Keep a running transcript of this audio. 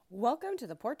Welcome to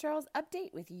the Port Charles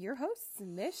Update with your hosts,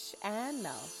 Mish and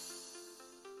Mel.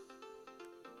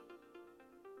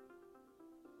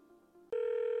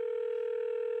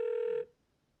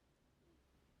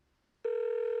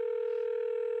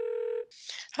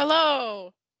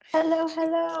 Hello.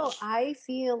 Hello. I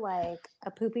feel like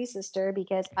a poopy sister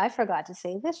because I forgot to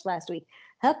say this last week.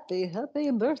 Happy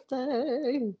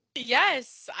birthday.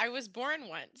 Yes, I was born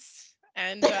once.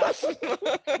 And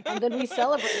And then we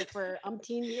celebrated for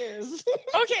umpteen years.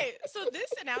 okay, so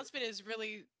this announcement is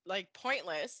really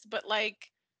pointless, but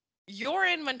you're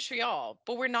in Montreal,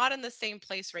 but we're not in the same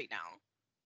place right now.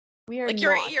 We are Like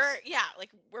not.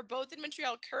 we're both in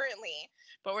Montreal currently,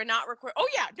 but we're not recording. Oh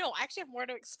yeah, no, I actually have more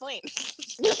to explain.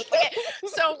 Okay,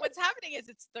 so what's happening is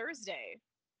it's Thursday.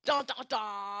 Dun, dun,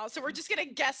 dun. So we're just gonna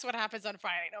guess what happens on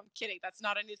Friday. No, I'm kidding. That's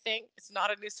not a new thing. It's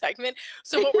not a new segment.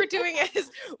 So what we're doing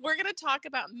is we're gonna talk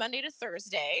about Monday to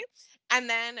Thursday, and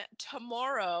then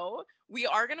tomorrow we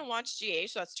are gonna watch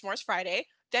GH. So that's tomorrow's Friday.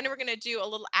 Then we're gonna do a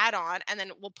little add-on, and then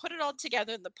we'll put it all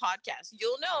together in the podcast.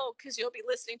 You'll know because you'll be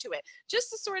listening to it, just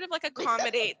to sort of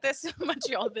accommodate this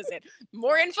Montreal visit.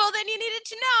 More info than you needed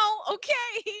to know.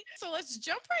 Okay, so let's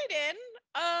jump right in.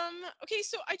 Okay,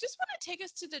 so I just want to take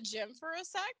us to the gym for a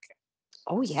sec.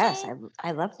 Oh, yes. So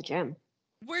I love the gym.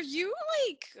 were you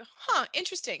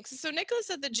interesting. So Nicholas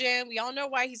at the gym, we all know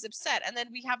why he's upset. And then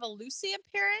we have a Lucy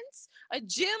appearance, a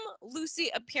Jim Lucy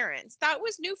appearance. That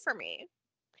was new for me.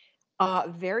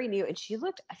 Very new. And she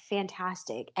looked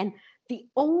fantastic. And the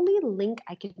only link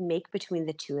I could make between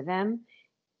the two of them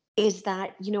is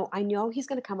that, I know he's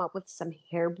going to come up with some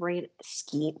harebrained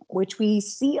scheme, which we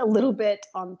see a little bit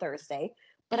on Thursday.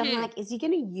 But I'm like, is he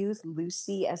going to use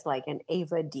Lucy as like an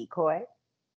Ava decoy?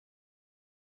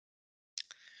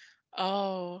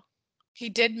 Oh, he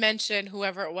did mention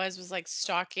whoever it was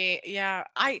stalking. Yeah,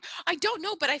 I don't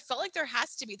know, but I felt like there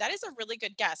has to be. That is a really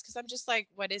good guess because I'm just like,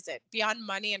 what is it? Beyond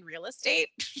money and real estate?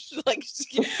 Because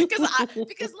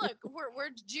look,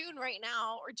 we're June right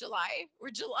now or July.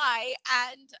 We're July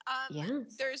and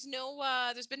Yes. there's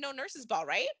been no nurses ball,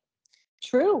 right?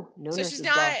 True. No So nurses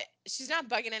ball. she's not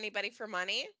bugging anybody for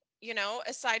money.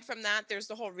 Aside from that, there's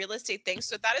the whole real estate thing.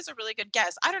 So that is a really good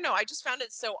guess. I don't know. I just found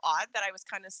it so odd that I was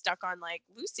kind of stuck on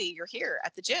Lucy, you're here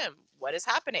at the gym. What is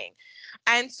happening?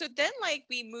 And so then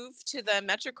we moved to the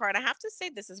Metro car. And I have to say,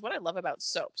 this is what I love about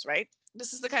soaps, right?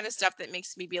 This is the kind of stuff that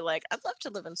makes me be like, I'd love to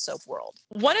live in soap world.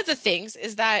 One of the things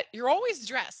is that you're always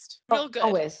dressed real good.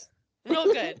 Always. Real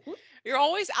good. You're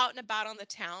always out and about on the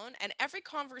town, and every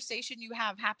conversation you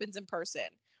have happens in person.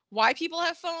 Why people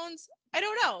have phones? I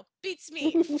don't know. Beats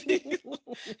me. And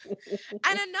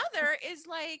another is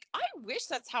I wish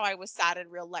that's how I was sad in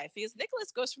real life because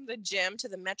Nicholas goes from the gym to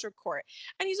the Metro Court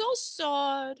and he's all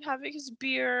sad, having his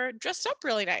beer, dressed up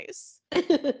really nice.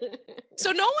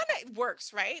 So no one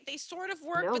works, right? They sort of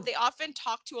work, but they often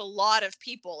talk to a lot of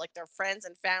people, like their friends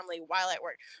and family while at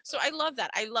work. So I love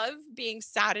that. I love being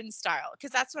sad in style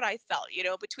because that's what I felt,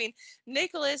 between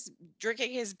Nicholas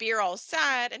drinking his beer all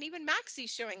sad and even Maxie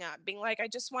showing up being like, I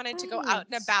just wanted to go out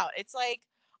and about. It's like,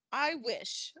 I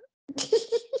wish.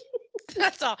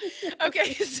 That's all.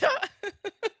 Okay, so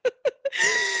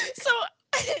so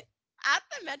at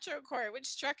the Metro Court,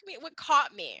 what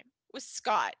caught me was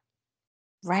Scott.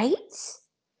 Right?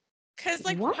 Because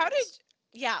I want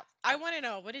to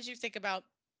know, what did you think about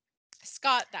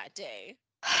Scott that day?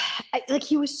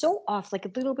 He was so off, like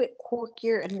a little bit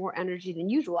quirkier and more energy than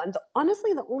usual. And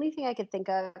honestly, the only thing I could think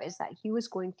of is that he was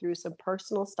going through some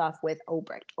personal stuff with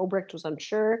Obrecht. Obrecht was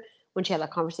unsure when she had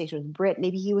that conversation with Britt.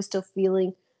 Maybe he was still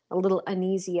feeling a little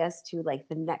uneasy as to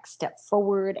the next step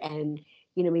forward and,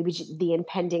 maybe the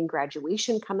impending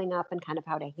graduation coming up and kind of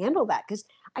how to handle that. Because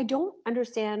I don't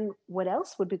understand what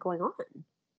else would be going on.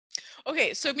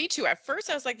 Okay, so me too. At first,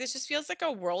 I was like, this just feels like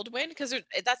a whirlwind because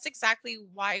that's exactly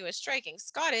why it was striking.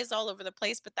 Scott is all over the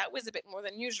place, but that was a bit more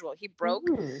than usual. He broke,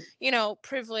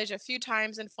 privilege a few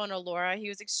times in front of Laura. He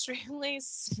was extremely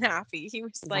snappy. He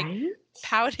was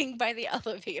pouting by the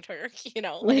elevator.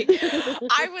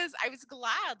 I was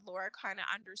glad Laura kind of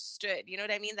understood. You know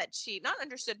what I mean? That she not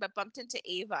understood, but bumped into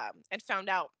Ava and found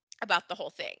out about the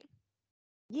whole thing.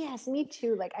 Yes, me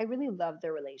too. I really love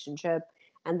their relationship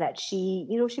and that she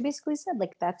basically said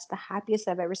that's the happiest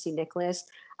I've ever seen Nicholas.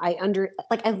 I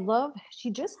love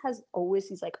she just has always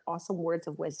these awesome words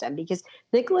of wisdom because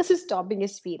Nicholas is stomping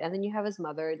his feet and then you have his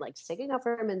mother sticking up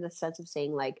for him in the sense of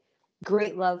saying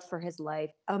great love for his life,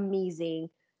 amazing,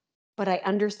 but I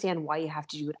understand why you have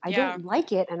to do it. I don't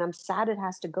like it and I'm sad it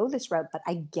has to go this route, but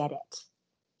I get it.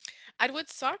 And what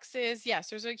sucks is,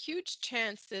 yes, there's a huge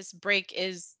chance this break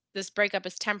is this breakup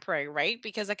is temporary, right?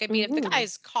 Because like I mean, if the guy Mm-hmm.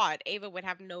 is caught, Ava would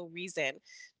have no reason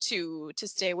to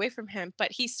stay away from him.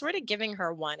 But he's sort of giving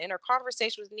her one. In her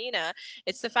conversation with Nina,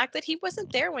 it's the fact that he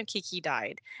wasn't there when Kiki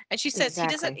died, and she says he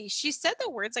doesn't. Exactly. She said the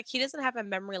words like he doesn't have a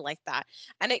memory like that,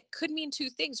 and it could mean two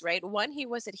things, right? One, he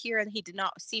wasn't here and he did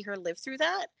not see her live through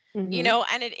that, Mm-hmm.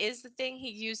 and it is the thing he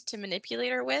used to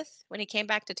manipulate her with when he came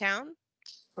back to town.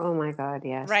 Oh my God,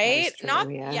 yes, that Right? is Not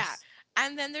true. yeah. Yes.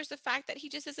 And then there's the fact that he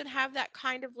just doesn't have that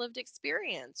kind of lived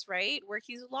experience, right? Where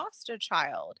he's lost a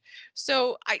child.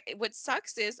 So what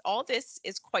sucks is all this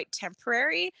is quite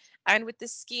temporary, and with the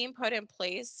scheme put in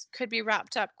place could be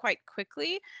wrapped up quite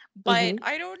quickly, but Mm-hmm.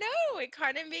 I don't know. It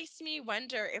kind of makes me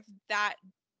wonder if that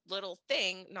little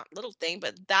thing, not little thing,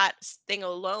 but that thing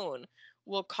alone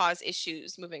will cause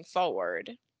issues moving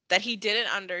forward that he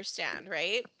didn't understand,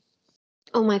 right?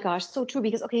 Oh my gosh, so true.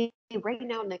 Because okay, right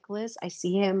now, Nicholas, I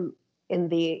see him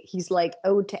he's like,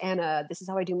 "Ode to Anna. This is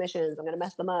how I do missions. I'm gonna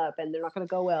mess them up, and they're not gonna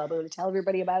go well. But I'm gonna tell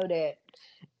everybody about it."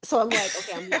 So I'm like,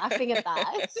 okay, I'm laughing at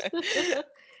that.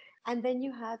 And then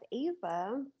you have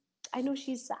Ava. I know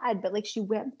she's sad, but like she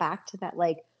went back to that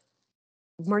like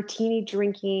martini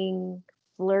drinking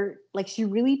flirt. Like she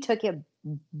really took it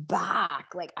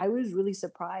back. Like I was really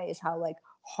surprised how like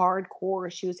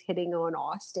hardcore she was hitting on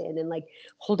Austin and like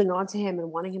holding on to him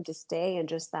and wanting him to stay and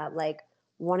just that like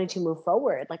wanting to move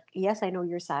forward. Like, yes, I know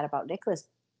you're sad about Nicholas,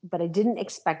 but I didn't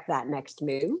expect that next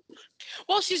move.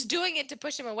 Well, she's doing it to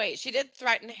push him away. She did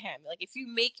threaten him. Like, if you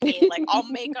make me, like, I'll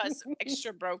make us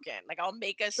extra broken. Like, I'll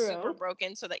make us super True.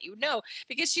 broken so that you know,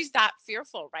 because she's that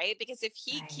fearful, right? Because if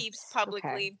he Right. keeps Okay.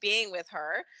 publicly being with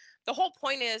her, the whole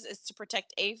point is to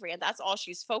protect Avery, and that's all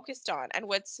she's focused on. And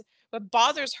what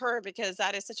bothers her, because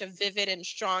that is such a vivid and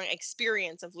strong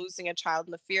experience of losing a child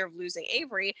and the fear of losing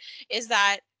Avery, is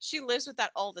that she lives with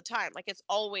that all the time. Like it's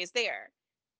always there,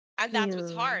 and that's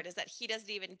what's Yeah. hard, is that he doesn't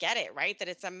even get it, right? That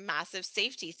it's a massive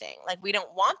safety thing. Like, we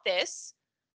don't want this,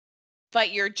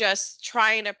 but you're just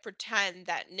trying to pretend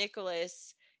that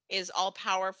Nicholas is all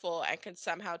powerful and can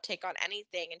somehow take on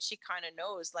anything. And she kind of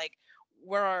knows, like,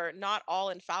 we're not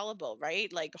all infallible,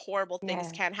 right? Like, horrible things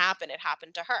Yes. can happen. It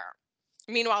happened to her.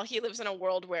 Meanwhile, he lives in a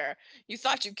world where you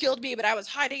thought you killed me, but I was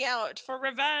hiding out for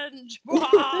revenge.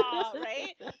 Wah!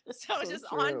 Right? So it's So just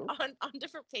on, true. on on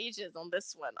different pages on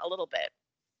this one a little bit.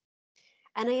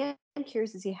 And I am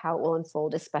curious to see how it will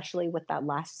unfold, especially with that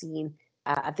last scene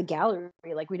at the gallery.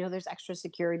 Like we know there's extra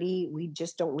security. We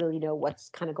just don't really know what's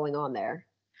kind of going on there.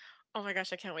 Oh my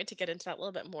gosh, I can't wait to get into that a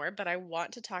little bit more, but I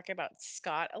want to talk about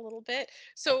Scott a little bit.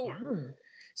 So Yeah.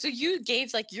 so you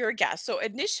gave like your guess. So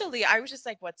initially I was just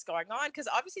like, what's going on? Because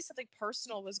obviously something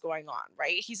personal was going on,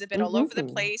 right? He's a bit all over the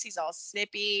Hmm. place. He's all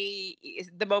snippy.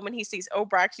 The moment he sees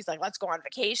Obrecht, he's like, let's go on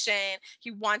vacation.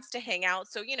 He wants to hang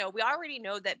out. So, we already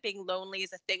know that being lonely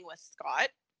is a thing with Scott,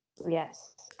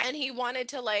 Yes. and he wanted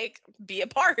to like be a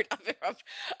part of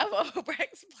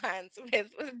Obrecht's plans with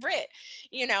Brit,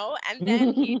 and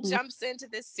then he jumps into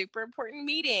this super important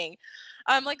meeting.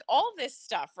 Like all this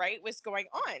stuff, right, was going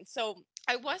on. So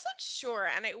I wasn't sure,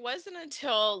 and it wasn't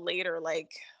until later,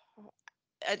 like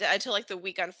until like the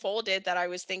week unfolded, that I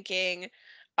was thinking,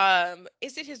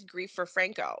 is it his grief for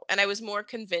Franco? And I was more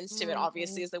convinced of it,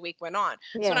 obviously, Mhm. as the week went on.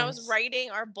 So when I was Yes.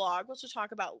 writing our blog, which we'll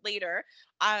talk about later,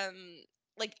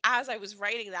 like as I was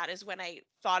writing that is when I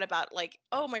thought about, like,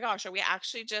 oh my gosh, are we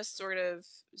actually just sort of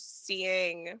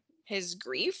seeing his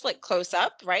grief like close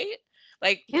up, right?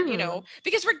 Like, Yeah.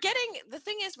 because the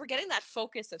thing is, we're getting that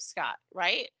focus of Scott,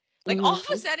 right? Like all of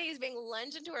a Hmm. sudden he's being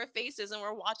lunged into our faces, and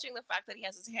we're watching the fact that he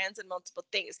has his hands in multiple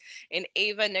things, in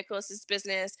Ava Nicholas's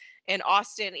business, in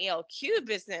Austin ELQ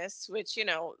business, which,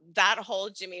 that whole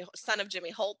Jimmy son of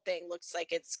Jimmy Holt thing looks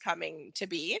like it's coming to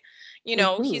be.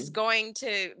 He's Hmm. going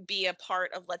to be a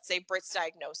part of, let's say, Brit's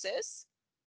diagnosis.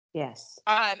 Yes.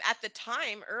 At the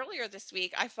time earlier this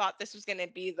week, I thought this was going to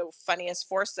be the funniest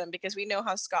foursome, because we know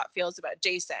how Scott feels about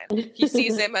Jason. He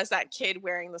sees him as that kid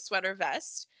wearing the sweater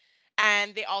vest,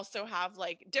 and they also have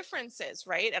like differences,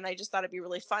 right? And I just thought it'd be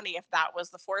really funny if that was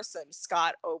the foursome: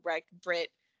 Scott, Obrecht, Britt,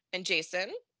 and Jason.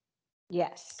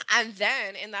 Yes. And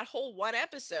then in that whole one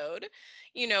episode,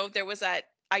 there was that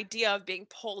idea of being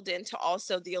pulled into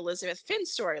also the Elizabeth Finn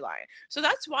storyline. So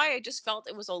that's why I just felt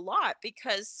it was a lot,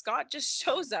 because Scott just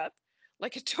shows up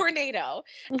like a tornado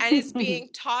and is being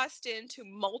tossed into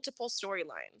multiple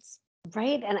storylines.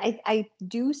 Right. And I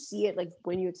do see it like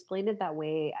when you explain it that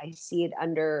way, I see it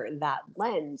under that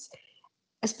lens,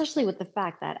 especially with the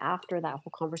fact that after that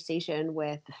whole conversation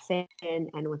with Finn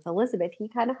and with Elizabeth, he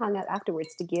kind of hung out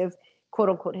afterwards to give quote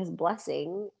unquote his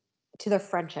blessing to their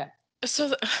friendship.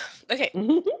 So, okay.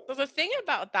 Mhm. So the thing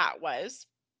about that was,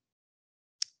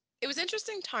 it was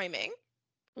interesting timing,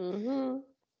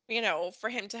 Mm-hmm. for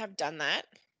him to have done that.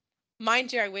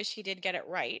 Mind you, I wish he did get it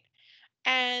right.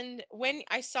 And when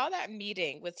I saw that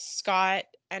meeting with Scott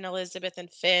and Elizabeth and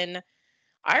Finn,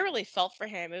 I really felt for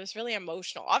him. It was really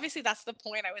emotional. Obviously, that's the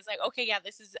point. I was like, okay, yeah,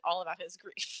 this is all about his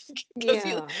grief because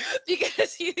he Yeah.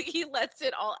 because he lets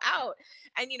it all out,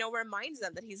 and reminds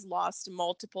them that he's lost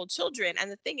multiple children.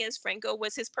 And the thing is, Franco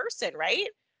was his person, right?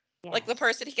 Like the Yes.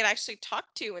 person he could actually talk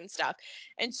to and stuff.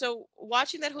 And so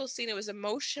watching that whole scene, it was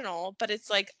emotional. But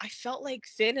it's like I felt like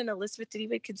Finn and Elizabeth didn't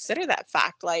even consider that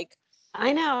fact. Like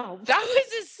I know. that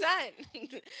was his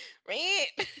son, right?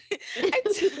 and,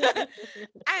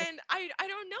 and I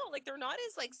don't know, like they're not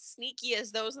as like sneaky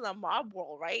as those in the mob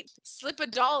world, right? Slip a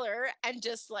dollar and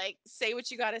just like say what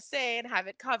you got to say and have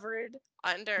it covered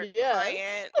under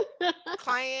Yes.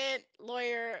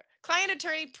 lawyer, client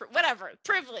attorney, whatever,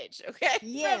 privilege, okay?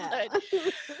 Yeah. Privilege.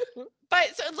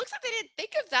 But so it looks like they didn't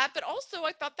think of that, but also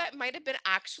I thought that might have been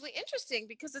actually interesting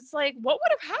because it's like, what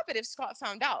would have happened if Scott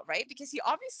found out, right? Because he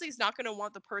obviously is not going to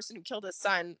want the person who killed his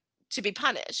son to be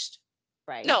punished.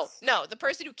 Right. No, the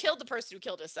person who killed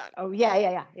his son. Oh,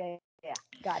 yeah.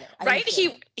 Got it. Right?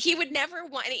 Understood. He would never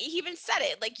want, and he even said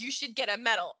it, like, you should get a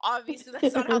medal. Obviously,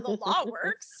 that's not how the law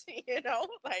works,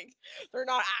 like they're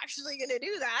not actually gonna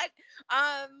do that.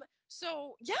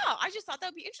 So yeah, I just thought that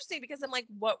would be interesting because I'm like,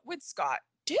 what would Scott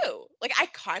do? Like, I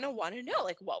kind of want to know,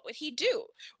 like, what would he do?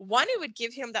 One, it would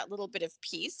give him that little bit of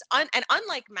peace. And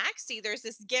unlike Maxie, there's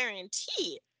this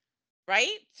guarantee,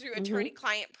 right? Through Mm-hmm.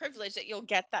 attorney-client privilege that you'll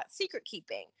get that secret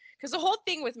keeping. Because the whole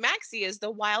thing with Maxie is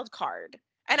the wild card.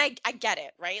 And I get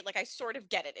it, right? Like I sort of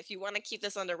get it. If you want to keep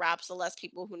this under wraps, the less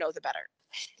people who know, the better.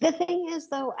 The thing is,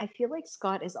 though, I feel like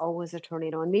Scott is always a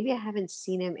tornado, and maybe I haven't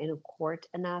seen him in court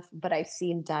enough, but I've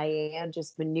seen Diane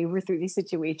just maneuver through these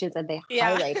situations, and they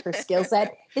Yeah. highlight her skill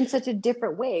set in such a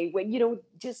different way. When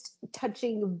just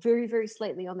touching very, very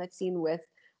slightly on that scene with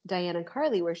Diane and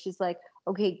Carly, where she's like,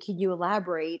 "Okay, can you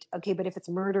elaborate? Okay, but if it's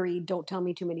murdery, don't tell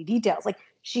me too many details." Like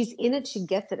she's in it, she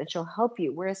gets it, and she'll help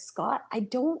you. Whereas Scott, I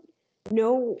don't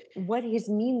know what his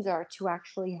means are to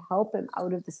actually help him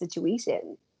out of the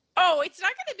situation. Oh, it's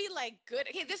not going to be like good.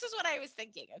 Okay, this is what I was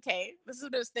thinking. Okay, this is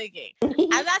what I was thinking, and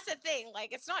that's the thing.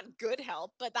 Like, it's not good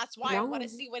help, but that's why I want No.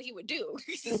 to see what he would do.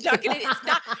 It's not gonna. It's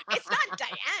not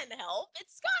Diane help.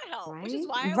 It's Scott help, which is Right?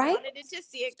 why I Right? wanted it to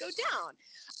see it go down.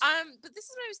 But this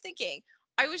is what I was thinking.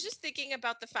 I was just thinking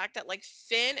about the fact that like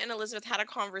Finn and Elizabeth had a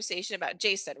conversation about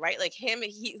Jason, right? Like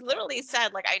he literally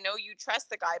said, like, I know you trust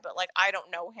the guy, but like I don't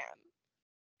know him.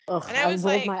 Ugh, And I I was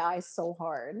rolled like, my eyes so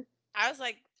hard.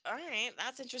 all right,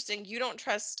 that's interesting. You don't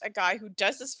trust a guy who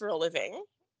does this for a living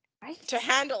to Right?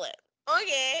 handle it.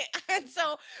 Okay. And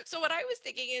so what I was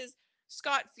thinking is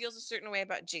Scott feels a certain way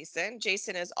about Jason.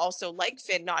 Jason is also like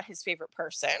Finn, not his favorite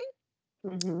person.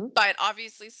 Mm-hmm. But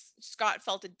obviously Scott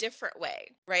felt a different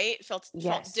way, right? Felt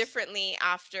Yes. differently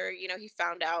after, he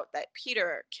found out that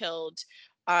Peter killed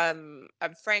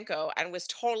Franco and was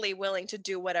totally willing to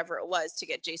do whatever it was to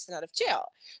get Jason out of jail.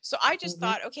 So I just Mm-hmm.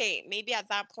 thought, okay, maybe at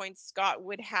that point Scott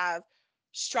would have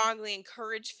strongly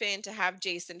encouraged Finn to have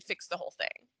Jason fix the whole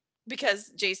thing. Because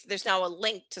Jason, there's now a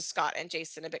link to Scott and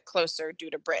Jason a bit closer due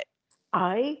to Brit.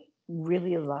 I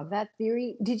really love that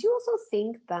theory. Did you also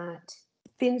think that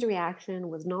Finn's reaction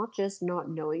was not just not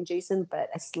knowing Jason, but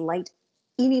a slight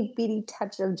itty bitty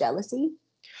touch of jealousy?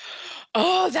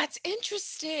 Oh, that's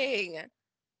interesting.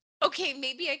 Okay,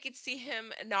 maybe I could see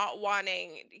him not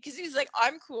wanting because he's like,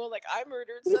 I'm cool, like I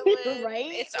murdered someone,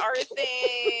 Right? it's our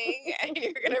thing, and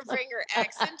you're gonna bring your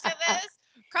ex into this?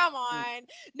 Come on.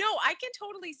 No, I can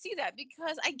totally see that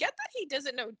because I get that he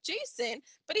doesn't know Jason,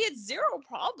 but he had zero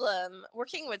problem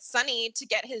working with Sonny to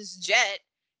get his jet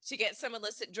to get some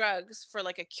illicit drugs for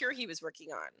like a cure he was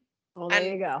working on. Well, there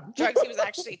And you go. drugs he was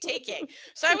actually taking.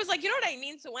 So I was like, you know what I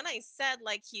mean? So when I said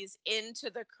like he's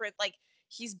into the like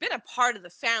he's been a part of the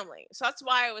family. So that's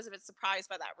why I was a bit surprised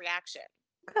by that reaction.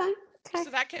 Okay. Okay. So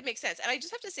that could make sense. And I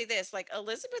just have to say this, like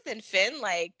Elizabeth and Finn,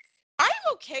 like I'm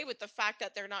okay with the fact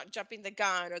that they're not jumping the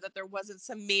gun or that there wasn't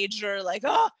some major like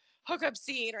hookup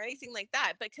scene or anything like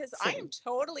that because I am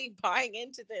Same. totally buying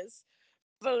into this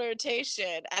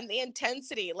flirtation and the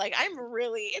intensity. Like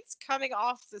it's coming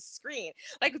off the screen.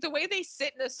 Like the way they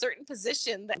sit in a certain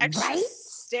position, the extra Right?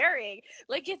 staring,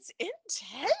 like it's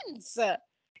intense. But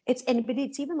it's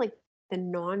even like the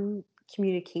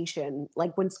non-communication,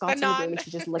 like when The Scott's in the room non, and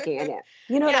she's just looking at it.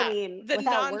 You know what I yeah, mean? the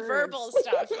Without words. non-verbal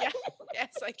stuff. Yeah,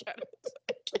 yes, I get it.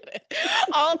 I get it.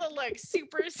 All the like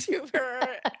super, super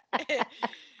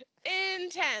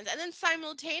intense, and then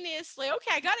simultaneously,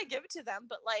 okay, I gotta give it to them,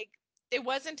 but like it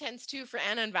was intense too for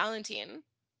Anna and Valentin.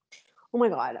 Oh my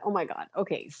god. Oh my god.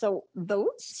 Okay, so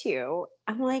those two,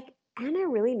 I'm like, Anna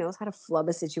really knows how to flub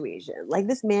a situation. Like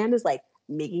this man is like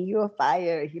making you a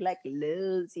fire. He like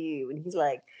loves you, and he's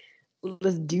like,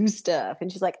 let's do stuff.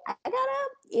 And she's like, I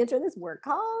gotta answer this work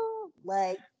call.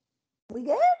 Like, we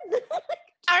good?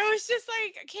 I was just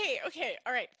like, okay,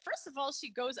 all right. First of all, she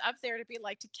goes up there to be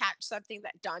like to catch something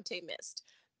that Dante missed.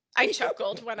 I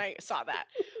chuckled when I saw that.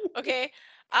 Okay.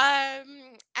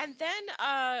 And then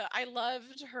I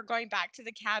loved her going back to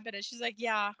the cabin and she's like,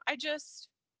 yeah, I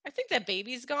think that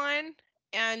baby's gone.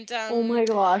 And Oh my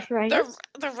gosh, right?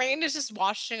 the rain is just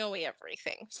washing away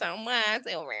everything. So it's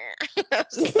over. I was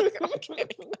just like, okay,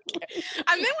 okay.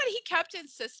 And then when he kept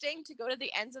insisting to go to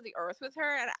the ends of the earth with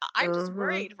her, and I'm just Uh-huh.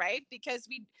 worried, right? Because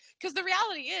the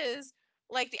reality is,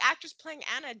 like, the actress playing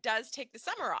Anna does take the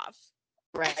summer off.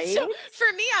 So Right?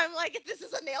 for me, I'm like, if this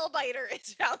is a nail biter,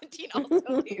 it's Valentin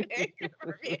also leaving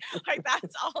for me. Like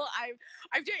that's all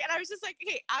I'm doing. And I was just like,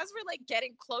 okay, as we're like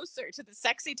getting closer to the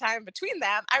sexy time between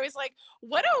them, I was like,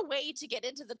 what a way to get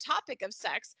into the topic of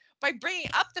sex by bringing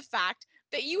up the fact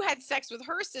that you had sex with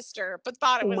her sister but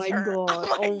thought it Oh was my her. god. I'm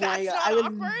like, Oh my that's god. not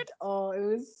awkward. It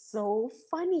was so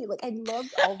funny. Like I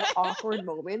loved all the awkward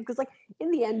moments because like in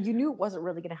the end you knew it wasn't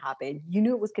really gonna happen. You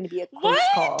knew it was gonna be a close What?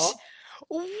 call.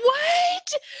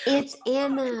 What? It's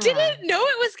Anna. Didn't know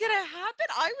it was gonna happen.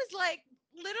 I was like,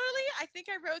 literally, I think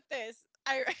I wrote this.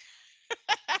 I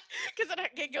because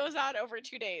it goes on over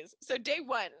 2 days. So day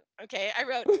one, okay, I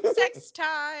wrote sex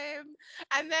time,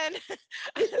 and then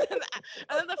and then,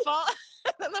 and then the fall,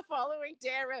 and then the following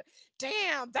day I wrote,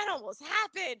 damn, that almost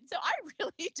happened. So I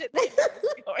really did think it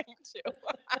was going to.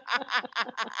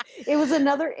 It was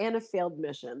another Anna failed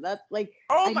mission. That like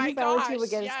Oh I my knew Valentin gosh, would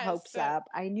get his yes. hopes up.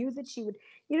 I knew that she would,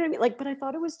 you know what I mean? Like, but I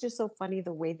thought it was just so funny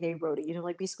the way they wrote it. You know,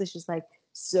 like basically she's like,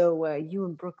 "So you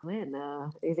in Brooklyn?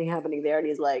 Anything happening there?" And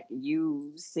he's like,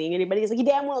 "You seeing anybody?" He's like, "You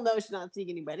damn well know she's not seeing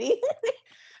anybody."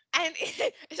 And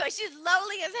it's like she's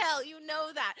lovely as hell, you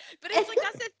know that. But it's like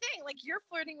that's the thing. Like you're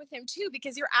flirting with him too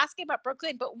because you're asking about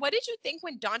Brooklyn. But what did you think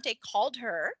when Dante called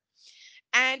her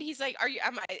and he's like, "Are you?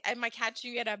 Am I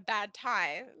catching you at a bad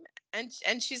time?"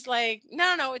 And she's like,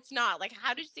 "No, no, it's not." Like,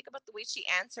 how did you think about the way she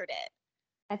answered it?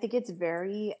 I think it's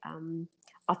very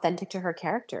authentic to her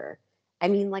character. I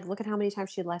mean, like, look at how many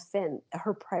times she left Finn.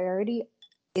 Her priority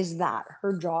is that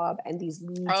her job and these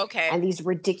leads Okay, and these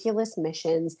ridiculous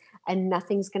missions, and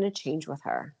nothing's going to change with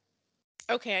her.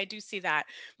 okay, I do see that.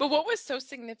 But what was so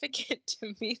significant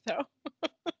to me though?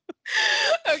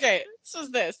 Okay, this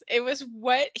was this. It was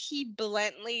what he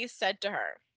bluntly said to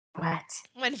her. What?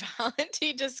 When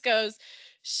Valentin just goes,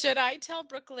 should I tell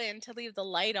Brooklyn to leave the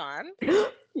light on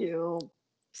You.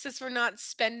 since we're not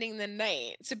spending the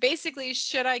night? So basically,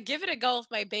 should I give it a go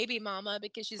with my baby mama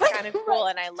because she's kind of Right. cool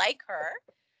and I like her?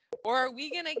 Or are we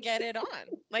going to get it on?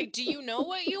 Like, do you know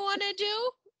what you want to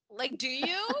do? Like, do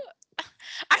you?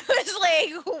 I was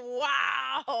like,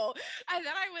 wow. And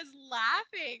then I was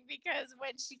laughing because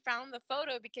when she found the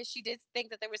photo, because she did think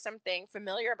that there was something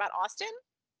familiar about Austin.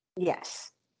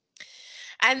 Yes.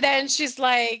 And then he's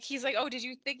like, oh, did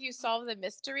you think you solved the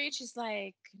mystery? She's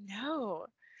like, no,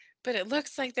 but it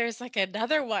looks like there's like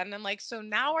another one. I'm like, so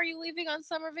now are you leaving on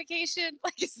summer vacation?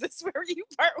 Like, is this where you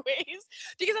part ways?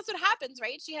 Because that's what happens,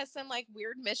 right? She has some like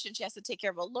weird mission she has to take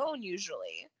care of alone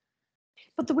usually.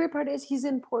 But the weird part is he's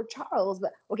in Port Charles.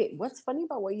 But okay, what's funny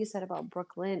about what you said about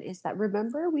Brooklyn is that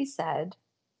remember we said,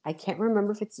 I can't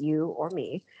remember if it's you or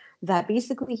me, that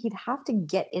basically he'd have to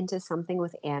get into something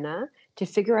with Anna to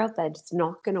figure out that it's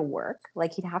not going to work.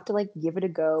 Like he'd have to like give it a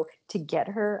go to get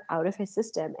her out of his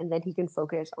system, and then he can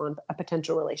focus on a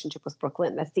potential relationship with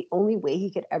Brooklyn. That's the only way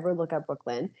he could ever look at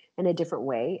Brooklyn in a different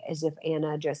way, as if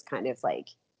Anna just kind of like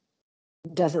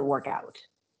doesn't work out.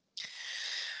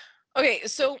 Okay,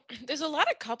 so there's a lot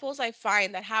of couples I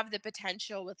find that have the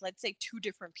potential with, let's say, two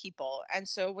different people. And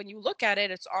so when you look at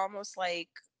it, it's almost like,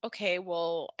 okay,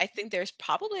 well, I think there's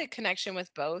probably a connection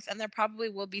with both, and there probably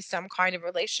will be some kind of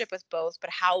relationship with both, but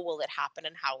how will it happen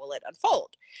and how will it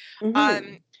unfold? Um,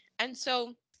 Mm-hmm. and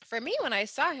so for me, when I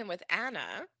saw him with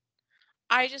Anna,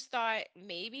 I just thought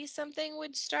maybe something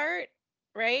would start,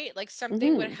 right? Like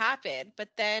something would Mm-hmm. happen. But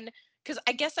then, because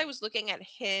I guess I was looking at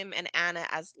him and Anna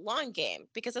as long game,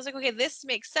 because I was like, okay, this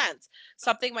makes sense.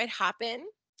 Something might happen.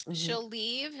 Mm-hmm. She'll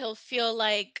leave. He'll feel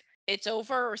like it's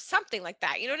over or something like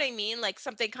that. You know what I mean? Like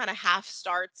something kind of half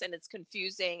starts and it's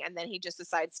confusing. And then he just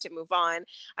decides to move on.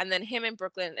 And then him and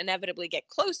Brooklyn inevitably get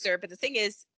closer. But the thing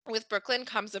is, with Brooklyn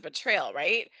comes a betrayal,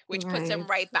 right? Which puts him Right.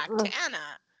 right back to Ugh. Anna.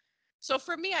 So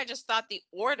for me, I just thought the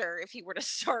order, if he were to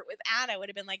start with Anna, would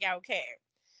have been like, yeah, okay.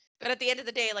 But at the end of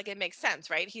the day, like it makes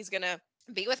sense, right? He's gonna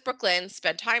be with Brooklyn,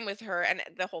 spend time with her, and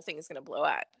the whole thing is gonna blow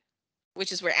up,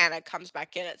 which is where Anna comes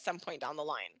back in at some point down the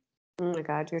line. Oh my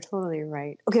God, you're totally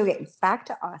right. Okay. Back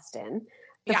to Austin.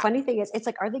 The Yeah. funny thing is, it's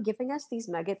like, are they giving us these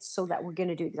nuggets so that we're going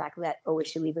to do exactly that? Oh, is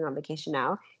she leaving on vacation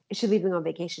now? Is she leaving on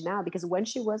vacation now? Because when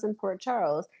she was in Port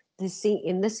Charles,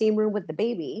 in the same room with the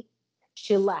baby,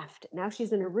 she left. Now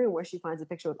she's in a room where she finds a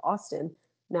picture with Austin.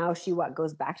 Now she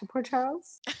goes back to Port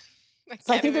Charles. I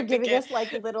So I can't think they're even giving begin. us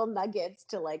like little nuggets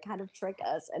to like kind of trick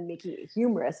us and making it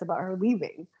humorous about her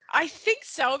leaving. I think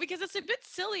so, because it's a bit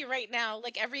silly right now.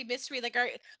 Like every mystery,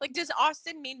 does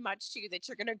Austin mean much to you that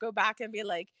you're gonna go back and be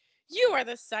like, you are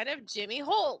the son of Jimmy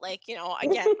Holt? Like,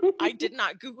 again, I did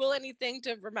not Google anything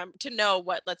to know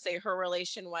what, let's say, her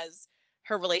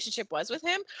relationship was with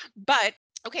him. But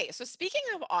okay, so speaking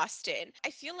of Austin,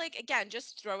 I feel like, again,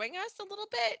 just throwing us a little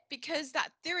bit, because that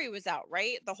theory was out,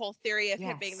 right? The whole theory of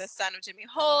him being the Yes. son of Jimmy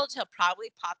Holt. He'll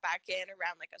probably pop back in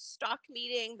around like a stock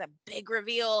meeting, the big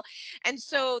reveal. And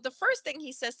so the first thing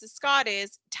he says to Scott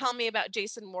is, tell me about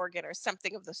Jason Morgan or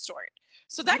something of the sort.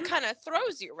 So that kind of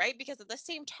throws you, right? Because at the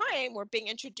same time, we're being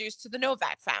introduced to the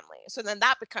Novak family. So then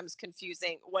that becomes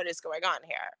confusing. What is going on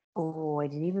here? Oh, I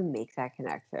didn't even make that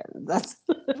connection. That's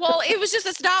Well,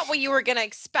 it's not what you were going to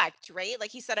expect, right?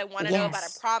 Like he said, I want to know about a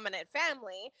yes. prominent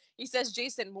family. He says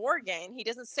Jason Morgan. He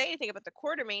doesn't say anything about the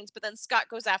Quartermains, but then Scott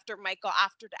goes after Michael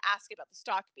after to ask about the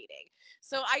stock meeting.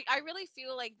 So I really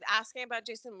feel like asking about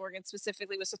Jason Morgan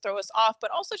specifically was to throw us off,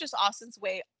 but also just Austin's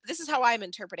way. This is how I'm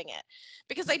interpreting it,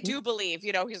 because I Mhm. do believe,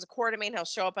 he's a Quartermain. He'll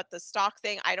show up at the stock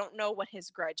thing. I don't know what his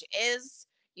grudge is,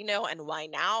 and why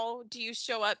now do you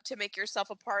show up to make yourself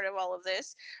a part of all of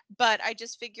this? But I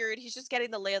just figured he's just getting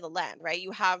the lay of the land, right?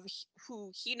 You have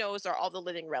who he knows are all the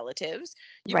living relatives.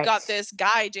 You've got Right. this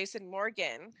guy, Jason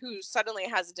Morgan, who suddenly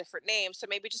has a different name. So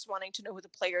maybe just wanting to know who the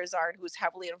players are and who's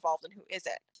heavily involved and who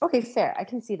isn't. Okay, fair. I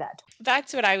can see that.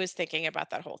 That's what I was thinking about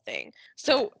that whole thing.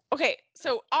 So, okay,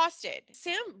 so Austin,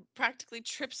 Sam practically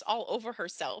trips all over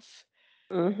herself.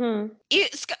 Mm-hmm.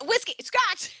 Whiskey,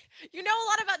 Scott, you know a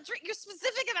lot about drink. You're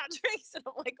specific about drinks. And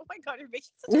I'm like, oh my God, you're making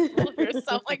such a fool of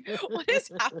yourself. Like, what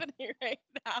is happening right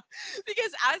now?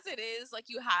 Because as it is, like,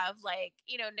 you have, like,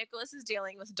 Nicholas is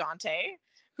dealing with Dante,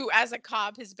 who, as a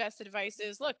cop, his best advice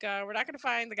is, look, we're not going to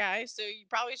find the guy. So you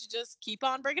probably should just keep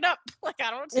on bringing up. Like,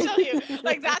 I don't know what to tell you.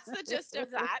 Like, that's the gist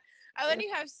of that. And then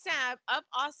you have Sam up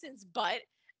Austin's butt.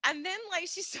 And then, like,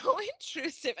 she's so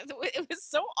intrusive. It was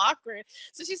so awkward.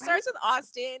 So she Right? starts with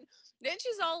Austin. Then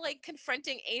she's all like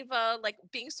confronting Ava, like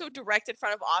being so direct in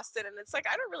front of Austin. And it's like,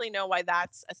 I don't really know why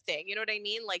that's a thing. You know what I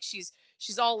mean? Like she's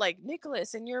all like,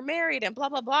 Nicholas, and you're married and blah,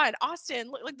 blah, blah. And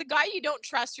Austin, like the guy you don't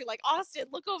trust, you're like, Austin,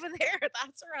 look over there.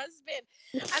 That's her husband.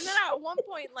 And then at one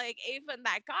point, like Ava and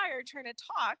that guy are trying to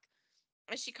talk.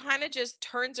 And she kind of just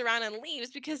turns around and leaves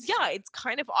because, yeah, it's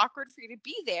kind of awkward for you to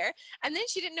be there. And then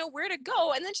she didn't know where to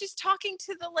go. And then she's talking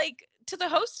to the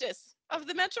hostess of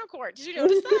the Metro Court. Did you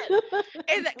notice that?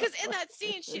 And because in that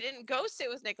scene, she didn't go sit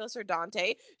with Nicholas or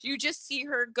Dante. You just see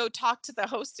her go talk to the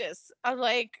hostess. I'm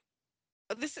like,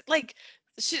 this, like,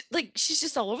 she's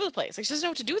just all over the place. Like, she doesn't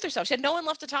know what to do with herself. She had no one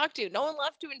left to talk to, no one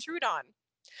left to intrude on. Well,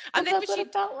 And then that's when what she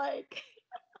it felt like.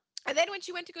 and then when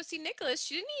she went to go see Nicholas,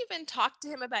 she didn't even talk to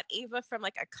him about Ava from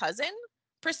like a cousin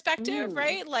perspective, Mm.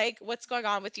 right? Like, what's going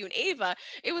on with you and Ava?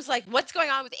 It was like, what's going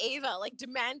on with Ava? Like,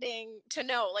 demanding to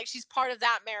know. Like, she's part of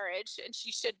that marriage and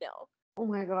she should know. Oh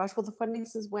my gosh. Well, the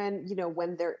funniest is when,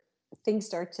 when their things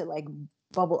start to like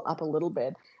bubble up a little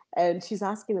bit and she's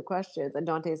asking the questions and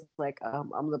Dante's like,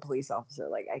 I'm the police officer.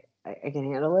 Like, I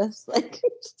can handle this. Like,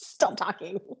 stop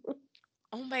talking.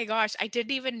 Oh my gosh, I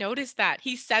didn't even notice that.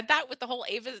 He said that with the whole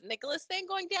Ava Nicholas thing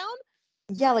going down.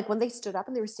 Yeah, like when they stood up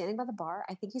and they were standing by the bar,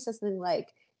 I think he said something like,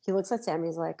 he looks at Sammy,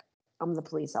 he's like, I'm the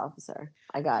police officer.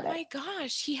 I Oh got it. my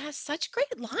gosh, he has such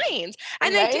great lines.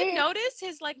 And I did Right? notice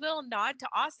his like little nod to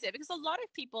Austin, because a lot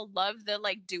of people love the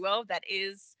like duo that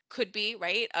could be,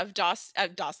 right, of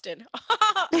Dostin.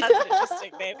 That's an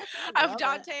interesting name. I Of love it.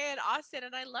 Dante and Austin.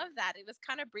 And I love that. It was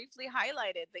kind of briefly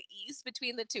highlighted, the ease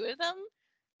between the two of them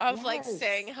of like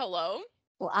saying Yes. hello.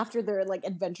 Well, after their like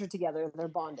adventure together, they're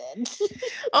bonded.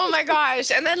 Oh my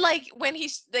gosh. And then like when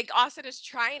he's like Austin is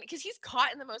trying, because he's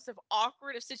caught in the most of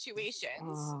awkward of situations,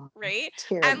 Oh, right?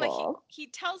 And like terrible. he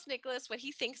tells Nicholas what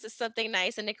he thinks is something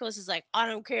nice, and Nicholas is like, I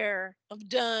don't care. I'm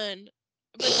done.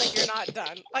 But it's like, you're not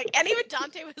done. Like, and even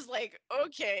Dante was like,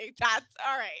 okay, that's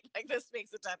all right. Like, this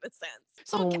makes a ton of sense.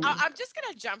 So Oh, I'm just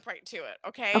gonna jump right to it.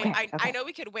 Okay. okay, I okay. know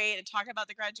we could wait and talk about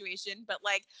the graduation, but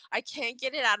like I can't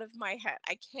get it out of my head.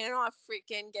 I cannot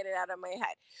freaking get it out of my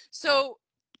head. So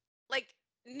like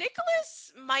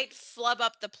Nicholas might flub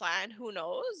up the plan, who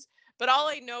knows? But all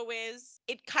I know is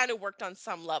it kind of worked on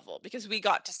some level because we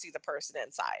got to see the person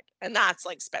inside, and that's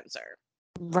like Spencer.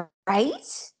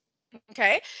 Right?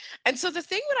 Okay. And so the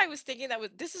thing that I was thinking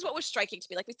this is what was striking to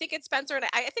me. Like we think it's Spencer, and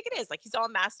I think it is. Like he's all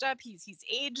masked up, he's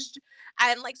aged,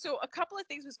 and like so a couple of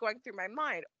things was going through my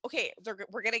mind. Okay,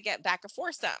 we're gonna get back a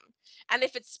foursome, and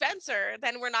if it's Spencer,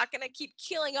 then we're not gonna keep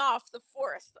killing off the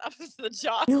fourth of the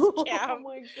Joss Oh Cam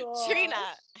my Trina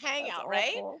gosh. That's hangout,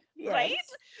 right? awful. Right.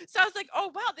 Yes. So I was like,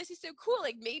 oh wow, this is so cool.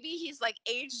 Like maybe he's like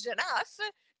aged enough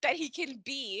that he can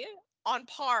be on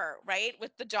par, right,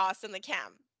 with the Joss and the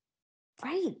Cam.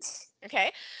 Right.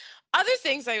 Okay. Other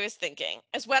things I was thinking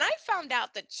is when I found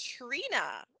out that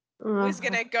Trina was Uh,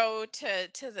 gonna go to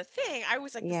the thing, I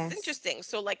was like, this is yes. interesting.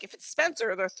 So like if it's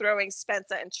Spencer, they're throwing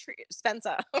Spencer and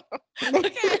Spencer. look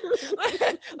at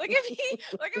look at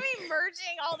me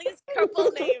merging all these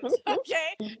couple names.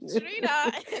 Okay.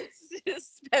 Trina and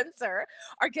Spencer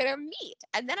are gonna meet.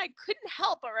 And then I couldn't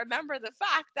help but remember the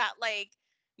fact that like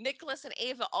Nicholas and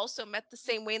Ava also met the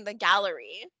same way in the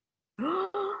gallery.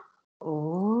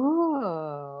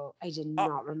 Oh, I did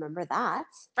not remember that.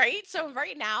 Right? So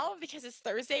right now, because it's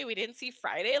Thursday, we didn't see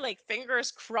Friday, like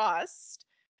fingers crossed.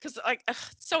 Cause like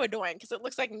it's so annoying because it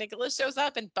looks like Nicholas shows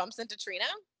up and bumps into Trina.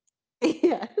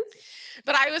 Yes.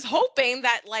 But I was hoping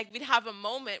that like we'd have a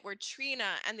moment where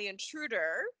Trina and the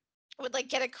intruder would like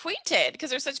get acquainted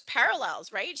because there's such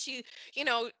parallels, right? She,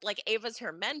 like Ava's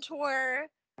her mentor,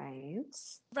 Right.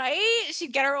 right?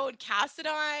 She'd get her own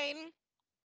Cassadine.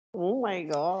 Oh my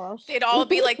gosh. They'd all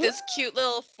be like this cute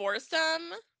little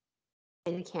foursome.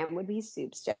 And Cam would be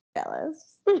soups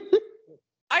jealous.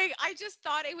 I just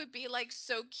thought it would be like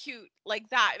so cute like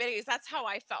that. But anyways, that's how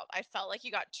I felt. I felt like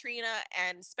you got Trina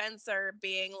and Spencer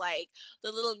being like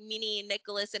the little mini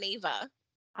Nicholas and Ava.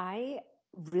 I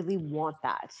really want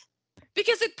that.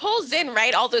 Because it pulls in,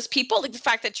 right, all those people, like the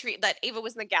fact that that Ava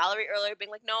was in the gallery earlier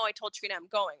being like, no, I told Trina I'm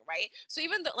going, right? So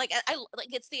even though like I like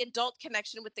it's the adult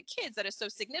connection with the kids that is so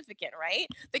significant, right?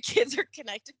 The kids are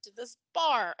connected to this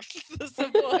bar, the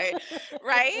Savoy,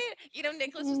 right?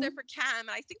 Nicholas was there Mhm. for Cam,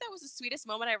 and I think that was the sweetest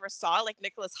moment I ever saw, like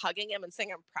Nicholas hugging him and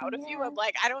saying, I'm proud of you. I'm Yes.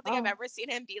 like, I don't think I've Oh, ever seen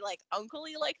him be like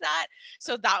uncly like that.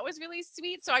 So that was really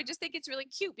sweet. So I just think it's really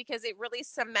cute because it really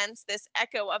cements this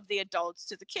echo of the adults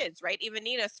to the kids, right? Even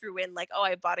Nina threw in like, oh,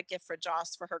 I bought a gift for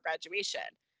Joss for her graduation.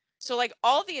 So like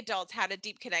all the adults had a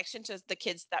deep connection to the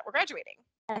kids that were graduating.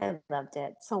 I loved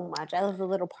it so much. I love the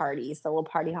little parties, the little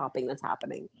party hopping that's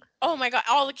happening. Oh my god,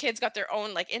 all the kids got their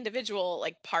own like individual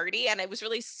like party, and it was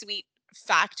really sweet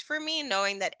fact for me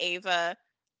knowing that Ava,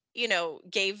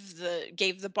 gave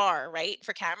the bar, right,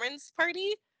 for Cameron's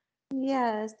party.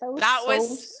 Yes, that was That so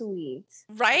was sweet.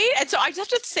 right. And so I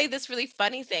just have to say this really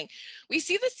funny thing. We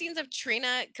see the scenes of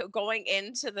Trina going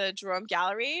into the Jerome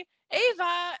Gallery,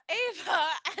 Ava, Ava,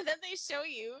 and then they show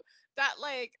you that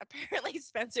like apparently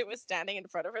Spencer was standing in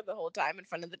front of her the whole time in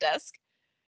front of the desk.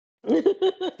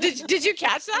 Did you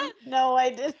catch that? No, I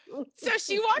didn't. So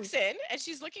she walks in and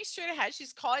she's looking straight ahead.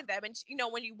 She's calling them, and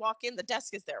when you walk in, the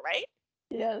desk is there, right?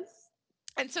 Yes.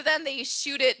 And so then they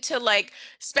shoot it to like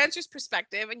Spencer's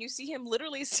perspective, and you see him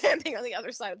literally standing on the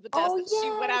other side of the desk Oh, that she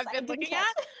would yes. have I been didn't looking catch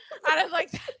at. that. And I'm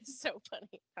like, that is so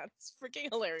funny. That's freaking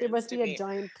There hilarious must to be a me.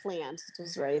 giant plant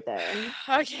just right there.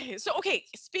 Okay,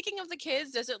 speaking of the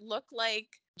kids, does it look like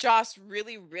Joss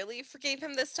really, really forgave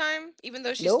him this time, even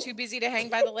though she's too Nope. busy to hang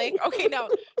by the lake? Okay, no.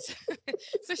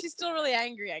 So she's still really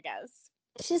angry, I guess.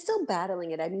 She's still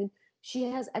battling it. I mean, she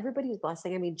has everybody's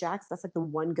blessing. I mean, Jax, that's like the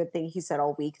one good thing he said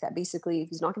all week that basically if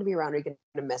he's not going to be around, you're going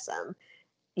to miss him.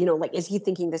 Like, is he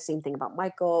thinking the same thing about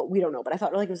Michael? We don't know, but I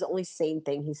felt like it was the only sane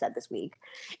thing he said this week.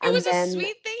 It And was a then,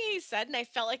 sweet thing he said, and I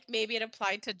felt like maybe it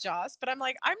applied to Joss, but I'm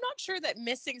like, I'm not sure that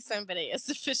missing somebody is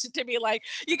sufficient to be like,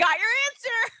 you got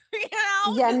your answer,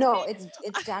 yeah, Because no,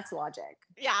 it's Jack's logic,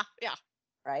 yeah, yeah.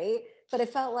 right? But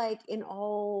it felt like in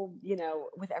all,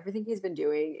 with everything he's been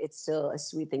doing, it's still a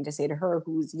sweet thing to say to her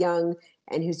who's young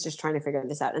and who's just trying to figure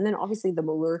this out. And then obviously the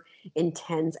more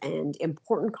intense and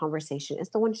important conversation is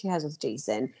the one she has with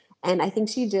Jason. And I think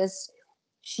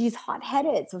she's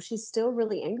hot-headed, so she's still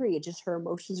really angry. It's just her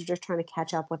emotions are just trying to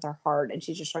catch up with her heart, and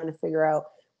she's just trying to figure out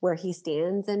where he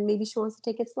stands, and maybe she wants to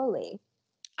take it slowly.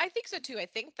 I think so too. I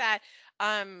think that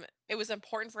it was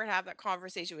important for her to have that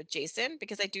conversation with Jason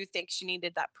because I do think she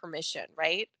needed that permission,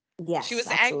 right? She Yes, was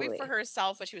angry for absolutely.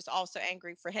 herself, but she was also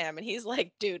angry for him. And he's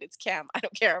like, dude, it's Cam. I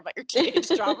don't care about your teenage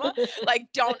drama. Like,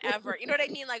 don't ever. You know what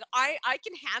I mean? Like, I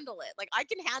can handle it. Like, I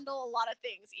can handle a lot of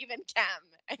things, even Cam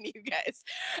and you guys.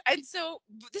 And so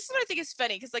this is what I think is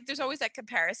funny because like there's always that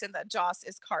comparison that Joss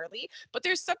is Carly, but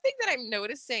there's something that I'm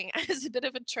noticing as a bit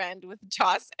of a trend with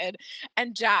Joss and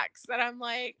Jax that I'm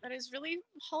like, that is really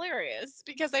hilarious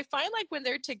because I find like when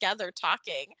they're together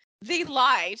talking, they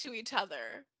lie to each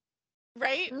other.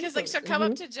 right? Because like she'll come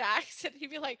up to Jax and he'd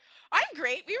be like, "I'm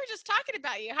great. We were just talking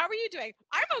about you. How are you doing?"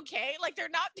 "I'm okay." Like they're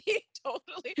not being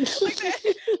totally like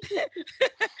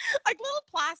like little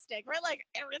plastic, right? Like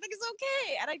everything is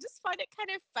okay, and I just find it kind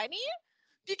of funny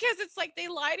because it's like they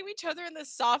lie to each other in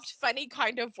this soft, funny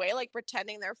kind of way, like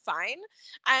pretending they're fine.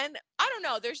 And I don't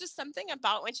know, there's just something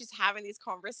about when she's having these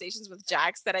conversations with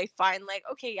Jax that I find like,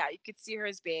 okay, yeah, you could see her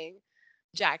as being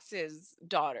Jax's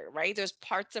daughter, right? There's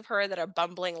parts of her that are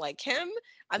bumbling like him,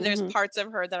 and there's Mhm. parts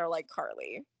of her that are like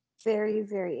Carly. Very,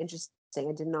 very interesting.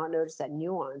 I did not notice that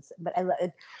nuance, but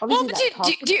Well, obviously but that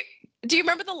talk. do you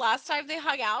remember the last time they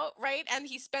hung out, right? And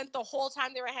he spent the whole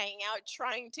time they were hanging out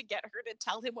trying to get her to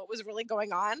tell him what was really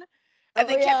going on, and Oh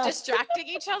they kept yeah, distracting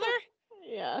each other.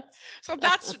 yes. So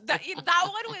that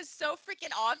one was so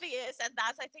freaking obvious, and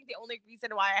that's I think the only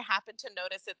reason why I happened to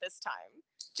notice it this time.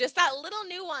 Just that little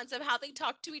nuance of how they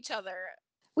talk to each other.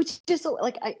 Which is so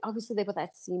like I obviously they put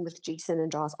that scene with Jason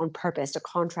and Joss on purpose to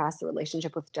contrast the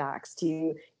relationship with Jax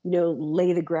to,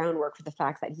 lay the groundwork for the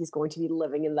fact that he's going to be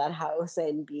living in that house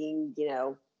and being,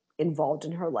 involved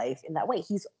in her life in that way.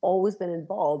 He's always been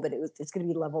involved, but it's going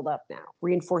to be leveled up now,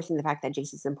 reinforcing the fact that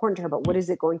Jason's important to her. But what is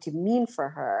it going to mean for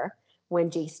her when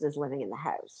Jason is living in the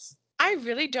house? I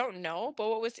really don't know, but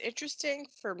what was interesting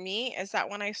for me is that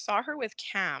when I saw her with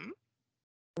Cam,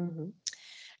 Hmm.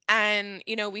 and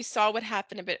we saw what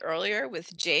happened a bit earlier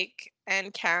with Jake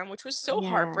and Cam, which was so Yes.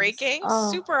 heartbreaking,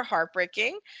 Oh. super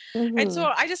heartbreaking. And Hmm.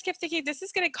 so I just kept thinking this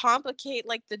is going to complicate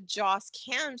like the Joss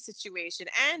Cam situation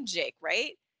and Jake,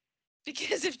 right?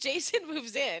 Because if Jason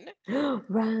moves in,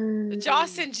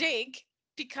 Joss Right. and Jake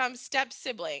become step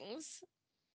siblings.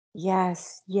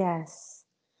 Yes. Yes.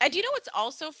 And you know what's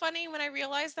also funny when I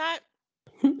realized that?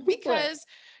 What? Because,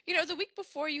 the week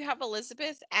before you have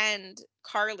Elizabeth and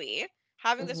Carly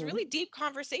having this Hmm. really deep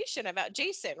conversation about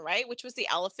Jason, right? Which was the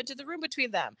elephant in the room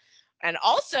between them. And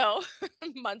also,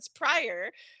 months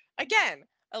prior, again,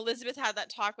 Elizabeth had that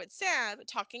talk with Sam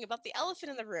talking about the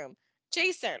elephant in the room,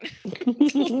 Jason,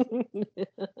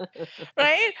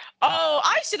 right? Oh,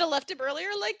 I should have left him earlier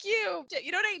like you.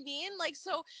 You know what I mean? Like,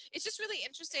 so it's just really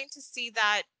interesting to see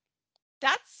that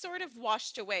that's sort of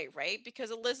washed away, right? Because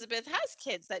Elizabeth has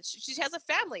kids that she has a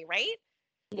family, right?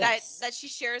 That Yes. that she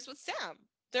shares with Sam.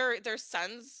 Their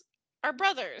sons are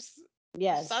brothers.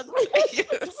 Yes. Sons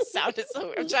sounded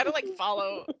so. I'm trying to like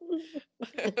follow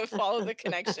follow the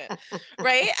connection,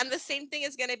 right? And the same thing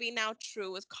is going to be now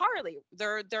true with Carly.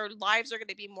 Their lives are going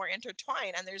to be more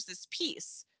intertwined, and there's this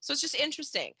piece. So it's just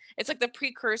interesting. It's like the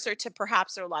precursor to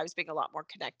perhaps their lives being a lot more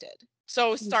connected.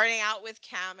 So starting out with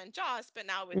Cam and Joss, but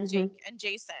now with Hmm. Jake and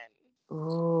Jason.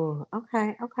 Oh,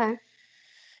 okay, okay.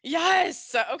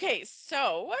 Yes. Okay.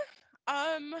 So,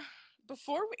 um,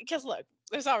 before we, because look,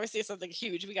 there's obviously something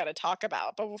huge we got to talk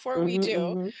about, but before we Hmm.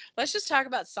 do, Hmm. let's just talk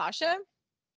about Sasha.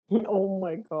 Oh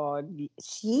my God.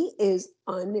 She is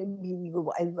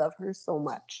unbelievable. I love her so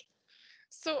much.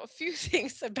 So, a few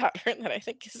things about her that I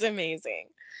think is amazing.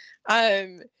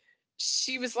 Um,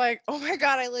 she was like, "Oh my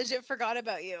God, I legit forgot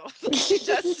about you." She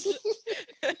just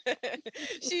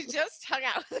she just hung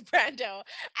out with Brando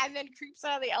and then creeps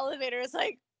out of the elevator. Is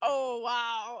like, "Oh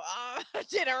wow,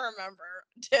 didn't remember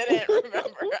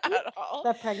at all."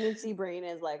 That pregnancy brain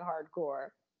is like hardcore.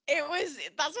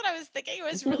 That's what I was thinking. It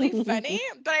was really funny,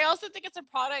 but I also think it's a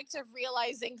product of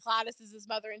realizing Gladys is his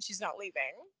mother and she's not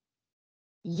leaving.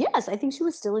 Yes, I think she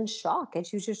was still in shock and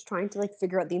she was just trying to like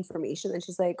figure out the information. And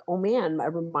she's like, oh man, a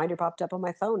reminder popped up on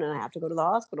my phone and I have to go to the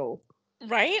hospital.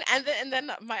 Right? And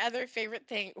then my other favorite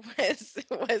thing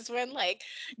was when like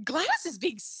Gladys is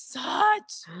being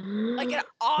such like an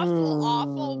awful,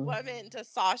 awful Hmm. woman to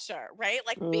Sasha, right?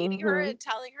 Like baiting her Hmm. and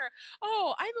telling her,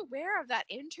 "Oh, I'm aware of that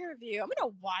interview. I'm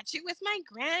gonna watch it with my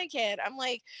grandkid." I'm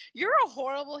like, "You're a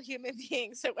horrible human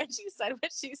being." So when she said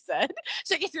what she said,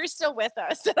 she's like, "If you're still with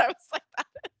us," and I was like, "That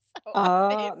is so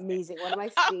amazing." Amazing. One of my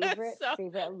That was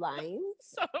favorite lines.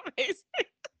 so amazing.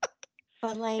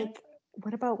 But like,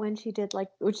 what about when she did like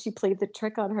when she played the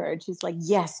trick on her and she's like,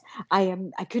 yes, I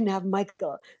couldn't have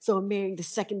Michael, so I'm marrying the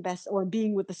second best or I'm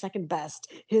being with the second best,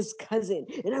 his cousin,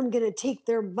 and I'm gonna take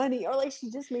their money. Or like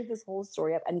she just made this whole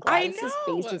story up and I Gladys's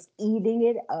face know. was eating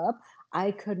it up.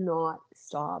 I could not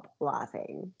stop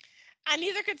laughing. And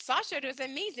neither could Sasha. It was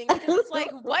amazing because it's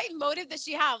like, what motive does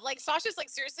she have? Like, Sasha's like,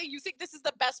 seriously, you think this is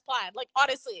the best plan? Like,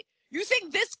 honestly, you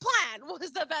think this plan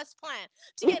was the best plan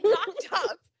to get knocked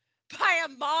up by a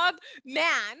mob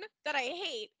man that I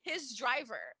hate, his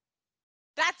driver?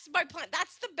 That's my plan.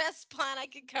 That's the best plan I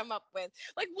could come up with.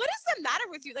 Like, what is the matter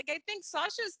with you? Like, I think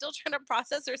Sasha is still trying to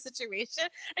process her situation.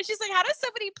 And she's like, how does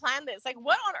somebody plan this? Like,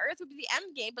 what on earth would be the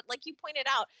end game? But like you pointed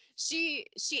out, she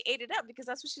ate it up because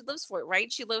that's what she lives for,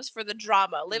 right? She lives for the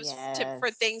drama, for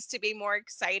Yes. things to be more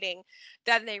exciting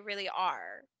than they really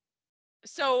are.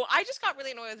 So I just got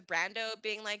really annoyed with Brando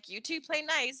being like, you two play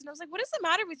nice. And I was like, what is the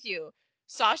matter with you?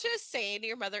 Sasha is saying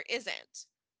your mother isn't.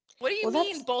 What do you Well,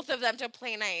 mean that's both of them to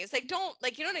play nice? Like, don't,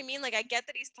 like, you know what I mean? Like, I get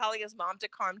that he's telling his mom to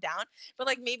calm down, but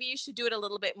like, maybe you should do it a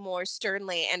little bit more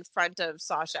sternly in front of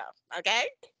Sasha. Okay.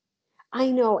 I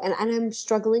know, and I'm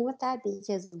struggling with that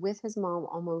because with his mom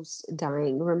almost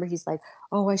dying, remember he's like,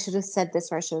 "Oh, I should have said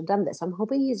this or I should have done this." I'm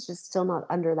hoping he's just still not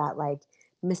under that like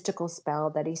mystical spell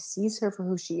that he sees her for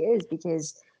who she is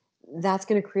because that's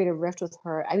going to create a rift with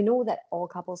her. I know that all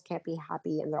couples can't be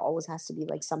happy and there always has to be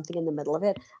like something in the middle of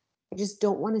it. I just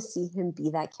don't want to see him be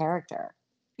that character.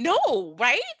 No,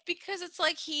 right? Because it's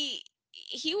like he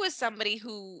was somebody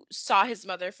who saw his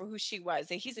mother for who she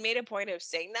was, and he's made a point of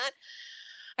saying that.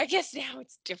 I guess now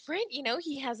it's different. You know,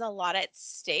 he has a lot at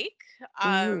stake.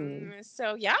 Mhm.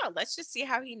 So yeah, let's just see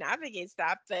how he navigates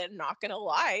that. But not gonna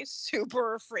lie,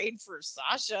 super afraid for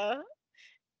Sasha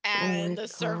Oh and my the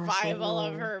gosh, I survival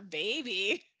of know. her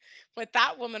baby with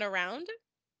that woman around.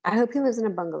 I hope he lives in a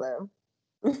bungalow.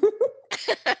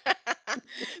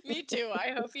 Me too.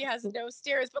 I hope he has no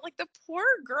stairs. But like the poor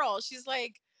girl, she's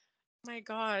like, my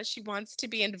gosh, she wants to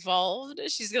be involved.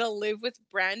 She's gonna live with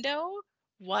Brando.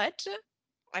 What?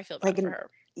 I feel bad Like for an her.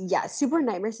 yeah, super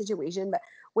nightmare situation. But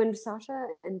when Sasha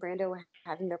and Brando were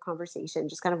having their conversation,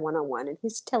 just kind of one on one, and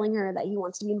he's telling her that he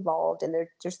wants to be involved, and they're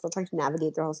still trying to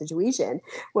navigate their whole situation.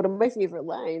 One of my favorite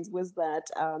lines was that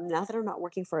now that I'm not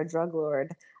working for a drug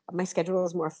lord, my schedule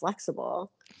is more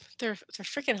flexible. They're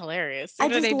freaking hilarious. You I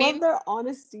know what just I love mean? their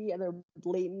honesty and their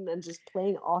blatant and just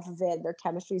playing off of it. Their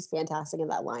chemistry is fantastic,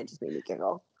 and that line just made me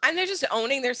giggle. And they're just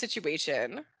owning their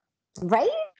situation. Right?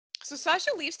 So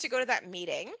Sasha leaves to go to that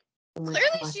meeting. Oh my Clearly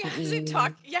gosh, she that hasn't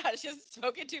talked, meeting. yeah, she hasn't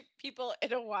spoken to people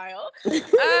in a while.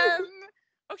 Um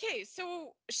okay,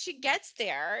 so she gets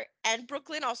there and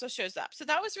Brooklyn also shows up. So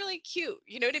that was really cute.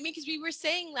 You know what I mean? Because we were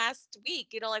saying last week,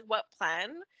 you know, like what plan?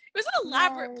 It was an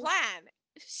elaborate Yes. plan.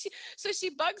 So she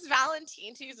bugs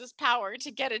Valentin to use his power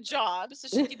to get a job so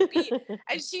she could be,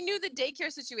 and she knew the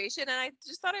daycare situation, and I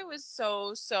just thought it was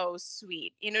so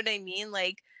sweet. You know what I mean?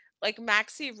 Like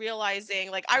Maxie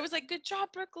realizing, like, I was like, good job,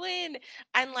 Brooklyn.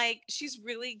 And like she's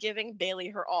really giving Bailey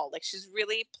her all. Like she's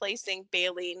really placing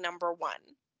Bailey number one.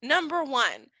 Number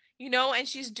one, you know, and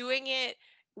she's doing it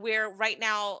where right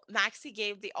now Maxie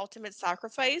gave the ultimate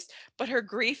sacrifice, but her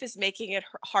grief is making it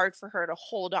hard for her to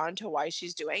hold on to why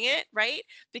she's doing it, right?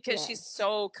 Because she's Yes.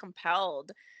 so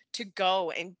compelled to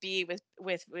go and be with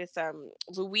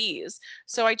Louise.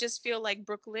 So I just feel like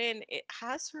Brooklyn, it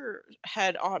has her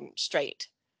head on straight.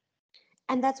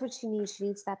 And that's what she needs. She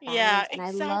needs that Yeah, balance. And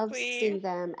I love exactly. seeing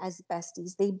them as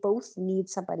besties. They both need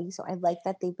somebody. So I like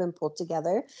that they've been pulled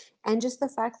together. And just the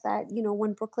fact that,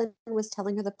 when Brooklyn was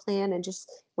telling her the plan and just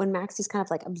when Maxie's kind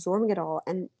of like absorbing it all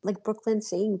and like Brooklyn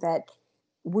saying that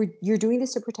you're doing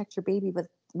this to protect your baby, but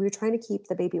we're trying to keep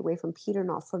the baby away from Peter,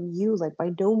 not from you. Like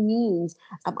by no means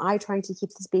am I trying to keep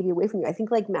this baby away from you. I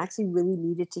think like Maxie really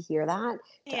needed to hear that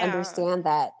to Yeah. understand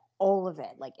that all of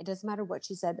it. Like it doesn't matter what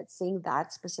she said, but saying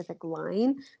that specific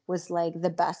line was like the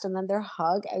best. And then their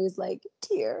hug, I was like,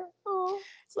 tear. Oh,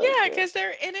 so Yeah, cute. because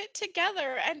they're in it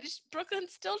together, and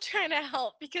Brooklyn's still trying to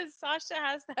help because Sasha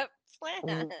has that plan.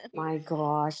 Oh my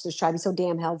gosh. This try to be so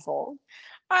damn helpful.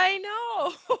 I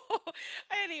know.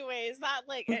 Anyways, that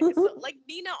like so like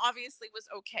Nina obviously was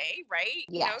okay, right?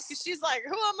 You know, because Yes. she's like,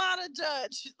 who am I to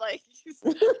judge? She's like,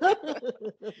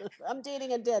 I'm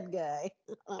dating a dead guy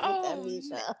with oh,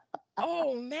 amnesia.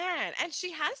 oh man, and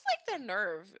she has like the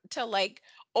nerve to like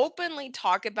openly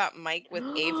talk about Mike with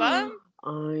Ava.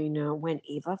 I know. When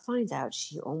Ava finds out,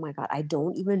 oh my God, I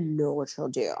don't even know what she'll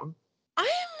do. I'm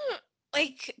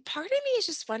like, part of me is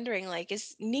just wondering, like,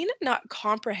 is Nina not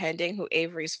comprehending who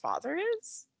Avery's father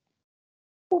is?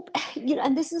 Well,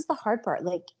 and this is the hard part.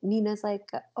 Like, Nina's like,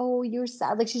 oh, you're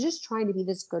sad. Like, she's just trying to be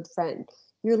this good friend.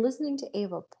 You're listening to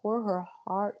Ava pour her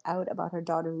heart out about her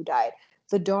daughter who died.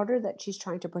 The daughter that she's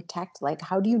trying to protect. Like,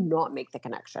 how do you not make the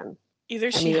connection?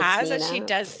 Either I she mean, it's has and she Nina.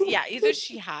 does, yeah, either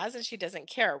she has and she doesn't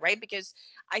care, right? Because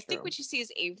I think when True. she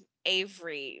sees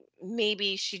Avery,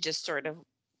 maybe she just sort of,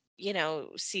 you know,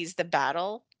 sees the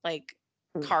battle, like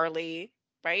Mm. Carly,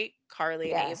 right?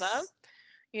 Carly and Ava. Yes.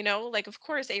 You know, like of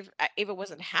course Ava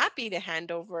wasn't happy to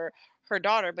hand over her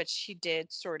daughter, but she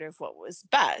did sort of what was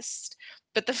best.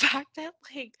 But the fact that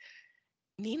like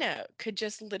Nina could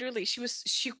just literally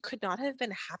she could not have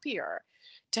been happier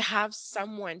to have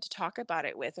someone to talk about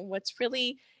it with. And what's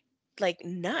really like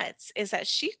nuts is that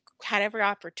she had every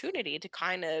opportunity to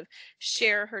kind of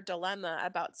share her dilemma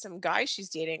about some guy she's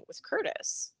dating with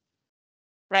Curtis,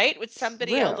 right? With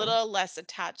somebody a True. little less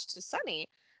attached to Sunny.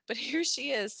 But here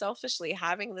she is selfishly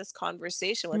having this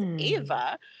conversation with Hmm.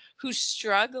 Ava, who's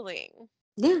struggling.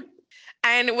 Yeah.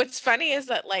 And what's funny is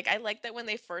that, like, I like that when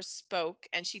they first spoke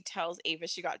and she tells Ava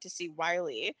she got to see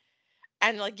Wiley.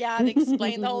 And, like, yeah, they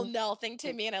explained the whole Nell thing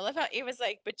to me. And I love how Ava's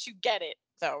like, but you get it,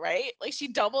 though, right? Like, she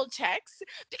double checks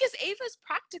because Ava's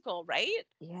practical, right?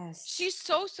 Yes. She's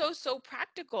so, so, so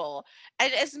practical.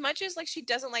 And as much as, like, she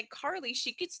doesn't like Carly,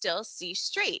 she could still see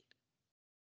straight.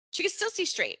 She can still see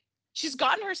straight. She's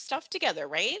gotten her stuff together,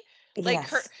 right? Like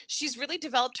Yes. she's really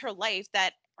developed her life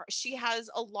that she has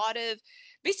a lot of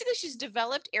basically she's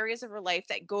developed areas of her life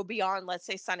that go beyond, let's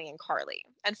say, Sunny and Carly.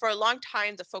 And for a long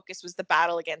time the focus was the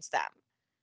battle against them.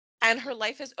 And her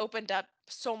life has opened up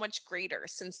so much greater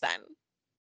since then.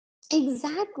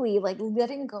 Exactly. Like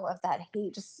letting go of that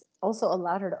hate just also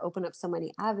allowed her to open up so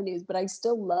many avenues. But I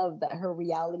still love that her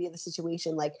reality of the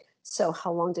situation, like, so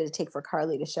how long did it take for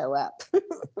Carly to show up?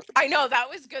 I know that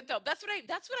was good though. That's what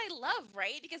I love,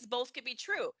 right? Because both could be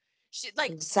true. She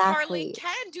like Carly Exactly.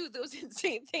 can do those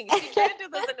insane things. She can do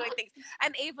those annoying things.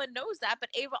 And Ava knows that, but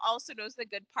Ava also knows the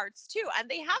good parts too. And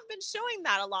they have been showing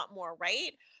that a lot more,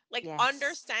 right? Like Yes.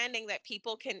 understanding that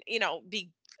people can, be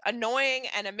annoying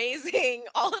and amazing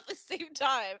all at the same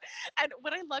time. And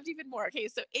what I loved even more, okay,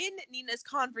 so in Nina's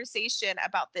conversation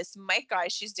about this Mike guy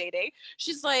she's dating,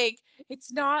 she's like,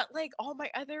 it's not like all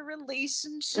my other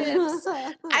relationships.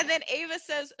 And then Ava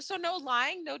says, so no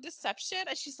lying, no deception?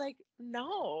 And she's like,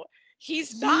 no,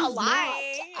 he's not He's not.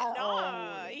 lying. No, Oh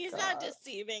my he's not God.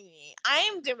 deceiving me. I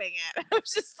am doing it. I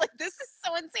was just like, this is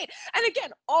so insane. And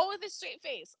again, all with a straight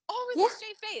face. All with Yeah. a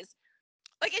straight face.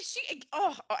 Like, is she,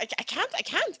 I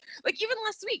can't. Like, even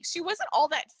last week, she wasn't all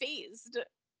that phased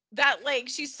that, like,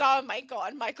 she saw Michael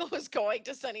and Michael was going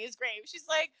to Sunny's grave. She's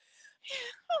like,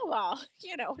 oh, well,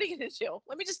 what are you going to do?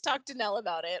 Let me just talk to Nell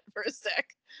about it for a sec.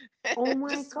 Oh my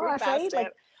Just move gosh, right? past Like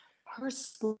it. her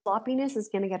sloppiness is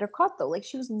going to get her caught though. Like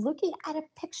she was looking at a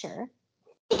picture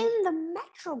in the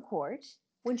Metro Court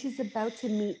when she's about to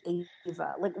meet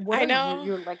Ava. Like, what I are you? know.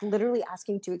 You're like literally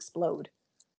asking to explode.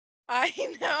 I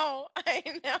know. I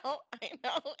know. I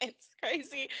know. It's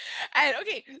crazy. And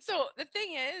okay, so the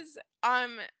thing is,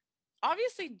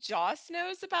 obviously Joss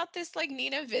knows about this like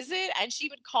Nina visit and she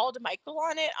even called Michael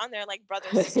on it on their like brother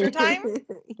sister time.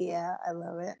 Yeah, I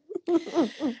love it.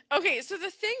 Okay, so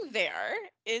the thing there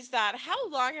is that how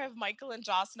long have Michael and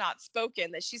Joss not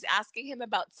spoken that she's asking him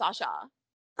about Sasha?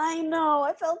 I know.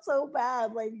 I felt so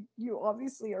bad. Like you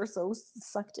obviously are so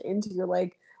sucked into your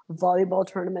like volleyball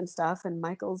tournament stuff, and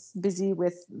Michael's busy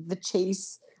with the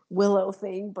Chase Willow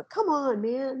thing. But come on,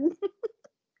 man.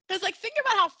 Because like think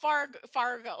about how far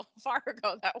ago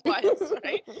that was,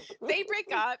 right? They break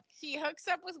up, he hooks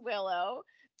up with Willow,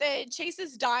 then Chase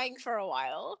is dying for a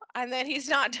while, and then he's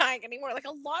not dying anymore. Like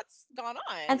a lot's gone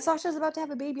on. And Sasha's about to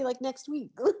have a baby like next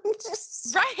week.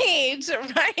 Just Right,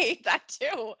 right. That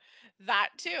too. That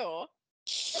too.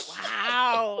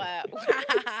 Wow.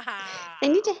 they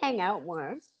need to Wow. hang out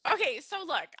more. Okay, so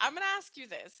look, I'm gonna ask you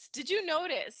this. Did you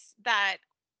notice that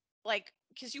like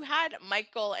because you had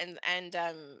Michael and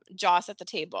Joss at the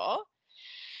table,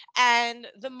 and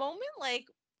the moment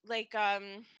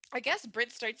I guess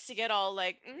Britt starts to get all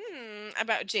like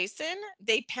about Jason,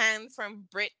 they pan from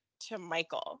Britt to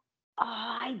Michael.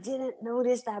 Oh, I didn't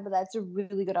notice that, but that's a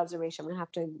really good observation. I'm gonna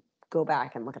have to go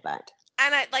back and look at that.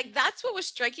 And I like that's what was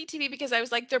striking to me because I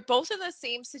was like, they're both in the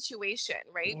same situation,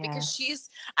 right? Because Yes. she's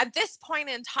at this point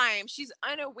in time, she's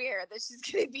unaware that she's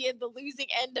going to be in the losing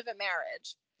end of a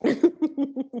marriage.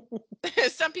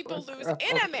 Some Poor people lose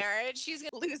in a girl. marriage, she's going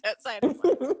to lose outside of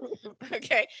one.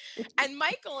 Okay. And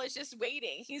Michael is just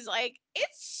waiting. He's like,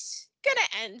 it's going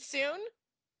to end soon.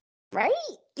 Right?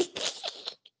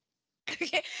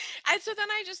 Okay. And so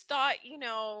then I just thought,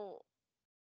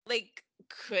 like,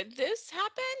 could this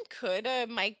happen? Could a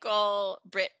Michael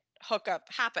Britt hookup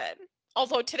happen?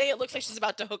 Although today it looks like she's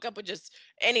about to hook up with just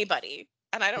anybody.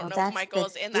 And I don't Well, know if that's the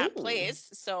Michael's in that thing. place.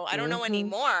 So I don't know Hmm.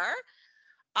 anymore.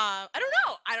 I don't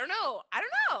know. I don't know. I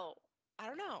don't know. I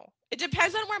don't know. It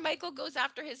depends on where Michael goes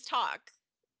after his talk,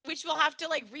 which we'll have to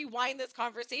like rewind this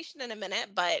conversation in a minute.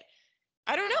 But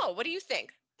I don't know. What do you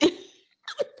think?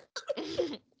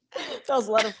 That was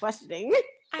a lot of questioning.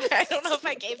 I don't know if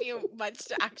I gave you much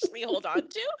to actually hold on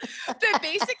to, but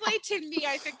basically, to me,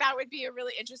 I think that would be a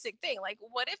really interesting thing. Like,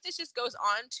 what if this just goes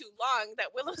on too long that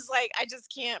Willow's like, I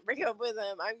just can't break up with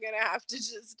him. I'm gonna have to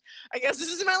just, I guess this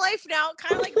is my life now,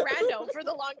 kind of like Brando for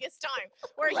the longest time,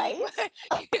 where he Right?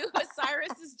 was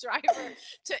Cyrus's driver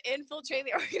to infiltrate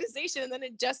the organization, and then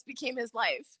it just became his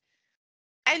life.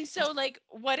 And so, like,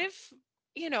 what if,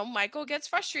 Michael gets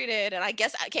frustrated? And I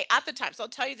guess, okay, at the time, so I'll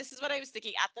tell you, this is what I was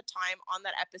thinking at the time on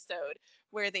that episode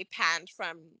where they panned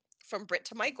from Britt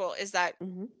to Michael, is that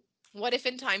Hmm. what if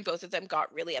in time both of them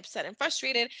got really upset and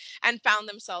frustrated and found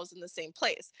themselves in the same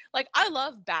place? Like, I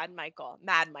love Bad Michael,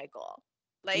 Mad Michael.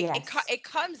 Like, Yes. it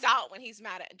comes out when he's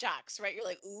mad at Jax, right? You're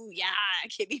like, ooh, yeah,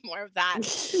 give me more of that.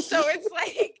 So it's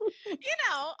like,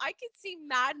 I could see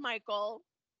Mad Michael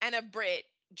and a Brit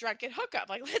drunken hookup.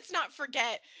 Like, let's not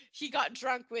forget he got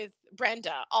drunk with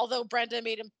Brenda, although Brenda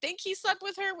made him think he slept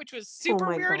with her, which was Oh super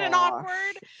my weird and gosh.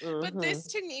 awkward. But Hmm. this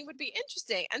to me would be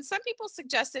interesting. And some people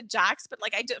suggested Jax, but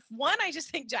like, I just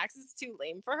think Jax is too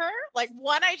lame for her. Like,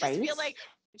 one, I just Right? feel like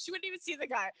she wouldn't even see the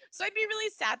guy. So I'd be really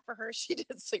sad for her if she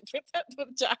did sleep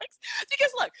with Jax.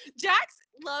 Because look, Jax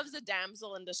loves a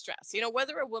damsel in distress.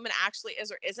 Whether a woman actually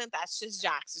is or isn't, that's just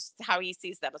Jax, just how he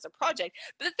sees them as a project.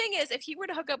 But the thing is, if he were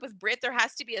to hook up with Britt, there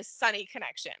has to be a sunny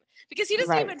connection. Because he doesn't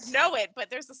Right. even know it, but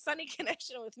there's a sunny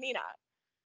connection with Nina.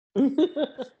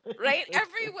 Right?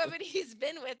 Every woman he's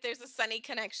been with, there's a sunny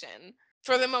connection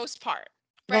for the most part.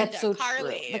 That's Brenda, so true.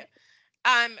 Carly,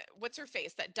 Like, what's her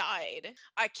face that died?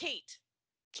 Kate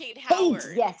Kate,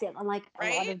 Howard, yes, yes. I'm like, a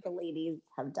lot right? of the ladies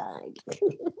have died.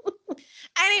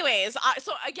 Anyways,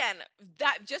 so again,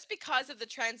 that just because of the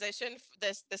transition,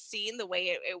 the scene, the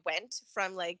way it went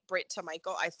from like Britt to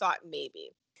Michael, I thought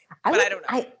maybe, I but would I don't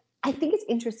know. I think it's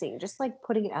interesting, just like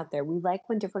putting it out there. We like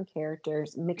when different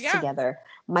characters mix Yeah. together.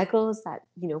 Michael is that,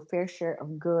 fair share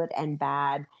of good and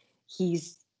bad.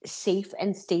 He's safe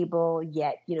and stable,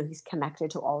 yet, he's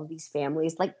connected to all of these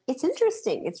families. Like, it's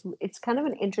interesting. It's kind of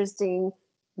an interesting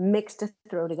mix to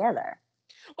throw together.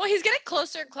 Well, he's getting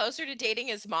closer and closer to dating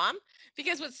his mom,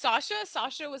 because with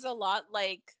Sasha was a lot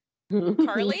like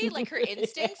Carly, like her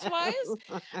instincts was.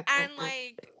 And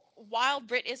like, while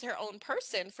Britt is her own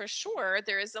person for sure,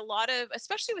 there is a lot of,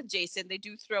 especially with Jason, they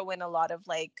do throw in a lot of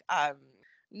like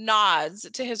nods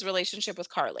to his relationship with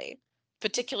Carly,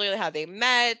 particularly how they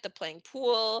met, the playing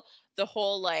pool, the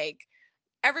whole like,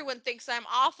 everyone thinks I'm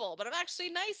awful, but I'm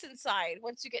actually nice inside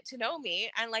once you get to know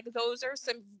me. And like, those are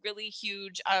some really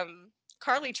huge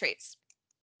Carly traits.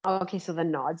 Okay, so the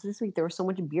nods this week, there was so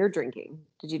much beer drinking.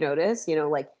 Did you notice?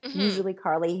 Like, Hmm. usually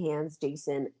Carly hands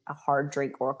Jason a hard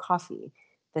drink or a coffee.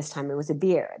 This time it was a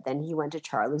beer. Then he went to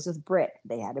Charlie's with Britt.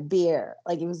 They had a beer.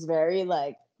 Like, it was very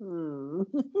like,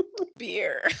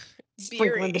 Beer.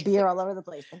 sprinkling Beery. the beer all over the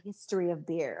place. The history of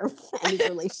beer and these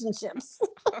relationships.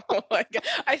 Oh my god!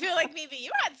 I feel like maybe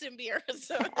you had some beer.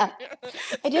 So,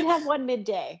 I did have one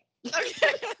midday.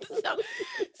 okay, so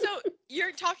so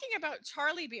you're talking about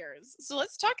Charlie beers. So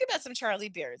let's talk about some Charlie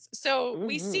beers. So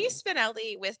we see Hmm.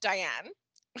 Spinelli with Diane.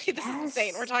 Wait, this is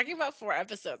insane. We're Yes. talking about 4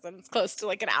 episodes, and it's close to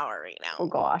like an hour right now. Oh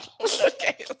gosh.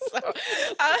 Okay, so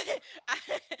uh,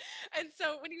 and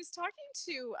so when he was talking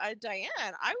to Diane,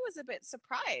 I was a bit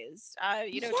surprised.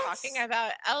 Talking Yes.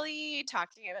 about Ellie,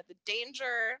 talking about the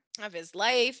danger of his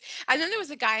life, and then there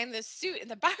was a guy in this suit in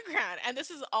the background, and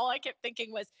this is all I kept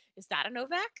thinking was, "Is that a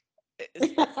Novak?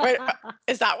 Is, wait,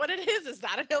 is that what it is? Is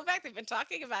that a Novak? They've been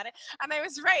talking about it," and I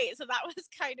was right. So that was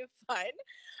kind of fun.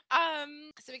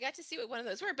 So we got to see what one of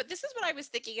those were. But this is what I was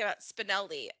thinking about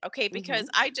Spinelli. Okay, because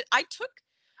Hmm. I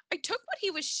took what he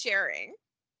was sharing,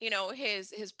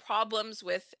 his problems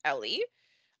with Ellie,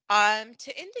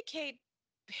 to indicate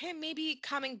him maybe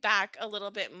coming back a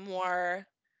little bit more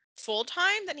full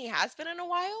time than he has been in a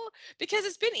while, because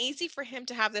it's been easy for him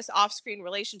to have this off-screen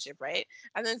relationship, right?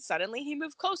 And then suddenly he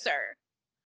moved closer.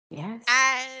 Yes.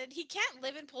 And he can't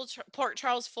live in Port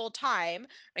Charles full time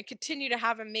and continue to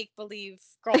have a make believe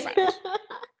girlfriend.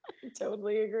 I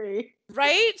totally agree.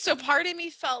 Right? So part of me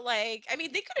felt like, I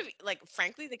mean, they could have, like,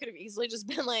 frankly, they could have easily just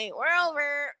been like, we're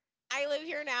over. I live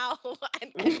here now,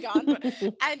 and gone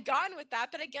with that.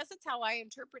 But I guess it's how I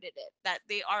interpreted it, that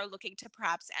they are looking to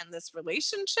perhaps end this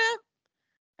relationship.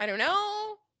 I don't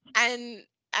know.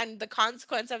 And the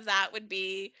consequence of that would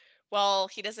be, well,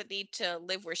 he doesn't need to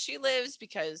live where she lives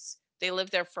because they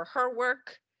live there for her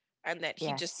work, and that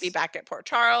he'd just be Yes. back at Port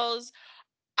Charles.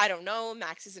 I don't know.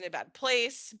 Max is in a bad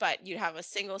place, but you'd have a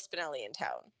single Spinelli in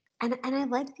town. And I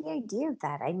like the idea of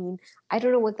that. I mean, I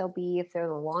don't know what they'll be if they're in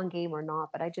the long game or not,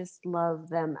 but I just love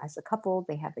them as a couple.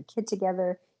 They have a kid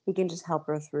together. He can just help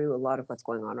her through a lot of what's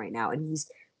going on right now. And he's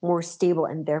more stable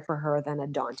and there for her than a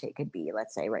Dante could be,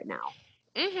 let's say right now.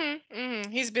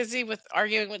 He's busy with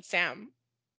arguing with Sam.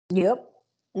 Yep.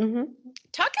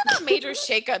 Talk about major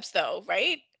shakeups though,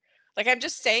 right? Like I'm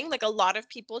just saying, like a lot of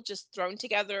people just thrown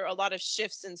together, a lot of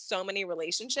shifts in so many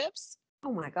relationships.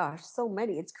 Oh my gosh, so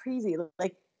many. It's crazy.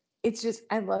 Like, it's just,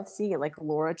 I love seeing it. Like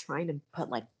Laura trying to put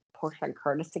like Portia and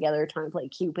Curtis together, trying to play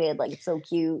Cupid. Like, it's so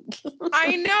cute.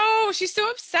 I know. She's so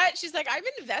upset. She's like, I'm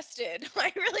invested.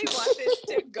 I really want this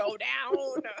to go down.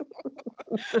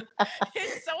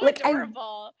 It's so Like,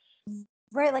 adorable.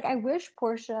 right. Like, I wish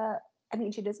Portia, I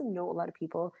mean, she doesn't know a lot of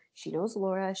people. She knows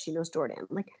Laura, she knows Jordan.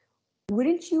 Like,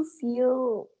 wouldn't you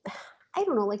feel, I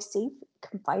don't know, like safe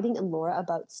confiding in Laura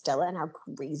about Stella and how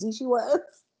crazy she was?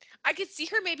 I could see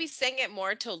her maybe saying it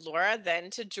more to Laura than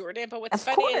to Jordan. But what's Of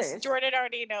funny is course. Jordan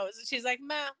already knows. And she's like,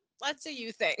 "Meh, that's a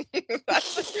you thing."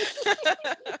 That's.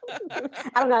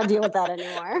 I don't gotta deal with that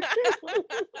anymore. I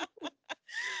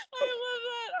love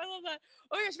that. Oh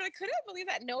my gosh, but I couldn't believe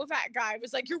that Novak guy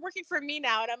was like, "You're working for me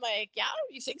now," and I'm like, "Yeah,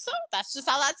 you think so? That's just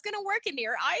how that's gonna work." Into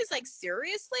your eyes, like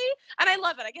seriously. And I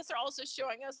love it. I guess they're also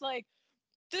showing us like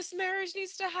this marriage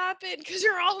needs to happen because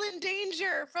you're all in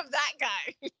danger from that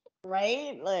guy.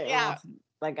 Right? Like, Yeah. oh,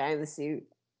 that guy in the suit.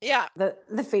 Yeah.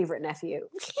 The favorite nephew.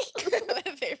 My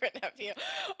favorite nephew.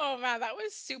 Oh man, that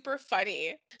was super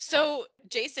funny. So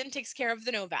Jason takes care of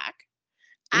the Novak,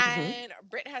 and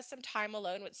Britt has some time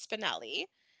alone with Spinelli.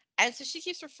 And so she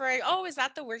keeps referring, oh, is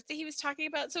that the work that he was talking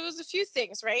about? So it was a few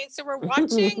things, right? So we're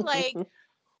watching like,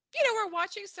 we're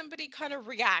watching somebody kind of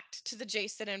react to the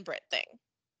Jason and Britt thing.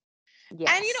 And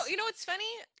Yes. you know what's funny?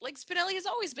 Like Spinelli has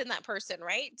always been that person,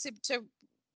 right? To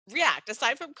react.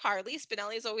 Aside from Carly,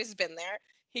 Spinelli has always been there.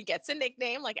 He gets a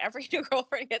nickname, like every new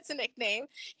girlfriend gets a nickname.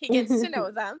 He gets to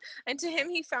know them. And to him,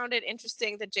 he found it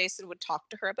interesting that Jason would talk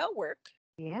to her about work.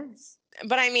 Yes.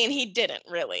 But I mean, he didn't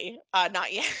really,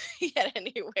 not yet, yet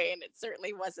anyway, and it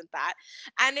certainly wasn't that.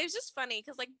 And it's just funny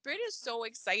because like Britt is so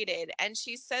excited, and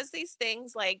she says these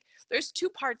things like there's two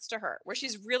parts to her where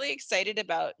she's really excited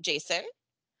about Jason.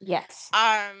 Yes.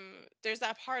 There's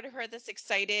that part of her that's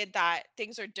excited that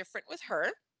things are different with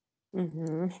her.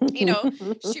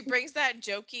 She brings that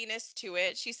jokiness to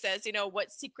it. She says,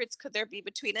 what secrets could there be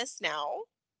between us now?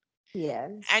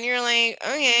 Yes. And you're like,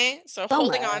 okay, so So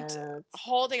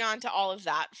holding on to all of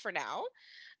that for now.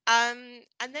 And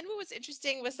then what was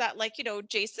interesting was that, like,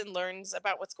 Jason learns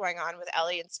about what's going on with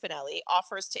Ellie and Spinelli,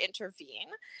 offers to intervene,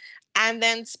 and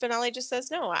then Spinelli just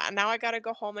says, no, now I got to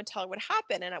go home and tell her what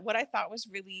happened. And what I thought was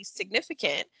really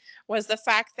significant was the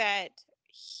fact that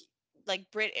like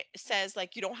Britt says,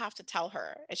 like, you don't have to tell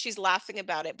her. And she's laughing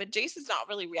about it, but Jason's not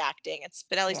really reacting and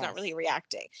Spinelli's not really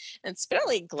reacting. And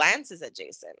Spinelli glances at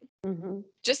Jason.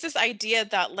 Just this idea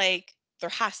that like there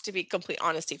has to be complete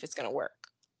honesty if it's going to work.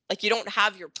 Like you don't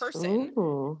have your person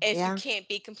if you can't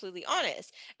be completely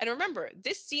honest. And remember,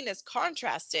 this scene is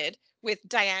contrasted with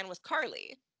Diane with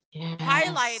Carly. Yes.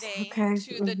 Highlighting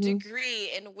to the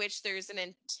degree in which there's an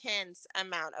intense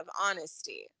amount of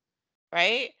honesty,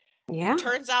 right? Yeah.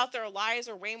 Turns out their lives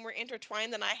are way more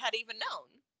intertwined than I had even known.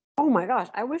 Oh my gosh,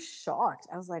 I was shocked.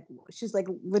 I was like, she's like,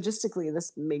 logistically,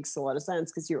 this makes a lot of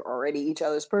sense because you're already each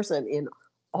other's person in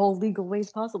all legal ways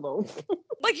possible.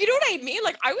 Like, you know what I mean?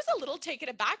 Like, I was a little taken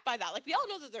aback by that. Like, we all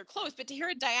know that they're close, but to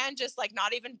hear Diane just like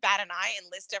not even bat an eye and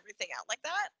list everything out like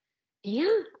that.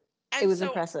 Yeah. And it was so,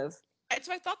 impressive. And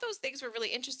so I thought those things were really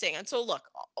interesting. And so look,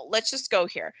 let's just go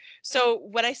here. So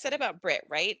what I said about Britt,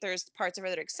 right? There's parts of her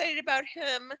that are excited about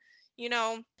him.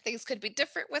 Things could be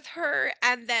different with her.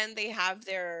 And then they have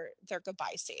their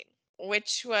goodbye scene,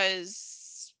 which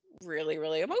was really,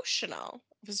 really emotional.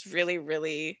 It was really,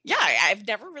 really, yeah, I've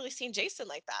never really seen Jason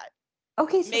like that.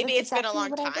 Okay, so Maybe that's it's been a exactly long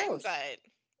what I time, wrote. but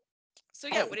so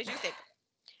yeah, what did you think?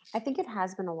 I think it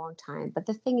has been a long time, but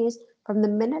the thing is, from the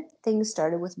minute things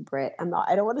started with Britt, I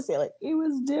don't want to say like it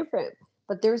was different,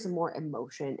 but there's more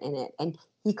emotion in it, and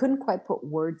he couldn't quite put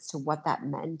words to what that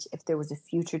meant, if there was a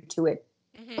future to it,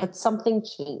 but something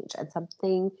changed and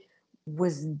something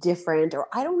was different, or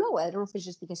I don't know. I don't know if it's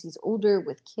just because he's older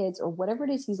with kids or whatever it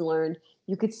is he's learned.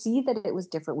 You could see that it was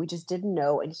different. We just didn't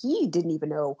know, and he didn't even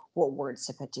know what words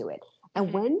to put to it.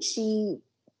 And when he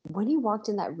walked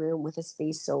in that room with his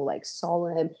face so like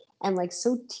solemn and like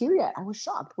so teary-eyed, I was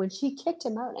shocked. When she kicked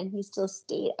him out and he still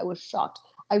stayed, I was shocked.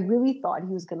 I really thought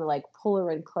he was gonna like pull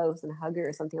her in close and hug her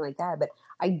or something like that, but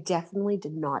I definitely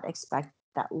did not expect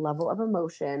that level of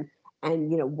emotion.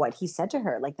 And what he said to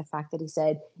her, like the fact that he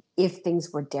said, if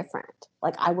things were different,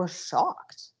 like I was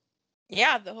shocked.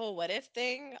 Yeah, the whole what if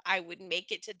thing. I would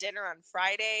make it to dinner on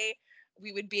Friday.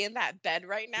 we would be in that bed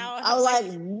right now. And I I'm was like,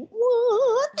 like,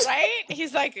 what? right?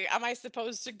 He's like, am I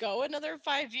supposed to go another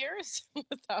 5 years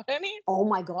without any? Oh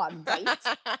my God, right?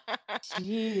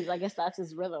 Jeez, I guess that's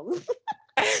his rhythm.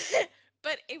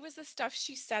 But it was the stuff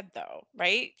she said, though,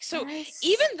 right? So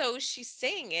even Yes. though she's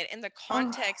saying it in the Oh.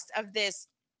 context of this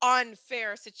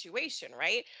unfair situation,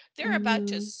 right? They're about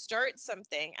to Mhm. start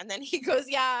something, and then he goes,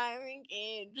 "Yeah, I'm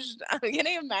engaged. I'm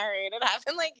getting married. It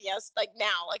happened like like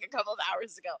now, like a couple of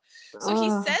hours ago." So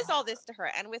he Oh. says all this to her,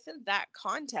 and within that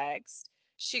context,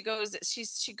 she goes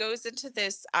into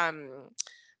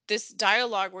this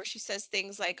dialogue where she says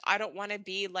things like, "I don't want to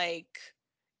be like,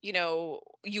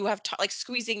 you have like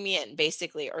squeezing me in,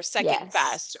 basically, or second Yes.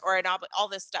 best, or all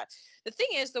this stuff." The thing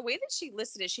is, the way that she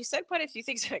listed it, she said quite a few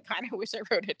things, and I kind of wish I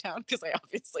wrote it down because I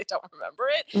obviously don't remember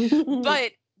it.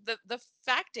 But the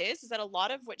fact is that a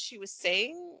lot of what she was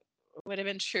saying would have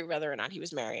been true whether or not he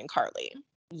was marrying Carly.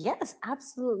 Yes,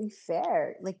 absolutely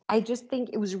fair. Like, I just think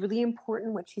it was really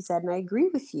important what she said, and I agree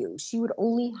with you. She would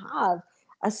only have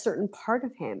a certain part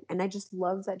of him. And I just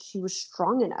love that she was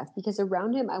strong enough because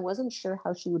around him, I wasn't sure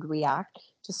how she would react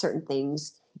to certain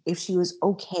things, if she was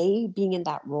okay being in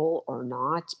that role or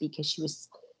not, because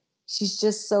she's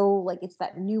just so like, it's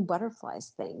that new butterflies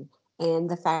thing. And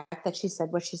the fact that she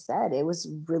said what she said, it was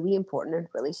really important and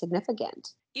really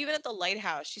significant. Even at the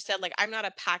lighthouse, she said, like, I'm not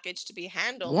a package to be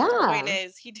handled. But the point Yeah.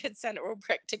 is, he did send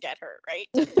Ulbricht to get her, right?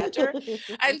 To fetch her.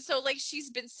 And so, like, she's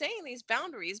been saying these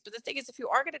boundaries. But the thing is, if you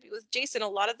are going to be with Jason, a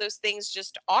lot of those things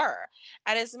just are.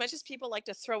 And as much as people like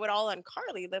to throw it all on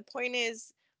Carly, the point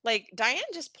is, like, Diane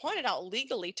just pointed out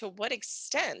legally to what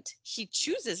extent he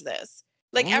chooses this.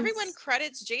 Like, everyone Yes.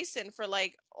 credits Jason for,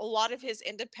 like, a lot of his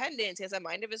independence. He has a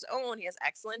mind of his own. He has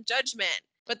excellent judgment.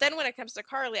 But then when it comes to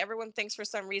Carly, everyone thinks for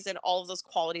some reason all of those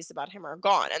qualities about him are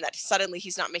gone and that suddenly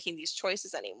he's not making these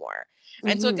choices anymore.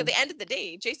 And so, like, at Hmm. the end of the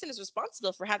day, Jason is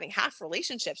responsible for having half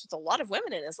relationships with a lot of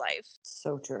women in his life.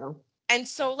 So true. And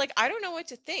so, like, I don't know what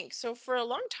to think. So for a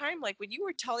long time, like, when you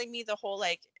were telling me the whole,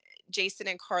 like, Jason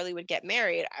and Carly would get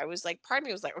married, I was like, part of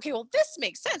me was like, okay, well, this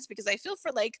makes sense because I feel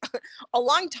for like a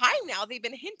long time now they've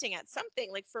been hinting at something.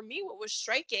 Like, for me, what was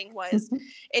striking was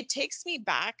it takes me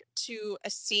back to a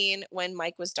scene when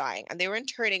Mike was dying and they were in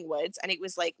Turning Woods, and it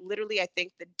was like literally, I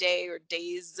think, the day or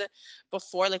days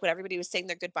before, like, when everybody was saying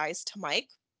their goodbyes to Mike.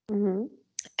 Hmm.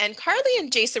 And Carly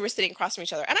and Jason were sitting across from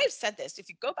each other. And I've said this, if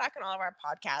you go back in all of our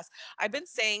podcasts, I've been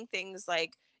saying things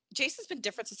like, Jason's been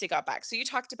different since he got back. So you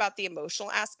talked about the emotional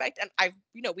aspect, and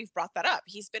we've brought that up.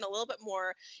 He's been a little bit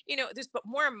more, there's but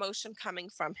more emotion coming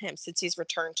from him since he's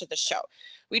returned to the show.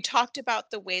 We talked about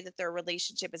the way that their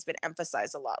relationship has been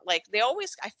emphasized a lot. Like,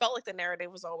 I felt like the narrative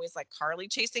was always like Carly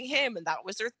chasing him, and that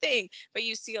was her thing. But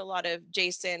you see a lot of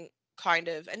Jason kind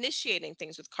of initiating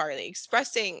things with Carly,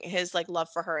 expressing his like love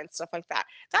for her and stuff like that.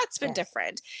 That's been Yes.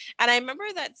 different. And I remember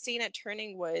that scene at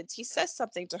Turning Woods, he says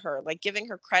something to her, like giving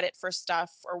her credit for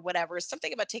stuff or whatever,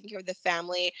 something about taking care of the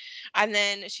family. And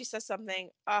then she says something,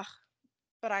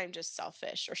 but I'm just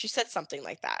selfish. Or she said something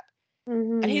like that.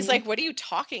 And he's Hmm. like, what are you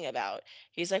talking about?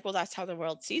 He's like, well, that's how the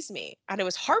world sees me. And it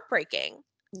was heartbreaking.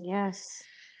 Yes.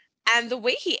 And the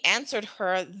way he answered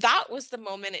her, that was the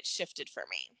moment it shifted for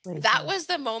me. What he That said. was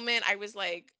the moment I was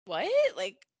like, what?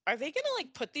 Like, are they going to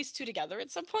like put these two together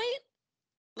at some point?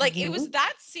 Like, it was Hmm.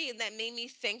 that scene that made me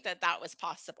think that that was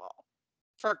possible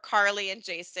for Carly and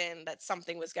Jason, that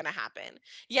something was going to happen.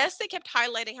 Yes, they kept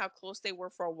highlighting how close they were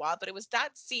for a while, but it was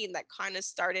that scene that kind of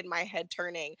started my head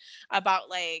turning about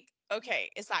like,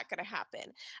 okay, is that going to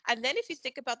happen? And then if you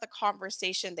think about the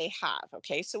conversation they have,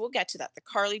 okay, so we'll get to that, the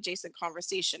Carly Jason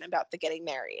conversation about the getting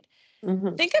married.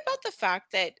 Hmm. Think about the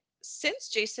fact that since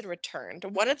Jason returned,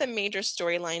 one of the major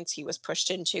storylines he was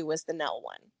pushed into was the Nell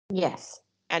one. Yes.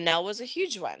 And Nell was a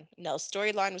huge one. Nell's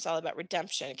storyline was all about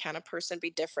redemption. Can a person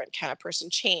be different? Can a person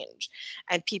change?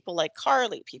 And people like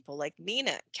Carly, people like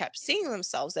Nina kept seeing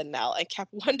themselves in Nell and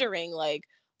kept wondering, like,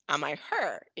 am I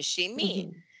her? Is she me?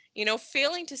 Hmm.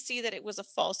 Failing to see that it was a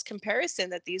false comparison,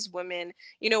 that these women,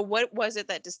 what was it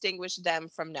that distinguished them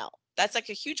from Nell? That's like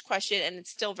a huge question, and it's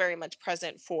still very much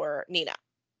present for Nina.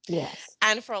 Yes.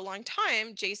 And for a long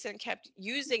time, Jason kept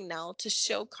using Nell to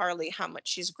show Carly how much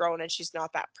she's grown and she's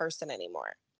not that person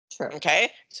anymore. True.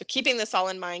 Okay. So keeping this all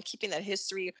in mind, keeping that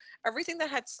history, everything that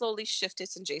had slowly shifted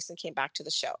since Jason came back to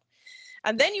the show.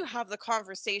 And then you have the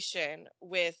conversation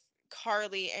with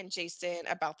Carly and Jason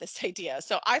about this idea.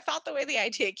 So I thought the way the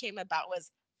idea came about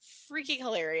was freaking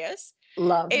hilarious.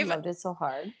 Ava, Loved it so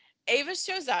hard. Ava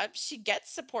shows up. She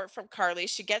gets support from Carly.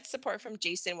 She gets support from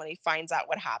Jason when he finds out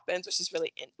what happens, which is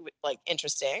really like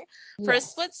interesting. For a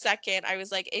Yes. split second, I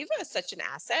was like, Ava is such an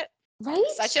asset. Right?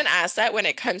 Such an asset when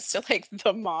it comes to like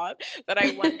the mob that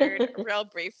I wondered real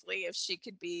briefly if she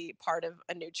could be part of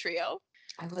a new trio.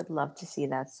 I would love to see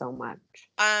that so much.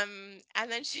 And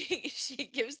then she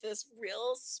gives this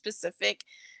real specific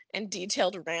and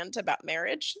detailed rant about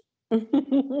marriage.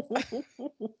 that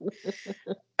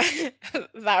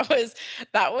was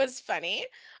that was funny.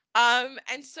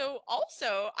 And so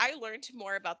also I learned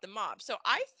more about the mob. So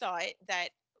I thought that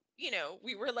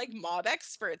we were like mob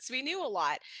experts. We knew a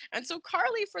lot. And so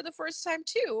Carly, for the first time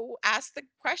too, asked the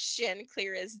question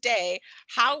clear as day,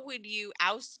 how would you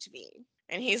oust me?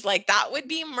 And he's like, that would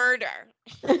be murder.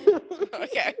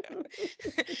 Okay.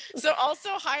 So also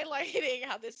highlighting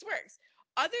how this works.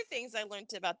 Other things I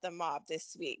learned about the mob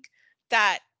this week,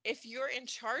 that if you're in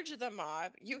charge of the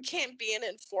mob, you can't be an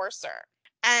enforcer.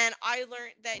 And I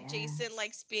learned that Jason Yes.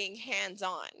 likes being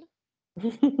hands-on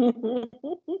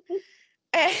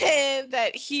and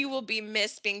that he will be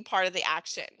missed being part of the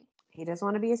action. He doesn't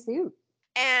want to be a suit.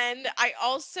 And I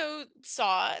also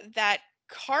saw that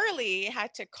Carly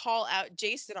had to call out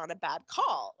Jason on a bad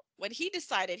call when he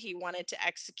decided he wanted to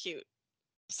execute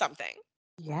something.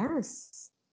 Yes.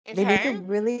 They make a Okay.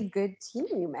 really good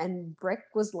team. And Brick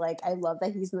was like, I love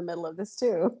that he's in the middle of this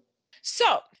too.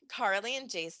 So Carly and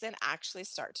Jason actually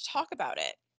start to talk about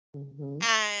it. Hmm.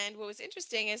 And what was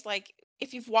interesting is, like,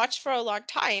 if you've watched for a long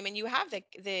time and you have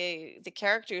the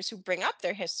characters who bring up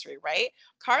their history, right?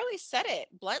 Carly said it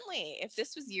bluntly. If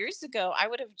this was years ago, I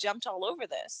would have jumped all over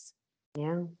this.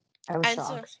 Yeah. I was And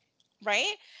so, shocked.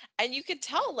 right? And you could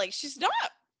tell, like, she's not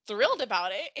thrilled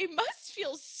about it. It must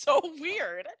feel so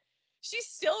weird. She's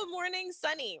still mourning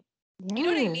Sunny. You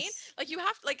know what I mean? Yes. Like, you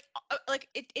have like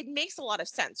it makes a lot of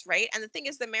sense, right? And the thing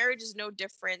is, the marriage is no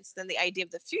different than the idea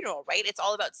of the funeral, right? It's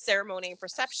all about ceremony and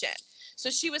perception. So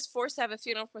she was forced to have a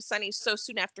funeral for Sonny so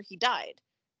soon after he died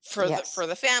for the Yes. for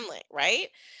the family, right?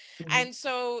 Mhm. And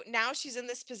so now she's in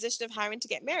this position of having to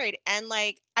get married. And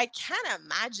like, I can't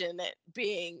imagine it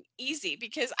being easy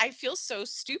because I feel so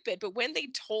stupid. But when they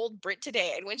told Britt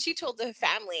today and when she told the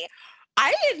family,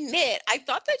 I admit I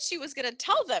thought that she was gonna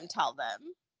tell them.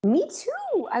 Me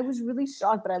too. I was really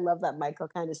shocked, but I love that Michael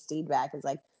kind of stayed back. It's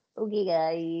like, okay,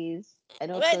 guys, I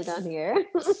know what's going on It's here.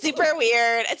 super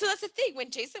weird. And so that's the thing.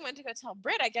 When Jason went to go tell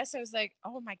Britt, I guess I was like,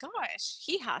 oh my gosh,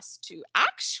 he has to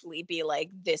actually be like,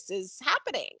 this is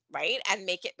happening, right? And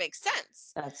make it make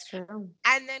sense. That's true.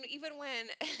 And then even when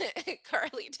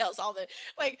Carly tells all the,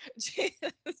 like,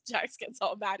 Jax gets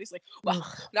all mad. He's like, well,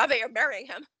 Ugh. now that you're marrying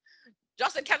him,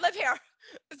 Justin can't live here.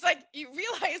 It's like you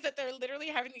realize that they're literally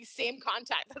having the same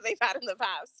contact that they've had in the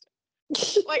past.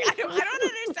 Like, I don't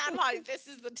understand why this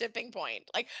is the tipping point.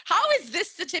 Like, how is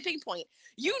this the tipping point?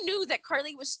 You knew that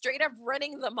Carly was straight up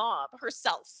running the mob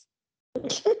herself.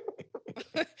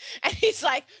 And he's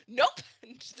like, nope,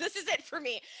 this is it for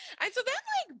me. And so then,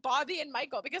 like, Bobby and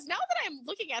Michael, because now that I'm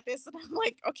looking at this and I'm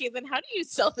like, okay, then how do you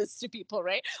sell this to people,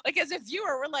 right? Like, as a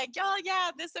viewer, we're like, oh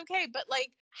yeah, this okay. But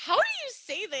like, how do you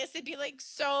say this and be like,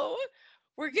 so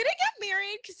we're gonna get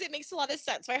married because it makes a lot of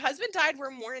sense. My husband died,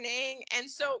 we're mourning. And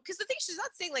so, because the thing, she's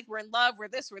not saying like we're in love, we're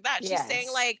this, we're that. She's saying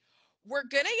Yes. like, we're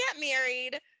gonna get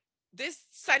married. This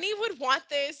Sunny would want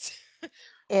this.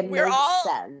 It we're makes all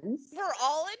sense. we're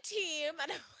all a team. And I'm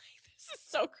like, this is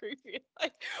so creepy.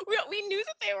 Like, we knew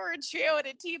that they were a trio and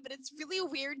a team, but it's really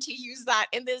weird to use that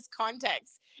in this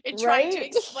context in trying to Right?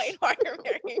 explain why you're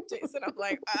marrying Jason. I'm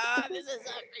like, this is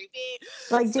so creepy.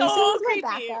 Like, Jason So was my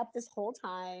creepy. backup this whole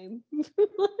time.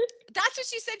 That's what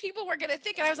she said people were gonna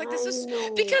think. And I was like, this I is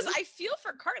because know. I feel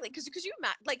for Carly, because you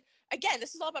like, again,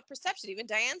 this is all about perception. Even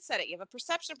Diane said it. You have a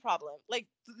perception problem. Like,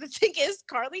 the thing is,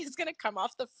 Carly is gonna come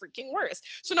off the freaking worst.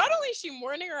 So not only is she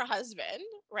mourning her husband,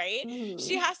 right?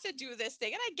 She Mhm. has to do this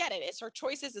thing. And I get it. It's her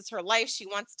choices, it's her life. She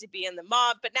wants to be in the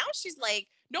mob. But now she's like,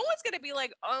 no one's gonna be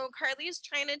like, oh, Carly is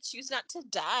trying to choose not to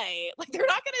die. Like, they're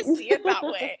not gonna see it that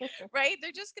way, right?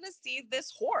 They're just gonna see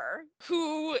this whore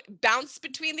who bounced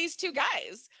between these two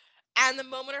guys. And the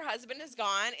moment her husband is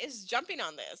gone, is jumping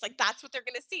on this. Like, that's what they're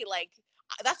gonna see. Like,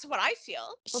 that's what I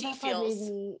feel. Well, She that part made feels.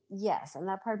 me, yes, and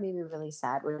that part made me really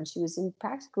sad when she was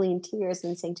practically in tears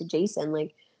and saying to Jason,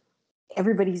 like,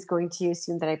 everybody's going to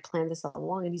assume that I planned this all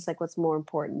along. And he's like, what's more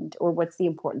important, or what's the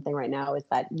important thing right now is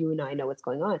that you and I know what's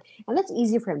going on. And that's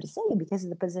easier for him to say because of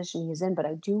the position he's in. But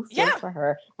I do feel Yeah. for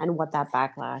her and what that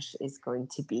backlash is going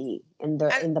to be in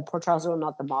And the Port Charles world,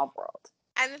 not the mob world.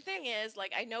 and the thing is,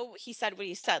 like, I know he said what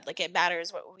he said. Like, it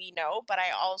matters what we know. But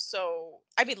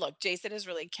I mean, look, Jason is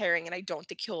really caring, and I don't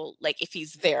think he'll, like, if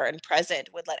he's there and present,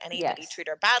 would let anybody Yes. treat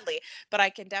her badly. But I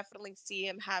can definitely see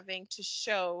him having to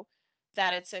show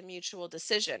that it's a mutual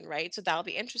decision, right? So that'll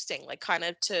be interesting, like, kind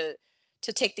of to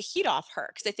take the heat off her,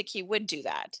 because I think he would do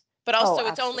that. but Oh, also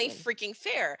it's only absolutely. freaking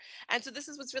fair. And so this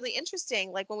is what's really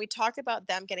interesting. Like when we talk about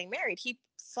them getting married, he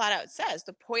flat out says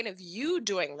the point of you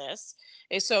doing this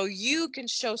is so you can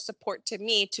show support to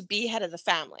me to be head of the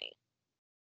family.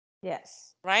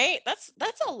 Yes. Right? That's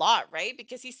a lot, right?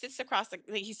 Because he sits across the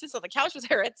like, he sits on the couch with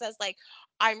her and says like,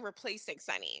 I'm replacing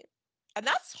Sunny. And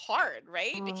that's hard,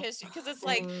 right? Oh, Because it's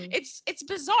like yeah. it's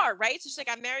bizarre, right? It's just like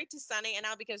I'm married to Sunny and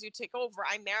now because you take over,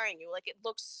 I'm marrying you. Like it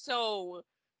looks so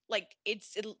like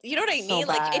you know what I So mean?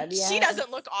 Like bad. it she Yes.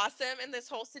 doesn't look awesome in this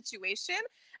whole situation.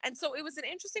 And so it was an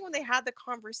interesting when they had the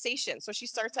conversation. So she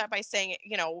starts out by saying,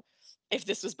 if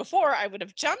this was before, I would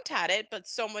have jumped at it, but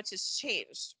so much has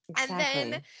changed. And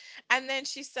then Exactly. and then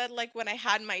she said, like, when I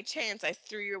had my chance, I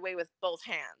threw you away with both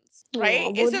hands. Right?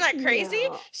 Oh, Isn't well, that crazy?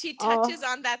 yeah. She Oh, touches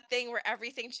on that thing where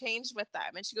everything changed with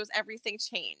them. And she goes, everything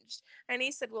changed. And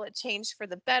he said, well, it changed for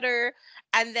the better.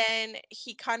 And then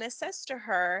he kind of says to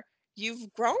her,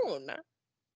 you've grown.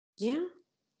 yeah.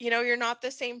 You're not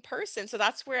the same person. So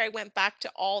that's where I went back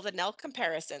to all the Nell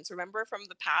comparisons. Remember from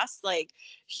the past, like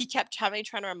he kept trying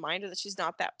to remind her that she's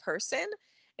not that person.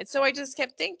 And so I just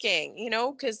kept thinking,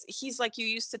 because he's like, you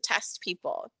used to test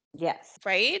people, Yes.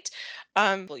 right?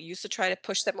 Well, you used to try to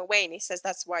push them away. And he says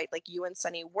that's why like you and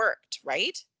Sunny worked,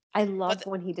 right? I But loved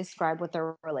when he described what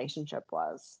their relationship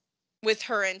was. with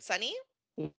her and Sunny,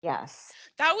 Yes.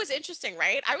 that was interesting,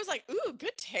 right? I was like, ooh,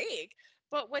 good take.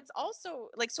 But what's also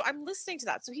like, so I'm listening to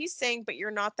that. So he's saying, but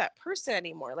you're not that person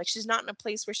anymore. Like she's not in a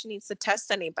place where she needs to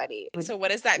test anybody. Would, So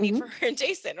what does that mean mhm. for her and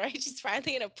Jason, right? She's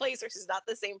finally in a place where she's not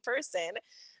the same person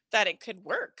that it could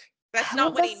work. That's Well,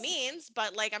 not what he that's means,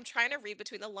 but like I'm trying to read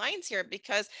between the lines here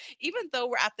because even though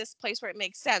we're at this place where it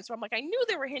makes sense, where I'm like, I knew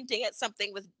they were hinting at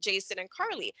something with Jason and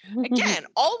Carly. Again,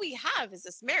 all we have is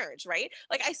this marriage, right?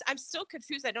 Like I'm still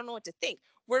confused. I don't know what to think.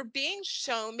 We're being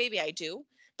shown, maybe I do,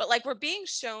 but like we're being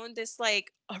shown this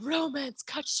like a romance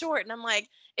cut short. And I'm like,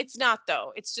 it's not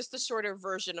though. It's just a shorter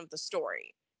version of the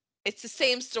story. It's the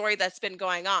same story that's been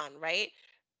going on, right?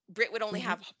 Britt would only Mhm.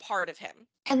 have part of him.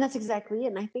 And that's exactly it.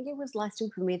 And I think it was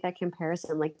lasting for me that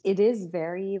comparison. Like it is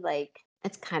very like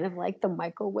it's kind of like the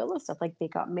Michael Willow stuff. Like they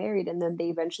got married and then they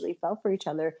eventually fell for each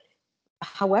other.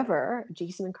 However,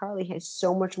 Jason and Carly has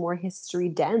so much more history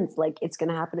dense. Like it's going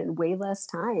to happen in way less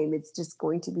time. It's just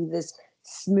going to be this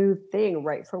smooth thing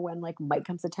right for when like Mike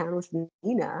comes to town with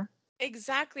Nina.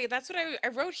 Exactly. That's what I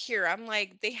wrote here. I'm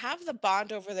like, they have the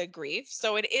bond over the grief.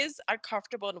 So it is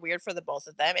uncomfortable and weird for the both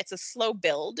of them. It's a slow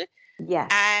build.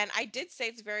 Yes. And I did say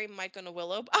it's very Michael and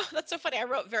Willow. Oh, that's so funny. I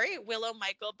wrote very Willow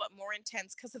Michael, but more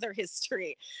intense because of their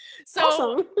history. So,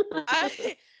 Awesome. uh,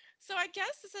 so I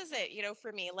guess this is it.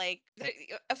 For me, like,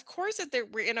 of course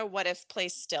that we're in a what if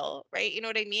place still, right? You know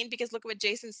what I mean? Because look at what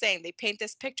Jason's saying. They paint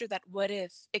this picture that what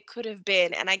if it could have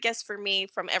been, and I guess for me,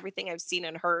 from everything I've seen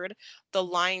and heard, the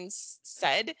lines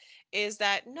said is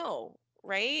that no,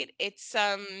 right? It's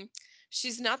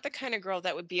she's not the kind of girl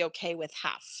that would be okay with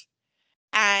half.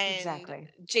 And Exactly.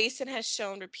 Jason has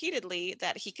shown repeatedly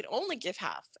that he can only give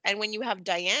half. And when you have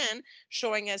Diane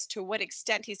showing as to what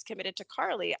extent he's committed to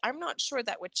Carly, I'm not sure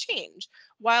that would change.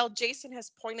 While Jason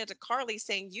has pointed to Carly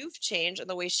saying you've changed and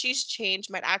the way she's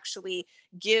changed might actually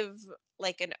give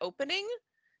like an opening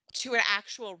to an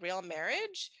actual real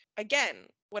marriage. Again,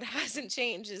 what hasn't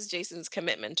changed is Jason's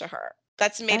commitment to her.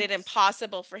 That's made it That's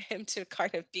impossible for him to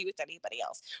kind of be with anybody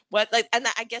else. What like and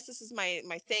I guess this is my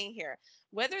thing here.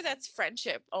 Whether that's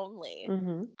friendship only,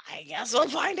 mhm. I guess we'll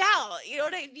find out. You know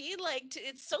what I mean? Like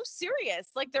it's so serious.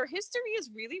 Like their history is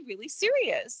really really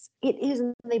serious. It is,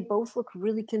 and they both look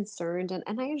really concerned. And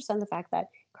I understand the fact that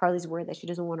Carly's worried that she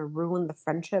doesn't want to ruin the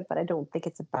friendship, but I don't think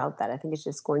it's about that. I think it's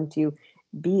just going to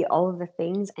be all of the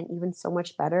things and even so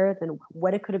much better than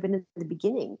what it could have been in the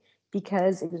beginning.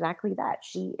 Because exactly that.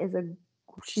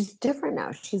 She's different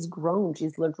now. She's grown.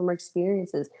 She's learned from her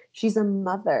experiences. She's a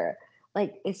mother.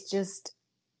 Like it's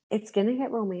gonna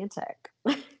get romantic.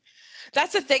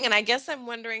 That's the thing, and I guess I'm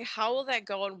wondering how will that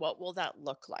go and what will that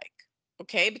look like?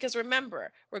 Okay, because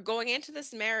remember, we're going into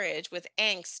this marriage with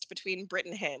angst between Brit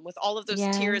and him, with all of those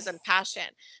tears and Yes.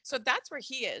 passion. So that's where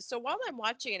he is. So while I'm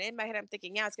watching it in my head, I'm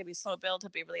thinking, yeah, it's gonna be slow build.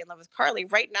 He'll be really in love with Carly.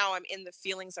 Right now, I'm in the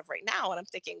feelings of right now, and I'm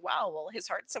thinking, wow, well, his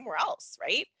heart's somewhere else,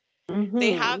 right?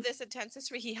 They have Hmm. this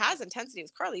intensity. He has intensity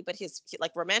with Carly, but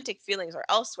like romantic feelings are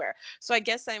elsewhere. So I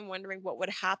guess I'm wondering what would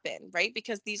happen, right?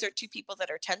 Because these are two people that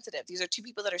are tentative. These are two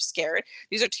people that are scared.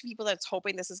 These are two people that's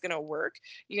hoping this is going to work.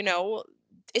 You know,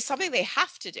 it's something they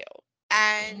have to do.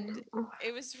 And Oh,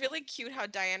 it was really cute how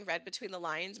Diane read between the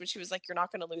lines when she was like, "You're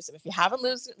not going to lose him. If you haven't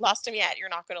lost him yet, you're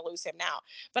not going to lose him now."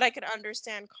 But I could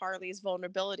understand Carly's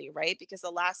vulnerability, right? Because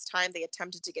the last time they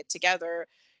attempted to get together,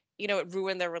 it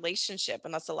ruined their relationship,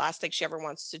 and that's the last thing she ever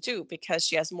wants to do because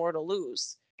she has more to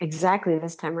lose. Exactly.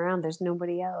 This time around, there's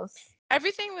nobody else.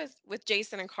 Everything with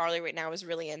Jason and Carly right now is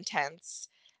really intense.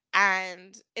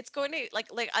 And it's going to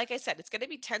like I said, it's going to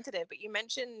be tentative, but you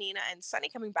mentioned Nina and Sunny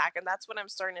coming back, and that's what I'm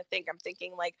starting to think. I'm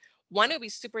thinking like one, it would be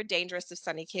super dangerous if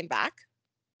Sunny came back.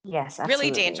 Yes, Really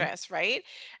absolutely. dangerous, right?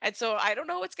 And so I don't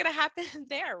know what's going to happen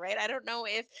there, right? I don't know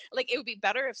if like it would be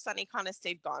better if Sunny kind of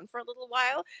stayed gone for a little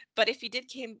while, but if he did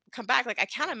come back, like I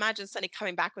can't imagine Sunny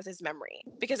coming back with his memory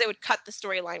because it would cut the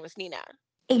storyline with Nina.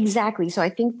 Exactly. So I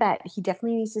think that he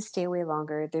definitely needs to stay away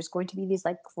longer. There's going to be these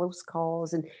like close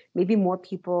calls and maybe more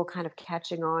people kind of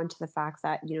catching on to the fact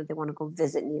that, they want to go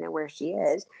visit Nina where she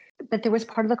is. But there was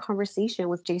part of the conversation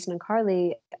with Jason and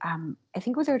Carly. I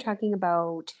think what they were talking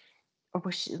about, or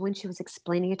when she was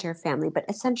explaining it to her family, but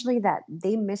essentially that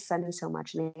they miss Sunny so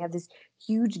much and they have this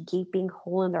huge gaping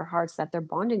hole in their hearts that they're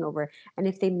bonding over. And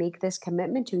if they make this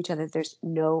commitment to each other, there's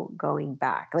no going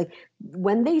back. Like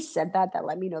when they said that, that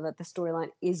let me know that the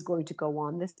storyline is going to go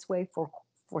on this way for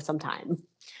some time.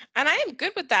 And I am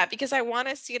good with that because I want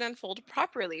to see it unfold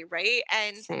properly, right?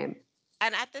 Same.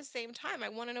 And at the same time, I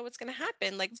want to know what's going to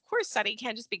happen. Like, of course, Sunny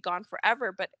can't just be gone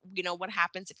forever, but what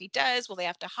happens if he does? Will they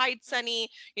have to hide Sunny?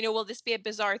 Will this be a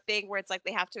bizarre thing where it's like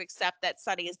they have to accept that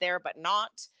Sunny is there but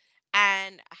not?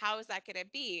 And how is that going to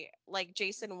be? Like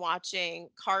Jason watching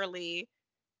Carly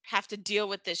have to deal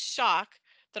with this shock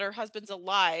that her husband's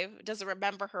alive, doesn't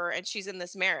remember her, and she's in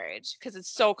this marriage because it's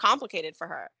so complicated for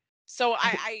her. So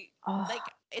I Oh, like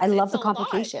I love it's the a lot.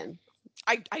 complication.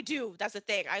 I do. That's the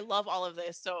thing. I love all of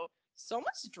this. So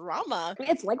much drama.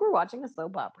 It's like we're watching a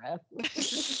soap opera.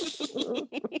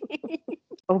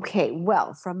 Okay,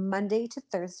 well, from Monday to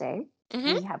Thursday,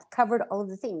 Hmm. we have covered all of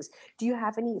the things. Do you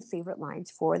have any favorite lines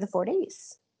for the 4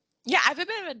 days? Yeah, I have a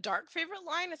bit of a dark favorite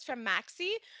line. It's from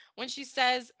Maxie when she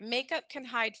says, "Makeup can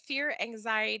hide fear,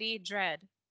 anxiety, dread,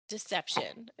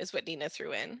 deception," is what Nina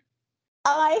threw in.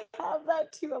 I have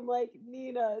that too. I'm like,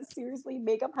 Nina, seriously,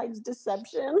 makeup hides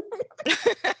deception.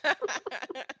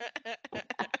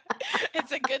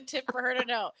 It's a good tip for her to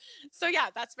know. So yeah,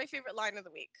 that's my favorite line of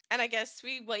the week. And I guess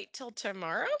we wait till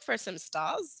tomorrow for some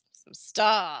stars. Some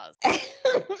stars.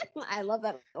 I love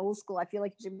that old school. I feel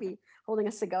like you should be holding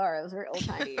a cigar. It was very old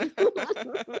timey.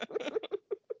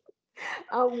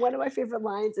 One of my favorite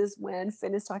lines is when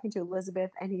Finn is talking to Elizabeth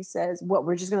and he says, "What,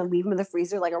 we're just going to leave him in the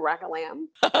freezer like a rack of lamb?"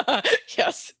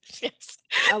 Yes, yes.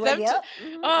 I'm like, Them t-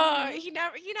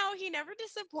 yep. he never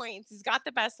disappoints. He's got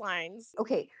the best lines.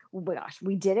 Okay. Oh my gosh,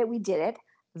 we did it. We did it.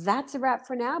 That's a wrap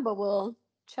for now, but we'll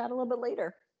chat a little bit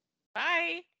later.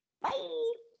 Bye. Bye.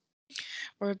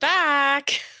 We're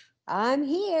back. I'm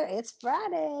here. It's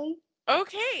Friday.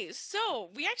 Okay, so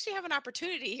we actually have an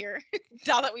opportunity here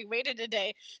now that we waited a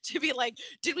day to be like,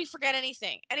 did we forget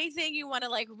anything? Anything you want to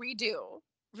like redo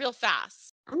real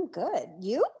fast? I'm good.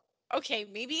 You? Okay,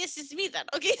 maybe it's just me then.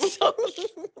 Okay, so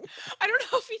I don't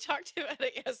know if we talked about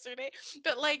it yesterday,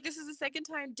 but like this is the second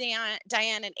time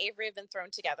Diane and Avery have been thrown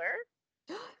together.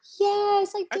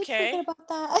 Yes, I did forget Okay. about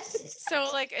that. So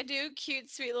like a new cute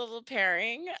sweet little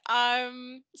pairing.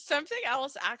 Something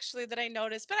else actually that I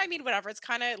noticed, but I mean whatever, it's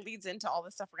kind of leads into all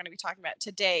the stuff we're going to be talking about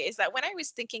today, is that when I was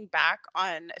thinking back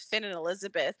on Finn and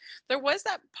Elizabeth, there was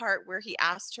that part where he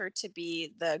asked her to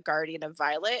be the guardian of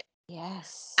Violet.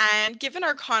 Yes. And given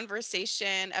our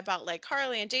conversation about like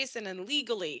Carly and Jason and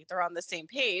legally they're on the same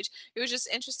page, it was just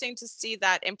interesting to see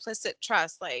that implicit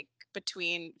trust like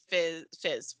between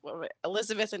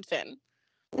Elizabeth and Finn.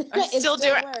 I'm It still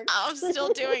still doing. works. I'm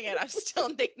still doing it. I'm still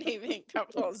nicknaming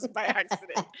couples by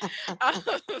accident. Um,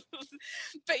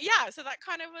 but yeah, so that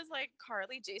kind of was like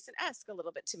Carly Jason-esque a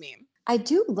little bit to me. I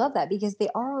do love that because they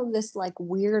are on this like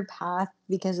weird path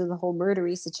because of the whole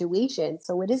murdery situation.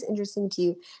 So it is interesting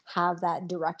to have that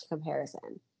direct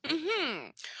comparison. Hmm.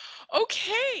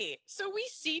 Okay, so we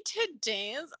see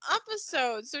today's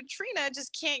episode. So Trina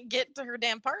just can't get to her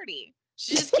damn party.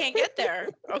 She just can't get there.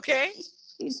 Okay.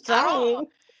 She's At all. trying.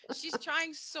 She's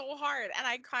trying so hard. And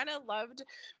I kind of loved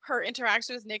her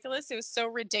interaction with Nicholas. It was so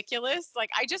ridiculous. Like,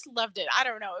 I just loved it. I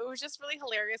don't know. It was just really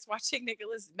hilarious watching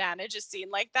Nicholas manage a scene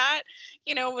like that,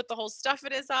 with the whole stuff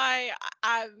in his eye.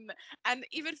 And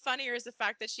even funnier is the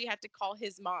fact that she had to call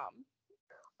his mom,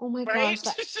 Oh my right? gosh,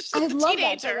 that She's I just a love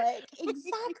that. So teenager. like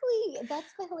exactly,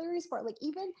 that's the hilarious part. Like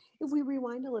even if we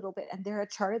rewind a little bit and they're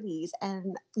at Charlie's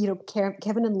and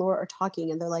Kevin and Laura are talking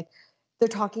and they're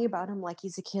talking about him like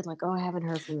he's a kid, like, oh, I haven't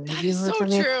heard from him. Have That you is heard so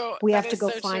from him? true. We That have to is go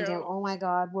so find him. true. Oh my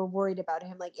God, we're worried about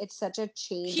him. Like it's such a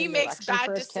change He in makes direction bad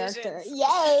for his character. decisions.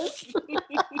 Yes.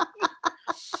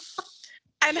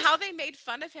 And how they made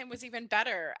fun of him was even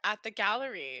better at the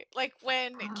gallery. Like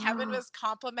when Kevin Ah. was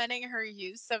complimenting her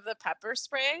use of the pepper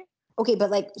spray. Okay,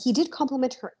 but like he did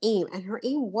compliment her aim, and her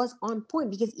aim was on point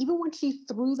because even when she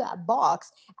threw that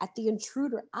box at the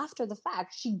intruder after the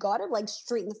fact, she got him like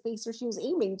straight in the face where she was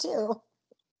aiming too.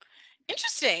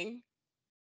 Interesting.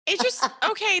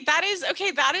 Okay, that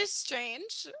is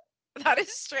strange. That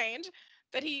is strange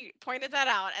that he pointed that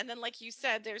out. And then, like you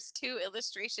said, there's 2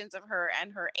 illustrations of her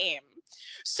and her aim.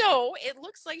 So it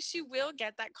looks like she will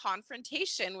get that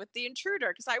confrontation with the intruder,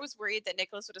 because I was worried that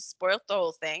Nicholas would have spoiled the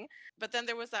whole thing. But then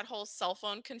there was that whole cell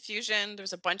phone confusion. There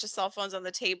was a bunch of cell phones on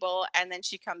the table, and then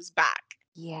she comes back.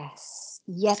 Yes.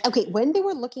 Yes. Okay, when they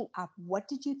were looking up, what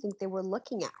did you think they were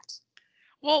looking at?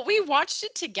 Well, we watched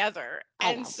it together,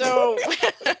 I and know. so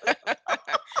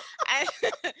and,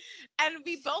 and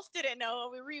we both didn't know.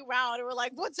 We rewound. And we're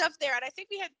like, "What's up there?" And I think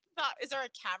we had thought, "Is there a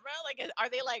camera? Like, are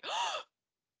they like, oh,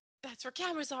 that's where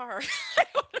cameras are?" I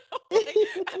don't know.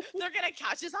 Like, they're gonna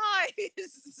catch his eyes.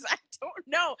 I don't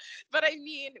know, but I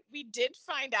mean, we did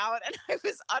find out, and I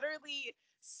was utterly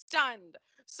stunned.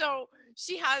 So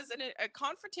she has a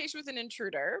confrontation with an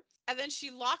intruder, and then she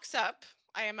locks up,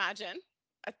 I imagine,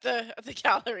 at the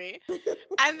gallery,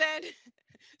 and then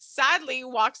sadly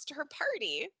walks to her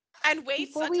party and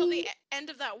waits Before until the we end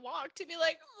of that walk to be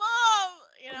like, "Mom,"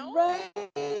 you know?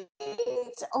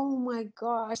 Right. Oh my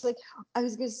gosh. Like I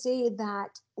was gonna say that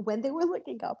when they were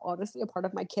looking up, honestly, a part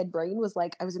of my kid brain was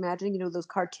like, I was imagining, those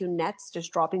cartoon nets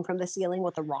just dropping from the ceiling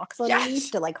with the rocks underneath Yes.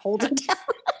 to like hold it down.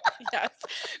 Yes.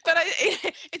 But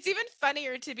it's even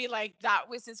funnier to be like, that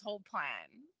was his whole plan.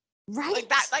 Like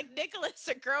that, Right? like Nicholas,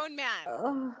 a grown man,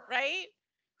 Ugh. right?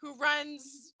 Who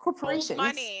runs old Corporations,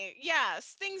 money.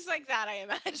 Yes, things like that, I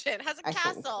imagine. Has a I think.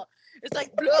 castle. It's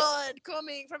like blood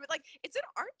coming from it. Like, it's an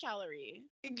art gallery.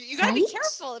 You got to be Right?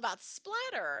 careful about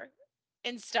splatter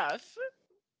and stuff.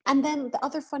 And then the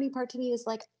other funny part to me is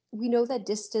like, we know that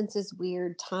distance is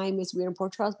weird, time is weird in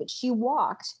Port Charles, but she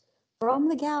walked from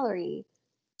the gallery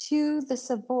to the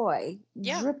Savoy,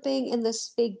 Yeah. dripping in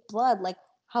this fake blood. Like,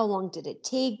 how long did it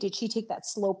take? Did she take that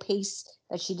slow pace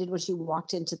that she did when she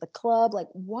walked into the club? Like,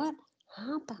 what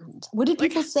happened? What did Like,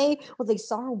 people say when they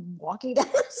saw her walking down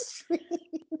the street?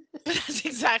 that's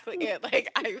exactly it. Like,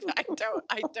 I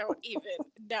don't even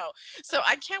know. So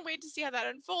I can't wait to see how that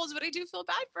unfolds, but I do feel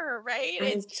bad for her, right? I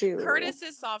It's too.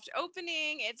 Curtis's soft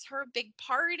opening, it's her big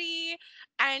party,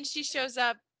 and she shows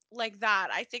up like that.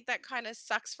 I think that kind of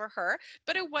sucks for her,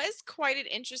 but it was quite an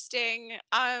interesting,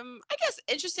 I guess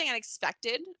interesting and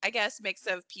expected, I guess, mix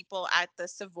of people at the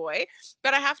Savoy.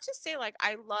 But I have to say, like,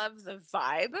 I love the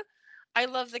vibe. I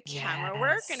love the camera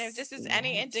work, and if Yes. this is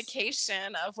any Yes.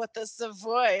 indication of what the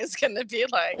Savoy is going to be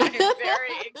like, I'm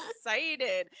very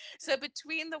excited. So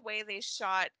between the way they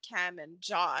shot Cam and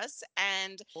Joss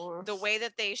and the way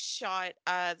that they shot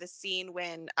the scene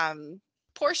when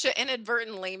Portia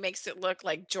inadvertently makes it look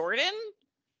like Jordan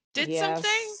did something,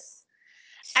 Yes.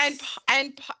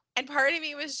 and part of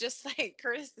me was just like,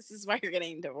 Curtis, this is why you're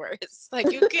getting divorced.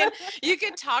 Like, you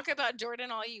can talk about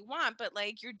Jordan all you want, but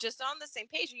like, you're just on the same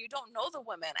page and you don't know the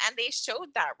woman. And they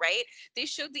showed that, right? They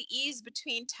showed the ease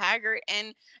between Taggart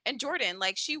and Jordan.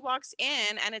 Like, she walks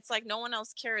in and it's like no one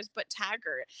else cares but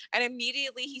Taggart, and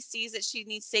immediately he sees that she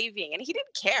needs saving, and he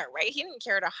didn't care, right? He didn't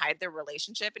care to hide their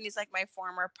relationship, and he's like, my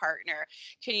former partner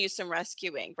can use some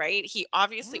rescuing, right? He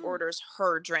obviously Yeah. orders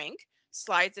her drink,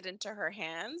 slides it into her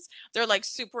hands. They're like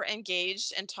super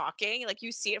engaged and talking. Like,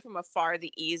 you see it from afar,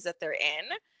 the ease that they're in.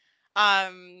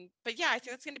 But yeah, I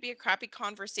think that's going to be a crappy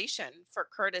conversation for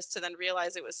Curtis to then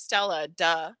realize it was Stella.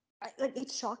 Duh. Like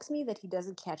it shocks me that he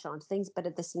doesn't catch on to things, but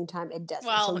at the same time, it doesn't. So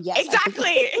Well, yes, I think.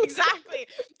 exactly, exactly.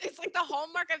 It's like the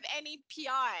hallmark of any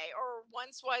PI, or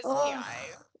once was Oh, PI.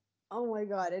 oh my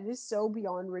god, it is so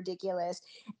beyond ridiculous.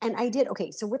 And I did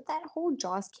okay. So with that whole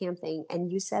Joss Camp thing, and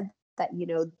you said that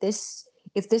this,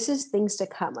 if this is things to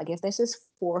come, like if this is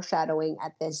foreshadowing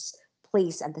at this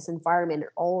place, at this environment, and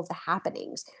all of the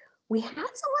happenings, we had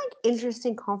some like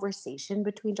interesting conversation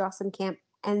between Joss and Camp,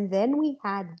 and then we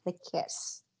had the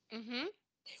kiss. Mm-hmm.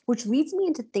 Which leads me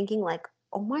into thinking like,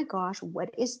 oh my gosh, what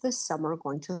is the summer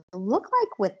going to look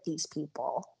like with these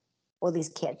people or these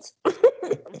kids?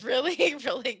 Really,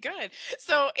 really good.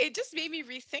 So it just made me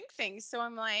rethink things. So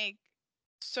I'm like,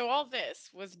 so all this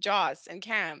was Joss and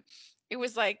Cam. It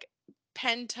was like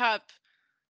pent up.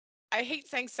 I hate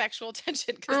saying sexual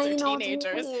tension because they're I know it's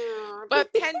teenagers, weird. but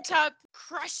pent up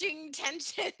crushing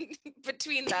tension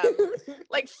between them,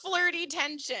 like flirty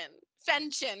tension,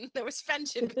 fension. There was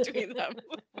fension between them.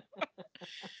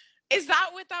 Is that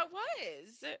what that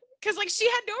was? Because like she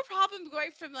had no problem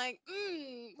going from like,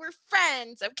 we're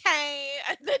friends, okay?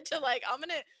 And then to like, I'm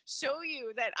gonna show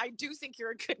you that I do think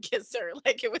you're a good kisser.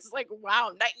 Like it was like,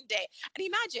 wow, night and day. And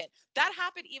imagine that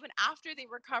happened even after they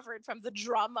recovered from the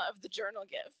drama of the journal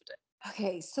gift.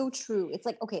 Okay, so true. It's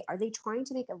like, okay, are they trying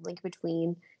to make a link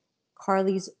between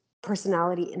Carly's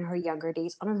personality in her younger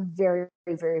days on a very,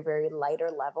 very, very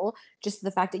lighter level? Just the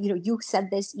fact that, you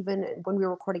said this even when we were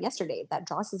recording yesterday, that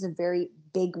Joss is a very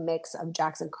big mix of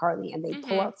Jax and Carly, and they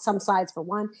pull Mm-hmm. out some sides for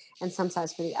one and some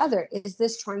sides for the other. Is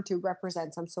this trying to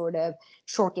represent some sort of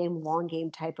short game, long game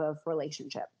type of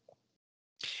relationship?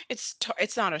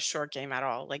 It's not a short game at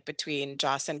all, like between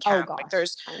Joss and Oh Cam. Like gosh,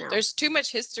 there's I know. there's too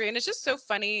much history, and it's just so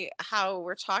funny how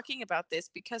we're talking about this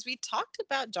because we talked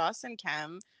about Joss and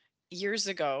Cam years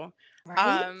ago,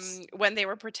 Right? when they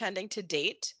were pretending to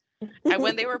date. And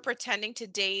when they were pretending to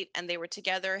date and they were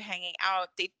together hanging out,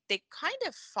 they kind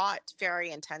of fought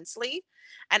very intensely.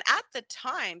 And at the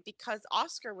time, because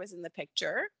Oscar was in the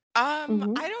picture, I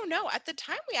Hmm. don't know. At the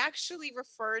time, we actually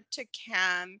referred to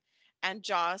Cam and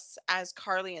Joss as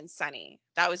Carly and Sunny.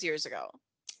 That was years ago.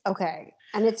 Okay,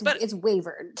 and it's But it's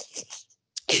wavered.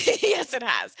 yes, it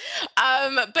has.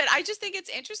 But I just think it's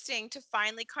interesting to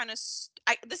finally kind of.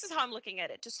 This is how I'm looking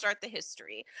at it to start the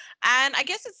history, and I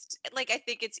guess it's like I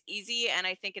think it's easy, and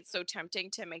I think it's so tempting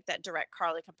to make that direct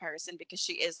Carly comparison because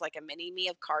she is like a mini me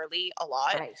of Carly a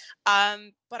lot. Right.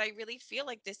 But I really feel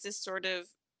like this is sort of,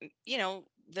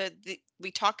 the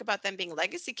we talk about them being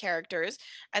legacy characters,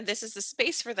 and this is the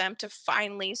space for them to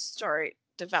finally start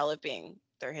developing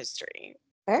their history.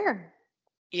 Fair.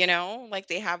 Like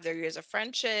they have their years of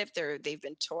friendship. They've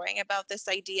been touring about this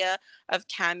idea of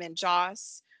Cam and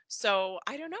Joss. So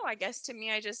I don't know. I guess to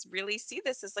me, I just really see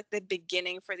this as like the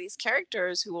beginning for these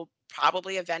characters who will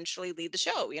probably eventually lead the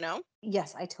show.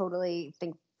 Yes, I totally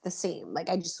think the same. Like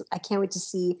I can't wait to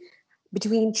see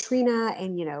between Trina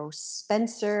and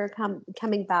Spencer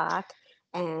coming back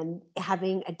and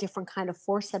having a different kind of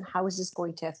force. And how is this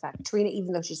going to affect Trina?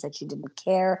 Even though she said she didn't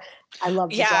care, I love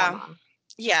the Yeah. drama.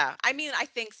 Yeah. I mean, I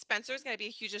think Spencer is going to be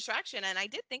a huge distraction. And I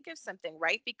did think of something,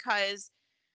 right? Because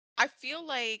I feel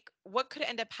like what could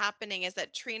end up happening is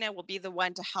that Trina will be the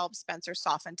one to help Spencer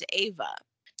soften to Ava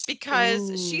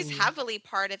because she's Ooh, heavily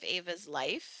part of Ava's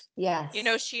life. yes,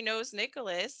 She knows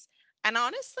Nicholas. And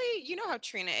honestly, you know how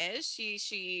Trina is.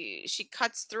 She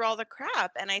cuts through all the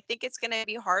crap. And I think it's gonna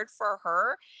be hard for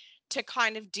her to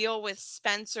kind of deal with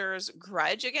Spencer's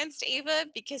grudge against Ava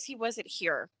because he wasn't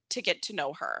here to get to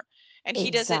know her. And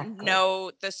he doesn't exactly.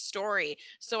 know the story.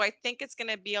 So I think it's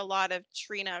gonna be a lot of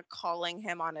Trina calling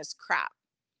him on his crap.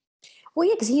 Well,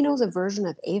 yeah, because he knows a version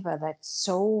of Ava that's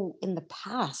so in the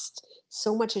past.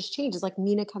 So much has changed. It's like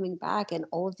Nina coming back, and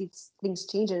all of these things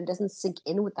change, and it doesn't sink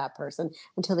in with that person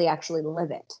until they actually live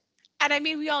it. And I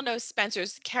mean, we all know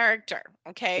Spencer's character,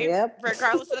 okay? Yep.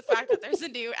 Regardless of the fact that there's a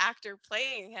new actor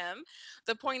playing him,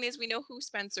 the point is we know who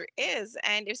Spencer is.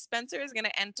 And if Spencer is going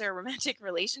to enter a romantic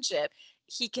relationship,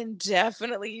 he can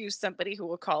definitely use somebody who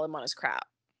will call him on his crap.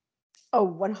 Oh,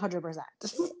 100%.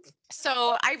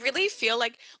 So I really feel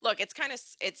like, look, it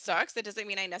sucks. That doesn't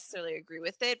mean I necessarily agree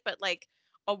with it, but like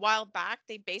a while back,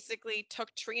 they basically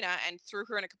took Trina and threw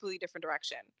her in a completely different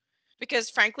direction.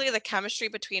 Because frankly, the chemistry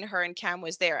between her and Cam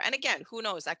was there. And again, who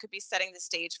knows? That could be setting the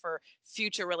stage for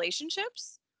future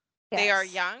relationships. They are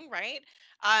Yes. young, right?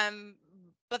 Um,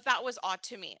 but that was odd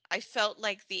to me. I felt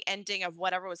like the ending of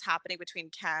whatever was happening between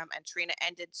Cam and Trina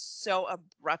ended so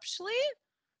abruptly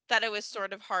that it was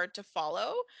sort of hard to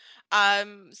follow.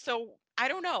 So I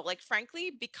don't know, like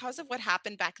frankly, because of what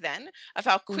happened back then, of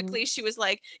how Mhm. quickly she was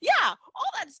like, yeah,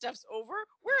 all that stuff's over.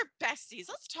 We're besties.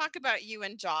 Let's talk about you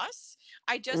and Joss.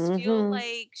 I just feel Mhm.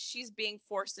 like she's being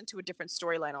forced into a different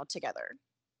storyline altogether.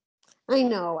 I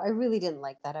know. I really didn't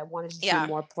like that. I wanted to see Yeah.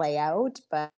 more play out,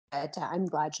 but I'm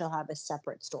glad she'll have a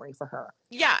separate story for her.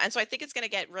 Yeah, and so I think it's going to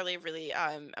get really, really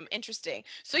interesting.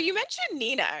 So you mentioned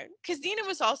Nina, because Nina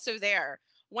was also there.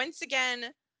 Once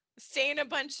again, saying a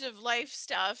bunch of life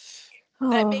stuff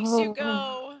that makes you Oh,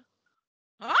 go,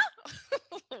 huh?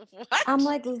 I'm What?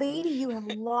 like, lady, you have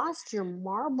lost your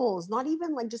marbles. Not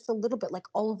even like just a little bit, like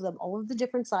all of the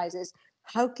different sizes.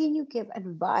 How can you give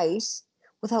advice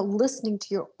without listening to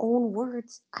your own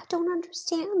words? I don't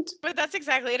understand. But that's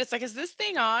exactly it. It's like, is this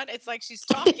thing on? It's like she's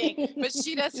talking, but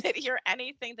she doesn't hear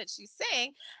anything that she's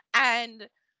saying. And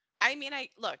I mean, I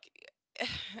look,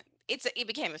 it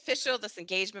became official, this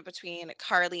engagement between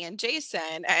Carly and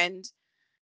Jason, and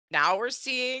now we're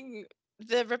seeing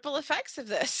the ripple effects of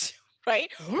this,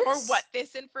 right? Or what Yes,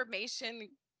 this information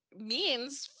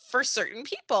means for certain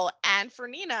people. And for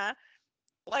Nina,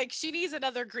 like she needs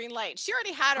another green light. She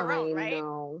already had her own, I right?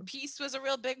 know. Peace was a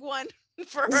real big one.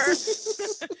 for her.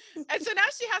 And so now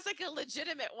she has like a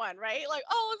legitimate one, right? Like,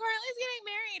 oh, Carly's getting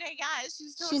married, I guess.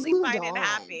 She's She's totally moved fine and on.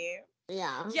 happy.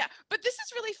 Yeah. Yeah, but this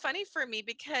is really funny for me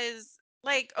because,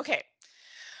 like, okay,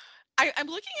 I'm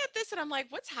looking at this and I'm like,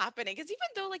 what's happening? Because even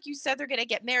though, like you said, they're gonna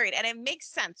get married, and it makes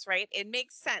sense, right? It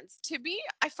makes sense to me.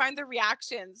 I find the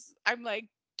reactions. I'm like,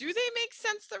 do they make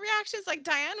sense? The reactions, like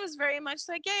Diane was very much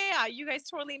like, yeah, you guys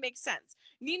totally make sense.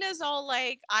 Nina's all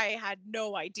like, I had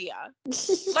no idea.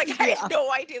 Like, I Yeah. had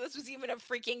no idea this was even a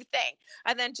freaking thing.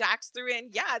 And then Jax threw in,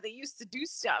 yeah, they used to do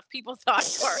stuff. People thought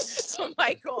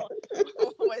Michael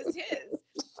was his.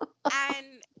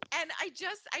 And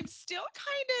I'm still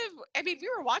kind of, I mean, we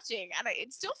were watching and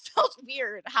it still felt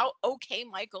weird how okay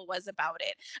Michael was about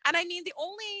it. And I mean, the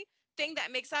only thing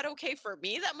that makes that okay for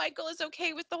me, that Michael is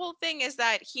okay with the whole thing, is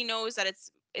that he knows that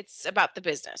it's about the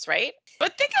business, right?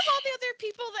 But think of all the other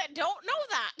people that don't know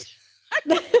that. I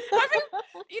mean,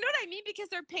 you know what I mean? Because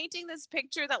they're painting this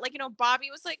picture that, like, Bobby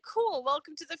was like, cool,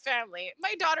 welcome to the family.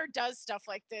 My daughter does stuff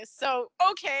like this. So,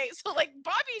 okay. So, like,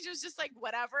 Bobby just like,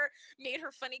 whatever, made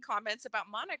her funny comments about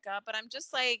Monica. But I'm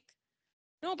just like,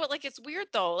 no, but like, it's weird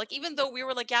though. Like, even though we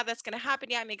were like, yeah, that's going to happen.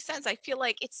 Yeah, it makes sense. I feel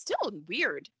like it's still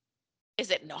weird. Is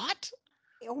it not?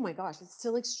 Oh my gosh, it's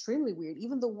still extremely weird.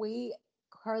 Even the way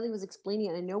Carly was explaining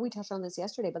it, I know we touched on this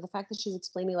yesterday, but the fact that she's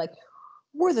explaining, like,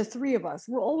 we're the three of us.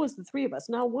 We're always the three of us.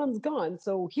 Now one's gone.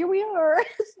 So here we are.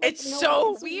 It's like, It's no,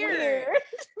 so it's weird.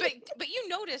 weird. But you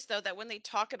notice though that when they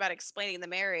talk about explaining the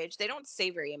marriage, they don't say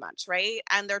very much, right?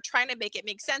 And they're trying to make it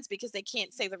make sense because they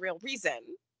can't say the real reason.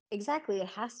 Exactly. It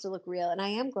has to look real. And I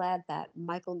am glad that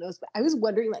Michael knows. But I was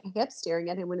wondering, like, I kept staring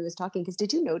at him when he was talking, because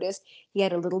did you notice he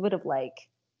had a little bit of, like,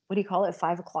 what do you call it?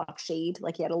 5 o'clock shade.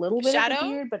 Like, he had a little bit of a Shadow?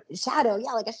 beard, but shadow.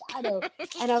 Yeah, like a shadow.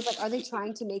 And I was like, are they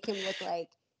trying to make him look like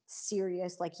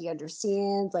serious, like he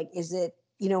understands? Like, is it,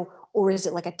 or is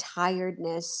it like a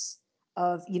tiredness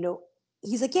of,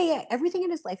 he's like, yeah, everything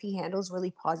in his life he handles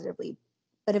really positively,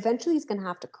 but eventually he's going to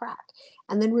have to crack.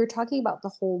 And then we were talking about the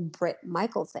whole Brit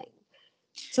Michael thing.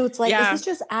 So it's like, is Yeah. this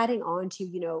just adding on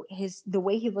to, the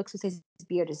way he looks with his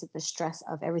beard? Is it the stress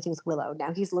of everything with Willow?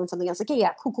 Now he's learned something else. Like,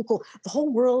 yeah, cool, cool, cool. The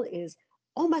whole world is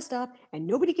all messed up and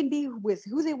nobody can be with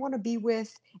who they want to be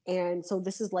with. And so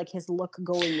this is like his look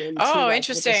going into, Oh, like, the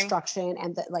interesting. destruction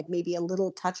and like maybe a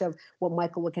little touch of what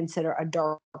Michael would consider a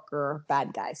darker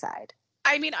bad guy side.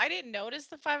 I mean, I didn't notice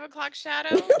the 5 o'clock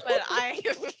shadow, but I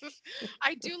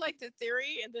I do like the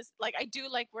theory, and this, like, I do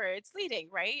like where it's leading,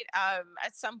 right?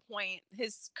 At some point,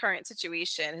 his current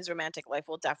situation, his romantic life,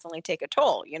 will definitely take a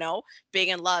toll. Being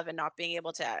in love and not being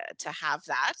able to have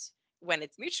that when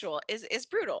it's mutual is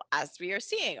brutal, as we are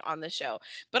seeing on the show.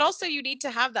 But also, you need to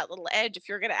have that little edge if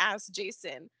you're going to ask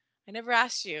Jason. I never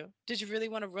asked you, did you really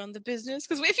want to run the business?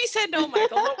 Because if you said no,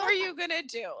 Michael, what were you gonna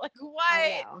do? Like,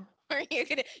 I what? know. Are you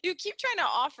gonna? You keep trying to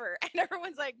offer, and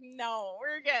everyone's like, "No,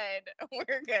 we're good.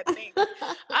 We're good, thanks."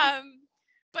 Um,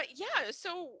 but yeah.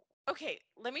 So okay,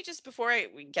 let me just, before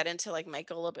we get into like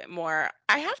Michael a little bit more,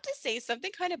 I have to say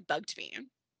something kind of bugged me.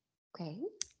 Okay.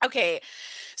 Okay,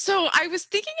 so I was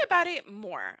thinking about it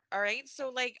more. All right, so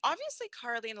like obviously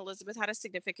Carly and Elizabeth had a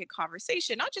significant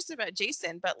conversation, not just about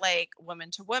Jason, but like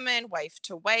woman to woman, wife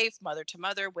to wife, mother to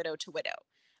mother, widow to widow.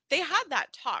 They had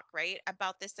that talk, right,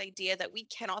 about this idea that we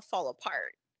cannot fall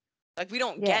apart. Like, we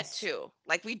don't get Yes. to.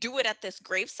 Like, we do it at this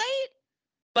gravesite,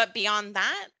 but beyond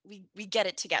that, we get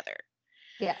it together.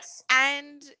 Yes.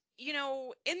 And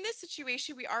in this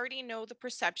situation, we already know the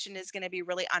perception is going to be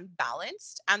really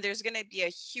unbalanced, and there's going to be a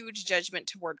huge judgment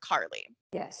toward Carly.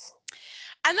 Yes.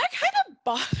 And that kind of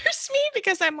bothers me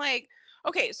because I'm like,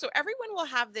 okay, so everyone will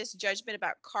have this judgment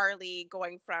about Carly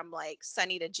going from like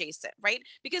Sunny to Jason, right?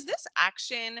 Because this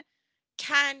action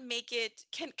can make it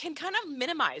can kind of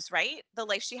minimize, right, the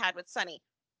life she had with Sunny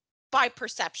by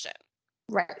perception.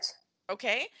 Right.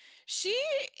 Okay, she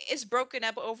is broken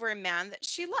up over a man that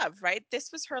she loved, right?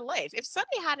 This was her life. If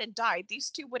Sunny hadn't died, these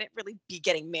two wouldn't really be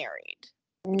getting married.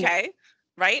 No. Okay,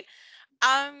 right?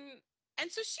 Um,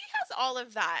 and so she has all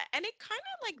of that, and it kind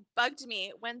of like bugged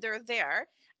me when they're there.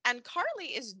 And Carly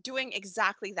is doing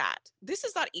exactly that. This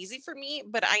is not easy for me,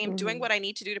 but I am doing Mm-hmm. what I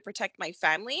need to do to protect my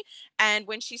family. And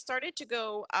when she started to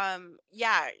go,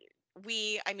 yeah,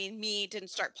 I mean, me didn't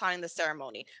start planning the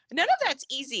ceremony. None of that's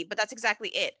easy, but that's exactly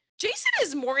it. Jason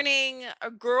is mourning a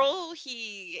girl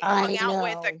he hung I out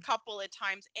with a know. couple of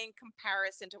times in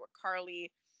comparison to what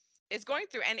Carly is going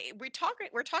through. And we're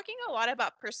talking a lot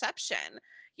about perception.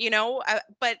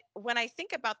 But when I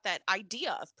think about that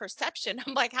idea of perception,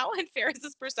 I'm like, how unfair is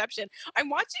this perception? I'm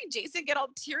watching Jason get all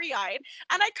teary-eyed,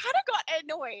 and I kind of got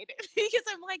annoyed because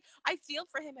I'm like, I feel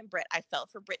for him and Britt. I felt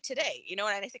for Britt today, and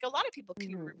I think a lot of people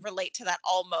can relate to that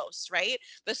almost, right?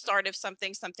 The start of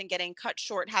something getting cut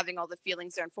short, having all the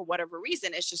feelings there, and for whatever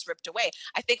reason, it's just ripped away.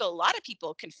 I think a lot of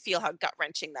people can feel how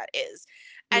gut-wrenching that is.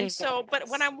 And so, but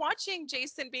when I'm watching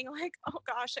Jason being like, oh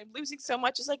gosh, I'm losing so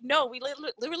much, it's like, no, we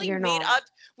literally You're not.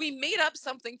 we made up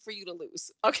something for you to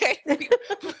lose. Okay.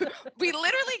 We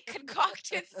literally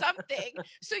concocted something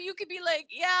so you could be like,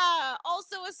 yeah,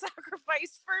 also a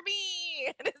sacrifice for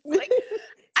me. And it's like,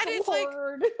 and So it's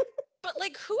hard. like, but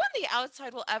like, who on the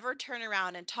outside will ever turn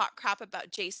around and talk crap about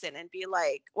Jason and be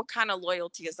like, what kind of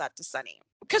loyalty is that to Sunny?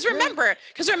 Because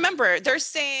remember, they're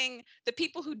saying the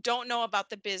people who don't know about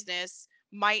the business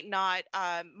might not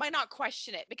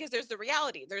question it, because there's the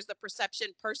reality, there's the perception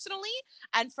personally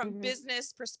and from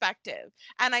business perspective.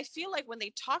 And I feel like when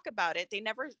they talk about it, they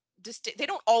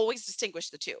don't always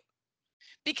distinguish the two,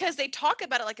 because they talk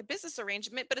about it like a business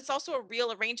arrangement, but it's also a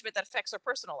real arrangement that affects our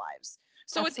personal lives.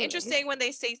 So it's Absolutely. interesting when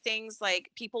they say things like,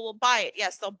 people will buy it.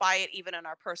 Yes, they'll buy it even in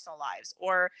our personal lives,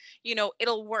 or,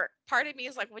 it'll work. Part of me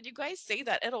is like, when you guys say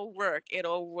that, it'll work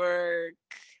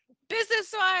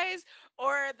business wise,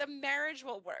 or the marriage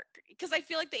will work, because I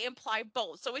feel like they imply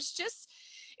both. So it's just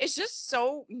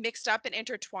so mixed up and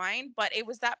intertwined. But it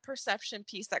was that perception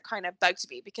piece that kind of bugged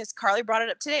me, because Carly brought it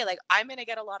up today, like, I'm gonna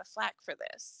get a lot of flack for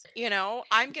this,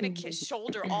 I'm gonna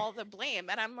shoulder all the blame.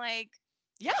 And I'm like,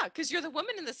 yeah, because you're the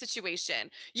woman in the situation.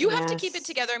 You have to keep it Yes.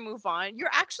 together and move on.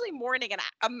 You're actually mourning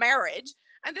a marriage.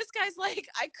 And this guy's like,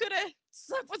 I could have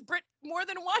slept with Britt more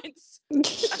than once.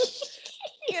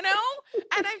 And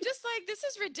I'm just like, this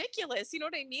is ridiculous. You know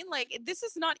what I mean? Like, this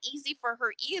is not easy for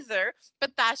her either, but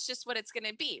that's just what it's going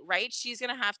to be, right? She's going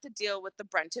to have to deal with the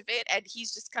brunt of it, and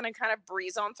he's just going to kind of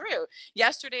breeze on through.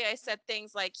 Yesterday, I said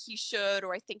things like he should,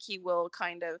 or I think he will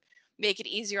kind of make it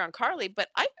easier on Carly, but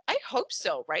I hope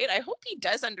so, right? I hope he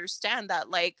does understand that,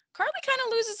 like, Carly kind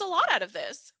of loses a lot out of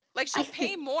this. Like, I she'll pay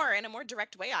think more in a more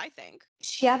direct way, I think.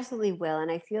 she absolutely will.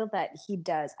 And I feel that he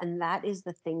does. And that is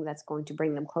the thing that's going to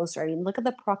bring them closer. I mean, look at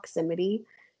the proximity.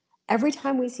 Every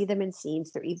time we see them in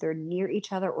scenes, they're either near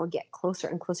each other or get closer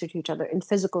and closer to each other in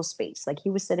physical space. Like, he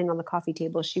was sitting on the coffee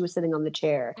table, she was sitting on the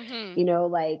chair.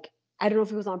 Mm-hmm. Like, I don't know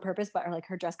if it was on purpose, but like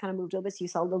her dress kind of moved a little bit. So you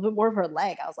saw a little bit more of her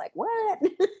leg. I was like, what?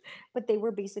 But they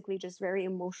were basically just very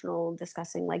emotional,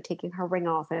 discussing like taking her ring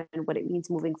off and what it means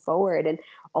moving forward, and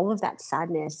all of that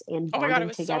sadness and Oh my God, it bonding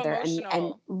was so together, and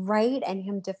emotional. right, and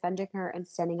him defending her and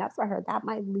standing up for her. That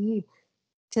might lead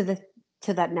to the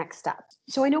to that next step.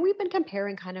 So I know we've been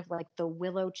comparing kind of like the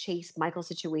Willow Chase Michael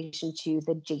situation to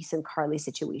the Jason Carly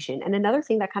situation. And another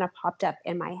thing that kind of popped up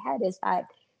in my head is that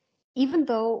even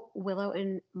though Willow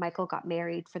and Michael got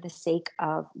married for the sake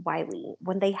of Wiley,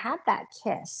 when they had that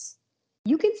kiss,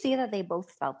 you can see that they both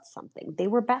felt something. They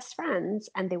were best friends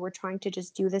and they were trying to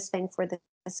just do this thing for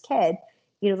this kid.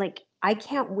 Like, I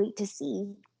can't wait to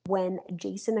see when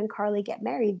Jason and Carly get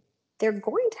married, they're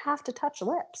going to have to touch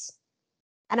lips.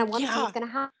 And I want to see Yeah. what's going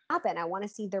to happen. I want to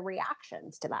see the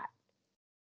reactions to that.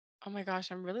 Oh my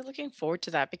gosh, I'm really looking forward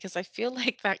to that, because I feel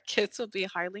like that kiss will be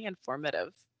highly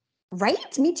informative.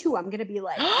 Right? Me too. I'm going to be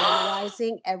like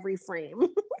analyzing every frame.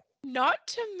 Not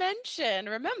to mention,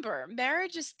 remember,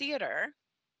 marriage is theater.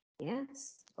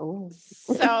 Yes. Oh.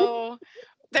 So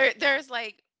there's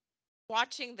like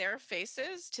watching their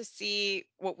faces to see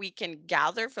what we can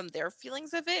gather from their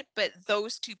feelings of it, but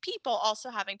those two people also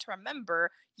having to remember,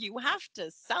 you have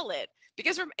to sell it,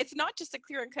 because it's not just a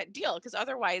clear and cut deal, because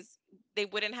otherwise they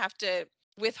wouldn't have to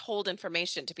withhold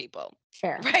information to people.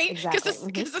 Fair. Right? Exactly.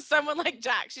 Because of someone like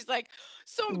Jack, she's like,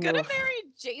 so I'm gonna Oof. marry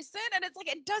Jason, and it's like,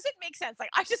 it doesn't make sense. Like,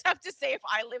 I just have to say, if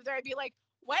I lived there, I'd be like,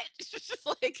 what? It's just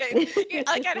like,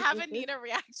 I'd have a Nina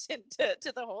reaction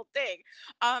to the whole thing.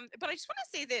 But I just want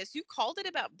to say this: you called it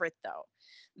about Brit, though,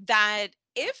 that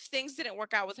if things didn't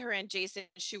work out with her and Jason,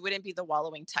 she wouldn't be the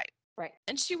wallowing type. Right.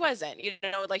 And she wasn't,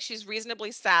 like, she's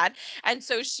reasonably sad. And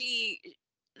so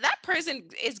that person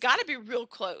is got to be real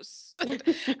close.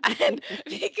 And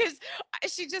because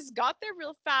she just got there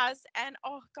real fast. And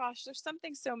oh gosh, there's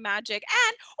something so magic.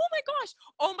 And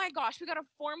oh my gosh, we got a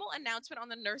formal announcement on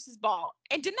the nurses' ball.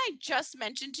 And didn't I just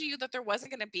mention to you that there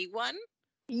wasn't going to be one?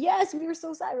 Yes, we were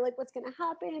so sad. We're like, what's going to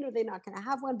happen? Are they not going to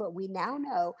have one? But we now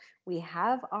know we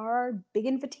have our big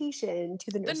invitation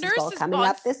to the The nurses' ball nurses' coming ball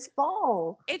up this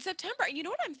fall. in September. You know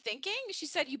what I'm thinking? She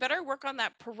said, you better work on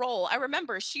that parole. I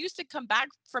remember she used to come back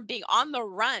from being on the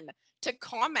run to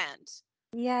comment.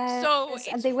 So Yes.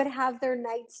 And it's they would have their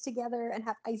nights together and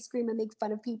have ice cream and make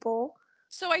fun of people.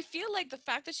 So I feel like the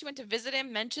fact that she went to visit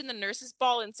him, mentioned the nurses'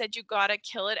 ball, and said you gotta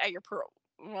kill it at your paroles.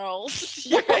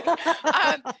 You're like,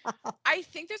 I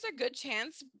think there's a good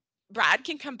chance Brad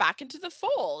can come back into the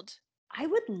fold. I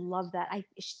would love that.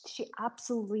 She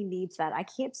absolutely needs that. I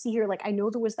can't see her like I know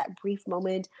there was that brief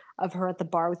moment of her at the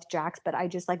bar with Jax, but I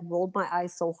just like rolled my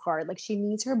eyes so hard. Like she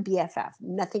needs her BFF,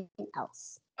 nothing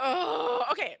else. Oh,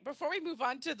 okay. Before we move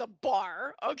on to the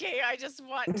bar, okay, I just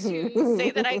want to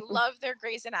say that I love their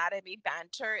Grey's Anatomy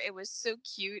banter. It was so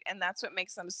cute, and that's what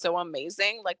makes them so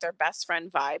amazing. Like their best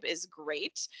friend vibe is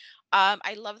great.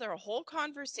 I love their whole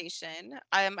conversation.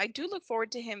 I do look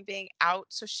forward to him being out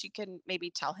so she can maybe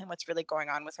tell him what's really going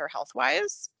on with her health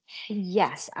wise.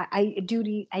 Yes, I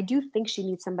do think she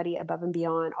needs somebody above and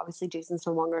beyond. Obviously, Jason's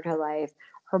no longer in her life.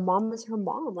 Her mom is her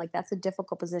mom. Like that's a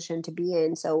difficult position to be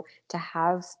in. So to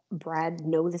have Brad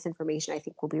know this information, I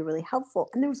think will be really helpful.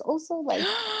 And there's also like,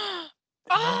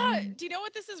 Do you know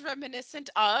what this is reminiscent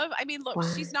of? I mean, look,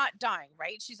 she's what not dying,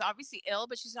 right? She's obviously ill,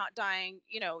 but she's not dying,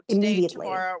 today, immediately.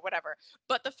 tomorrow, whatever.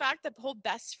 But the fact that the whole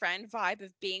best friend vibe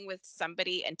of being with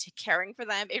somebody and caring for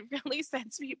them, it really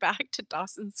sends me back to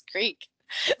Dawson's Creek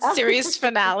series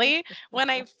finale when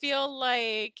I feel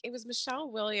like it was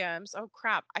Michelle Williams. Oh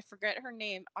crap, I forget her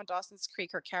name on Dawson's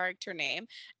Creek, her character name,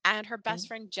 and her best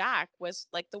friend Jack was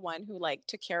like the one who like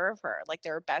took care of her. Like they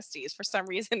were besties for some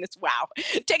reason. It's wow,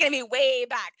 taking me way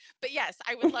back. But yes,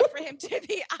 I would love for him to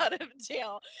be out of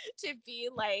jail, to be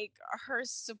like her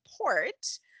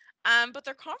support. But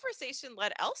their conversation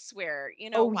led elsewhere.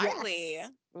 Oh Wiley.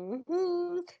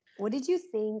 yes. What did you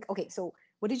think? Okay, so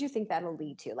what did you think that'll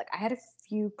lead to? Like I had a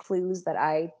few clues that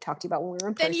I talked to you about when we were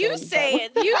in Then you person, but say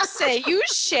it. You say, you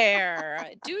share.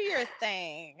 Do your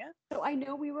thing. so I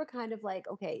know we were kind of like,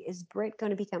 okay, is Britt going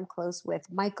to become close with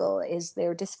Michael? Is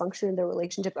there dysfunction in their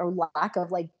relationship or lack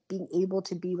of like being able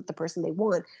to be with the person they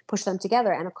want, push them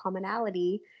together, and a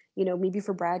commonality? Maybe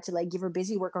for Brad to like give her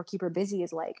busy work or keep her busy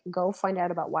is like go find out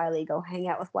about Wiley, go hang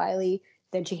out with Wiley.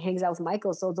 Then she hangs out with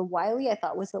Michael. So the Wiley I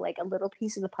thought was like a little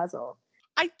piece of the puzzle.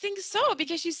 I think so,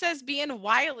 because she says being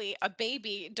wily, a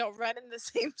baby, don't run in the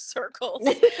same circles.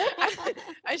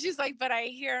 And she's like, but I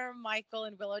hear Michael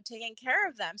and Willow taking care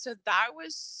of them. So that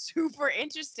was super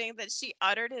interesting that she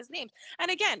uttered his name. And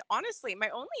again, honestly, my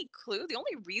only clue, the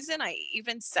only reason I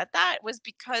even said that was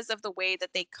because of the way that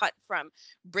they cut from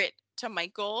Britt to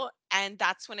Michael. And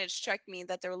that's when it struck me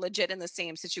that they're legit in the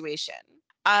same situation.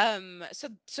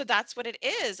 So that's what it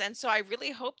is. And so I really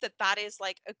hope that that is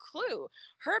like a clue.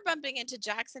 Her bumping into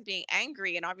Jackson, being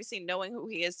angry and obviously knowing who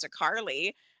he is to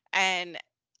Carly. And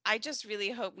I just really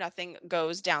hope nothing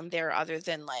goes down there other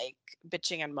than like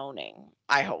bitching and moaning.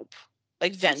 I hope.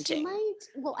 Like Well, she venting. might.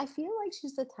 Well, I feel like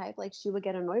she's the type like she would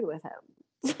get annoyed with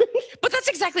him. But that's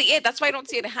exactly it. That's why I don't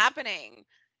see it happening.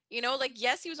 Like,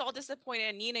 yes, he was all disappointed.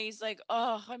 And Nina, he's like,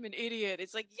 oh, I'm an idiot.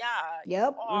 It's like, yeah, you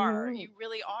Yep. are. You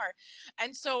really are.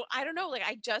 And so I don't know. Like,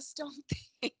 I just don't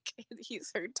think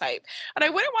he's her type. And I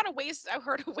wouldn't want to waste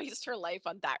her to waste her life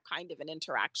on that kind of an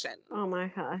interaction. Oh my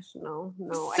gosh, no,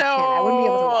 no, I can't. I wouldn't be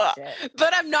able to So, watch it.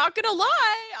 but I'm not gonna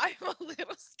lie, I'm a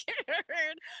little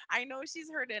scared. I know she's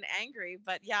hurt and angry,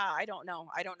 but yeah, I don't know.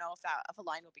 I don't know if a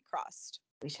line will be crossed.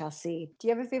 We shall see. Do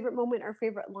you have a favorite moment or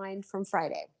favorite line from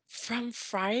Friday? From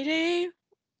Friday?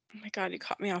 Oh my god, you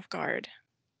caught me off guard.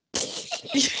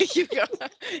 You go.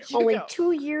 You Only go.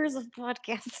 2 years of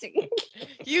podcasting.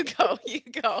 You go. You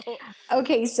go.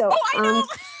 Okay, so Oh, I know.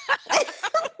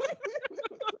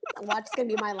 what's gonna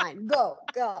be my line? Go,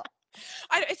 go.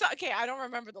 It's okay. I don't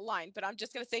remember the line, but I'm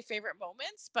just gonna say favorite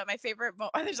moments. But my favorite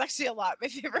there's actually a lot. My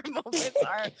favorite moments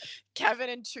are Kevin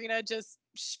and Trina just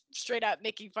straight up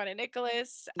making fun of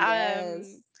Nicholas.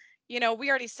 Yes. We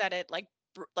already said it. Like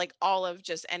all of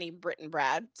just any Brit and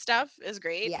Brad stuff is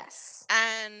great. Yes.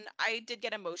 And I did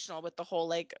get emotional with the whole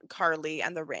like Carly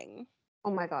and the ring.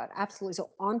 Oh my God, absolutely.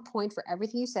 So on point for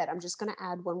everything you said, I'm just going to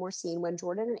add one more scene. When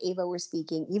Jordan and Ava were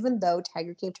speaking, even though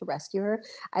Tiger came to rescue her,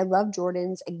 I love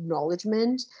Jordan's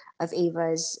acknowledgement of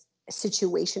Ava's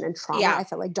situation and trauma. Yeah. I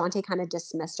felt like Dante kind of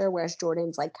dismissed her, whereas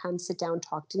Jordan's like, come sit down,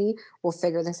 talk to me. We'll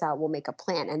figure this out. We'll make a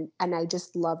plan. And I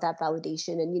just love that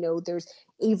validation. And, there's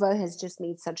Ava has just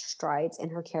made such strides in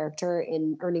her character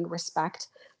in earning respect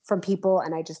from people.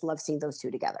 And I just love seeing those two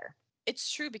together.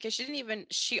 It's true, because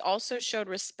she also showed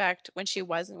respect when she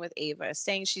wasn't with Ava,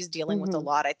 saying she's dealing with a Mm-hmm.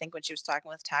 lot, I think, when she was talking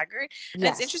with Taggart. And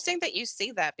it's Yes. interesting that you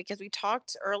say that, because we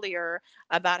talked earlier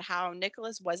about how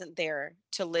Nicholas wasn't there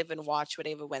to live and watch what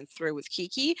Ava went through with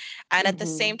Kiki. And at the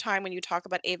Mm-hmm. same time, when you talk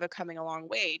about Ava coming a long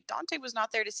way, Dante was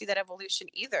not there to see that evolution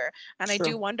either. And I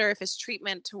do True. wonder if his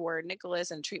treatment toward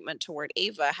Nicholas and treatment toward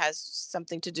Ava has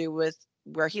something to do with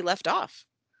where he left off.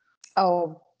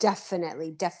 Oh,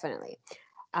 definitely, definitely.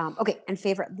 Okay, and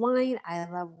favorite line, I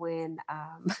love when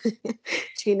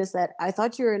Gina said, "I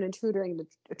thought you were an intruder and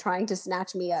trying to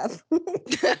snatch me up."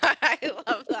 I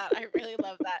love that. I really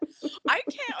love that. I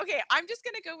can't. Okay, I'm just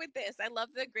gonna go with this. I love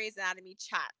the Grey's Anatomy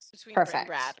chat between Britt and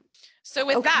Brad. Perfect. So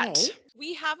with that, Okay.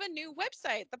 we have a new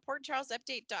website,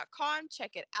 theportcharlesupdate.com.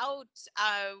 Check it out.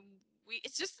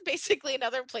 It's just basically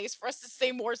another place for us to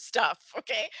say more stuff.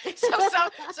 Okay, so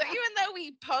even though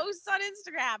we post on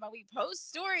Instagram and we post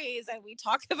stories and we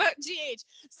talk about GH,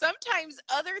 sometimes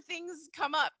other things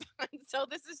come up. And so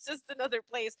this is just another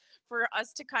place for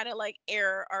us to kind of like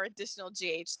air our additional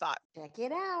GH thoughts. Check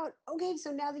it out. Okay,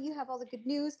 so now that you have all the good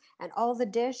news and all the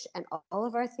dish and all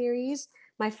of our theories,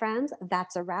 my friends,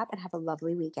 that's a wrap and have a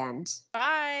lovely weekend.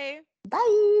 Bye.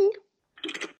 Bye.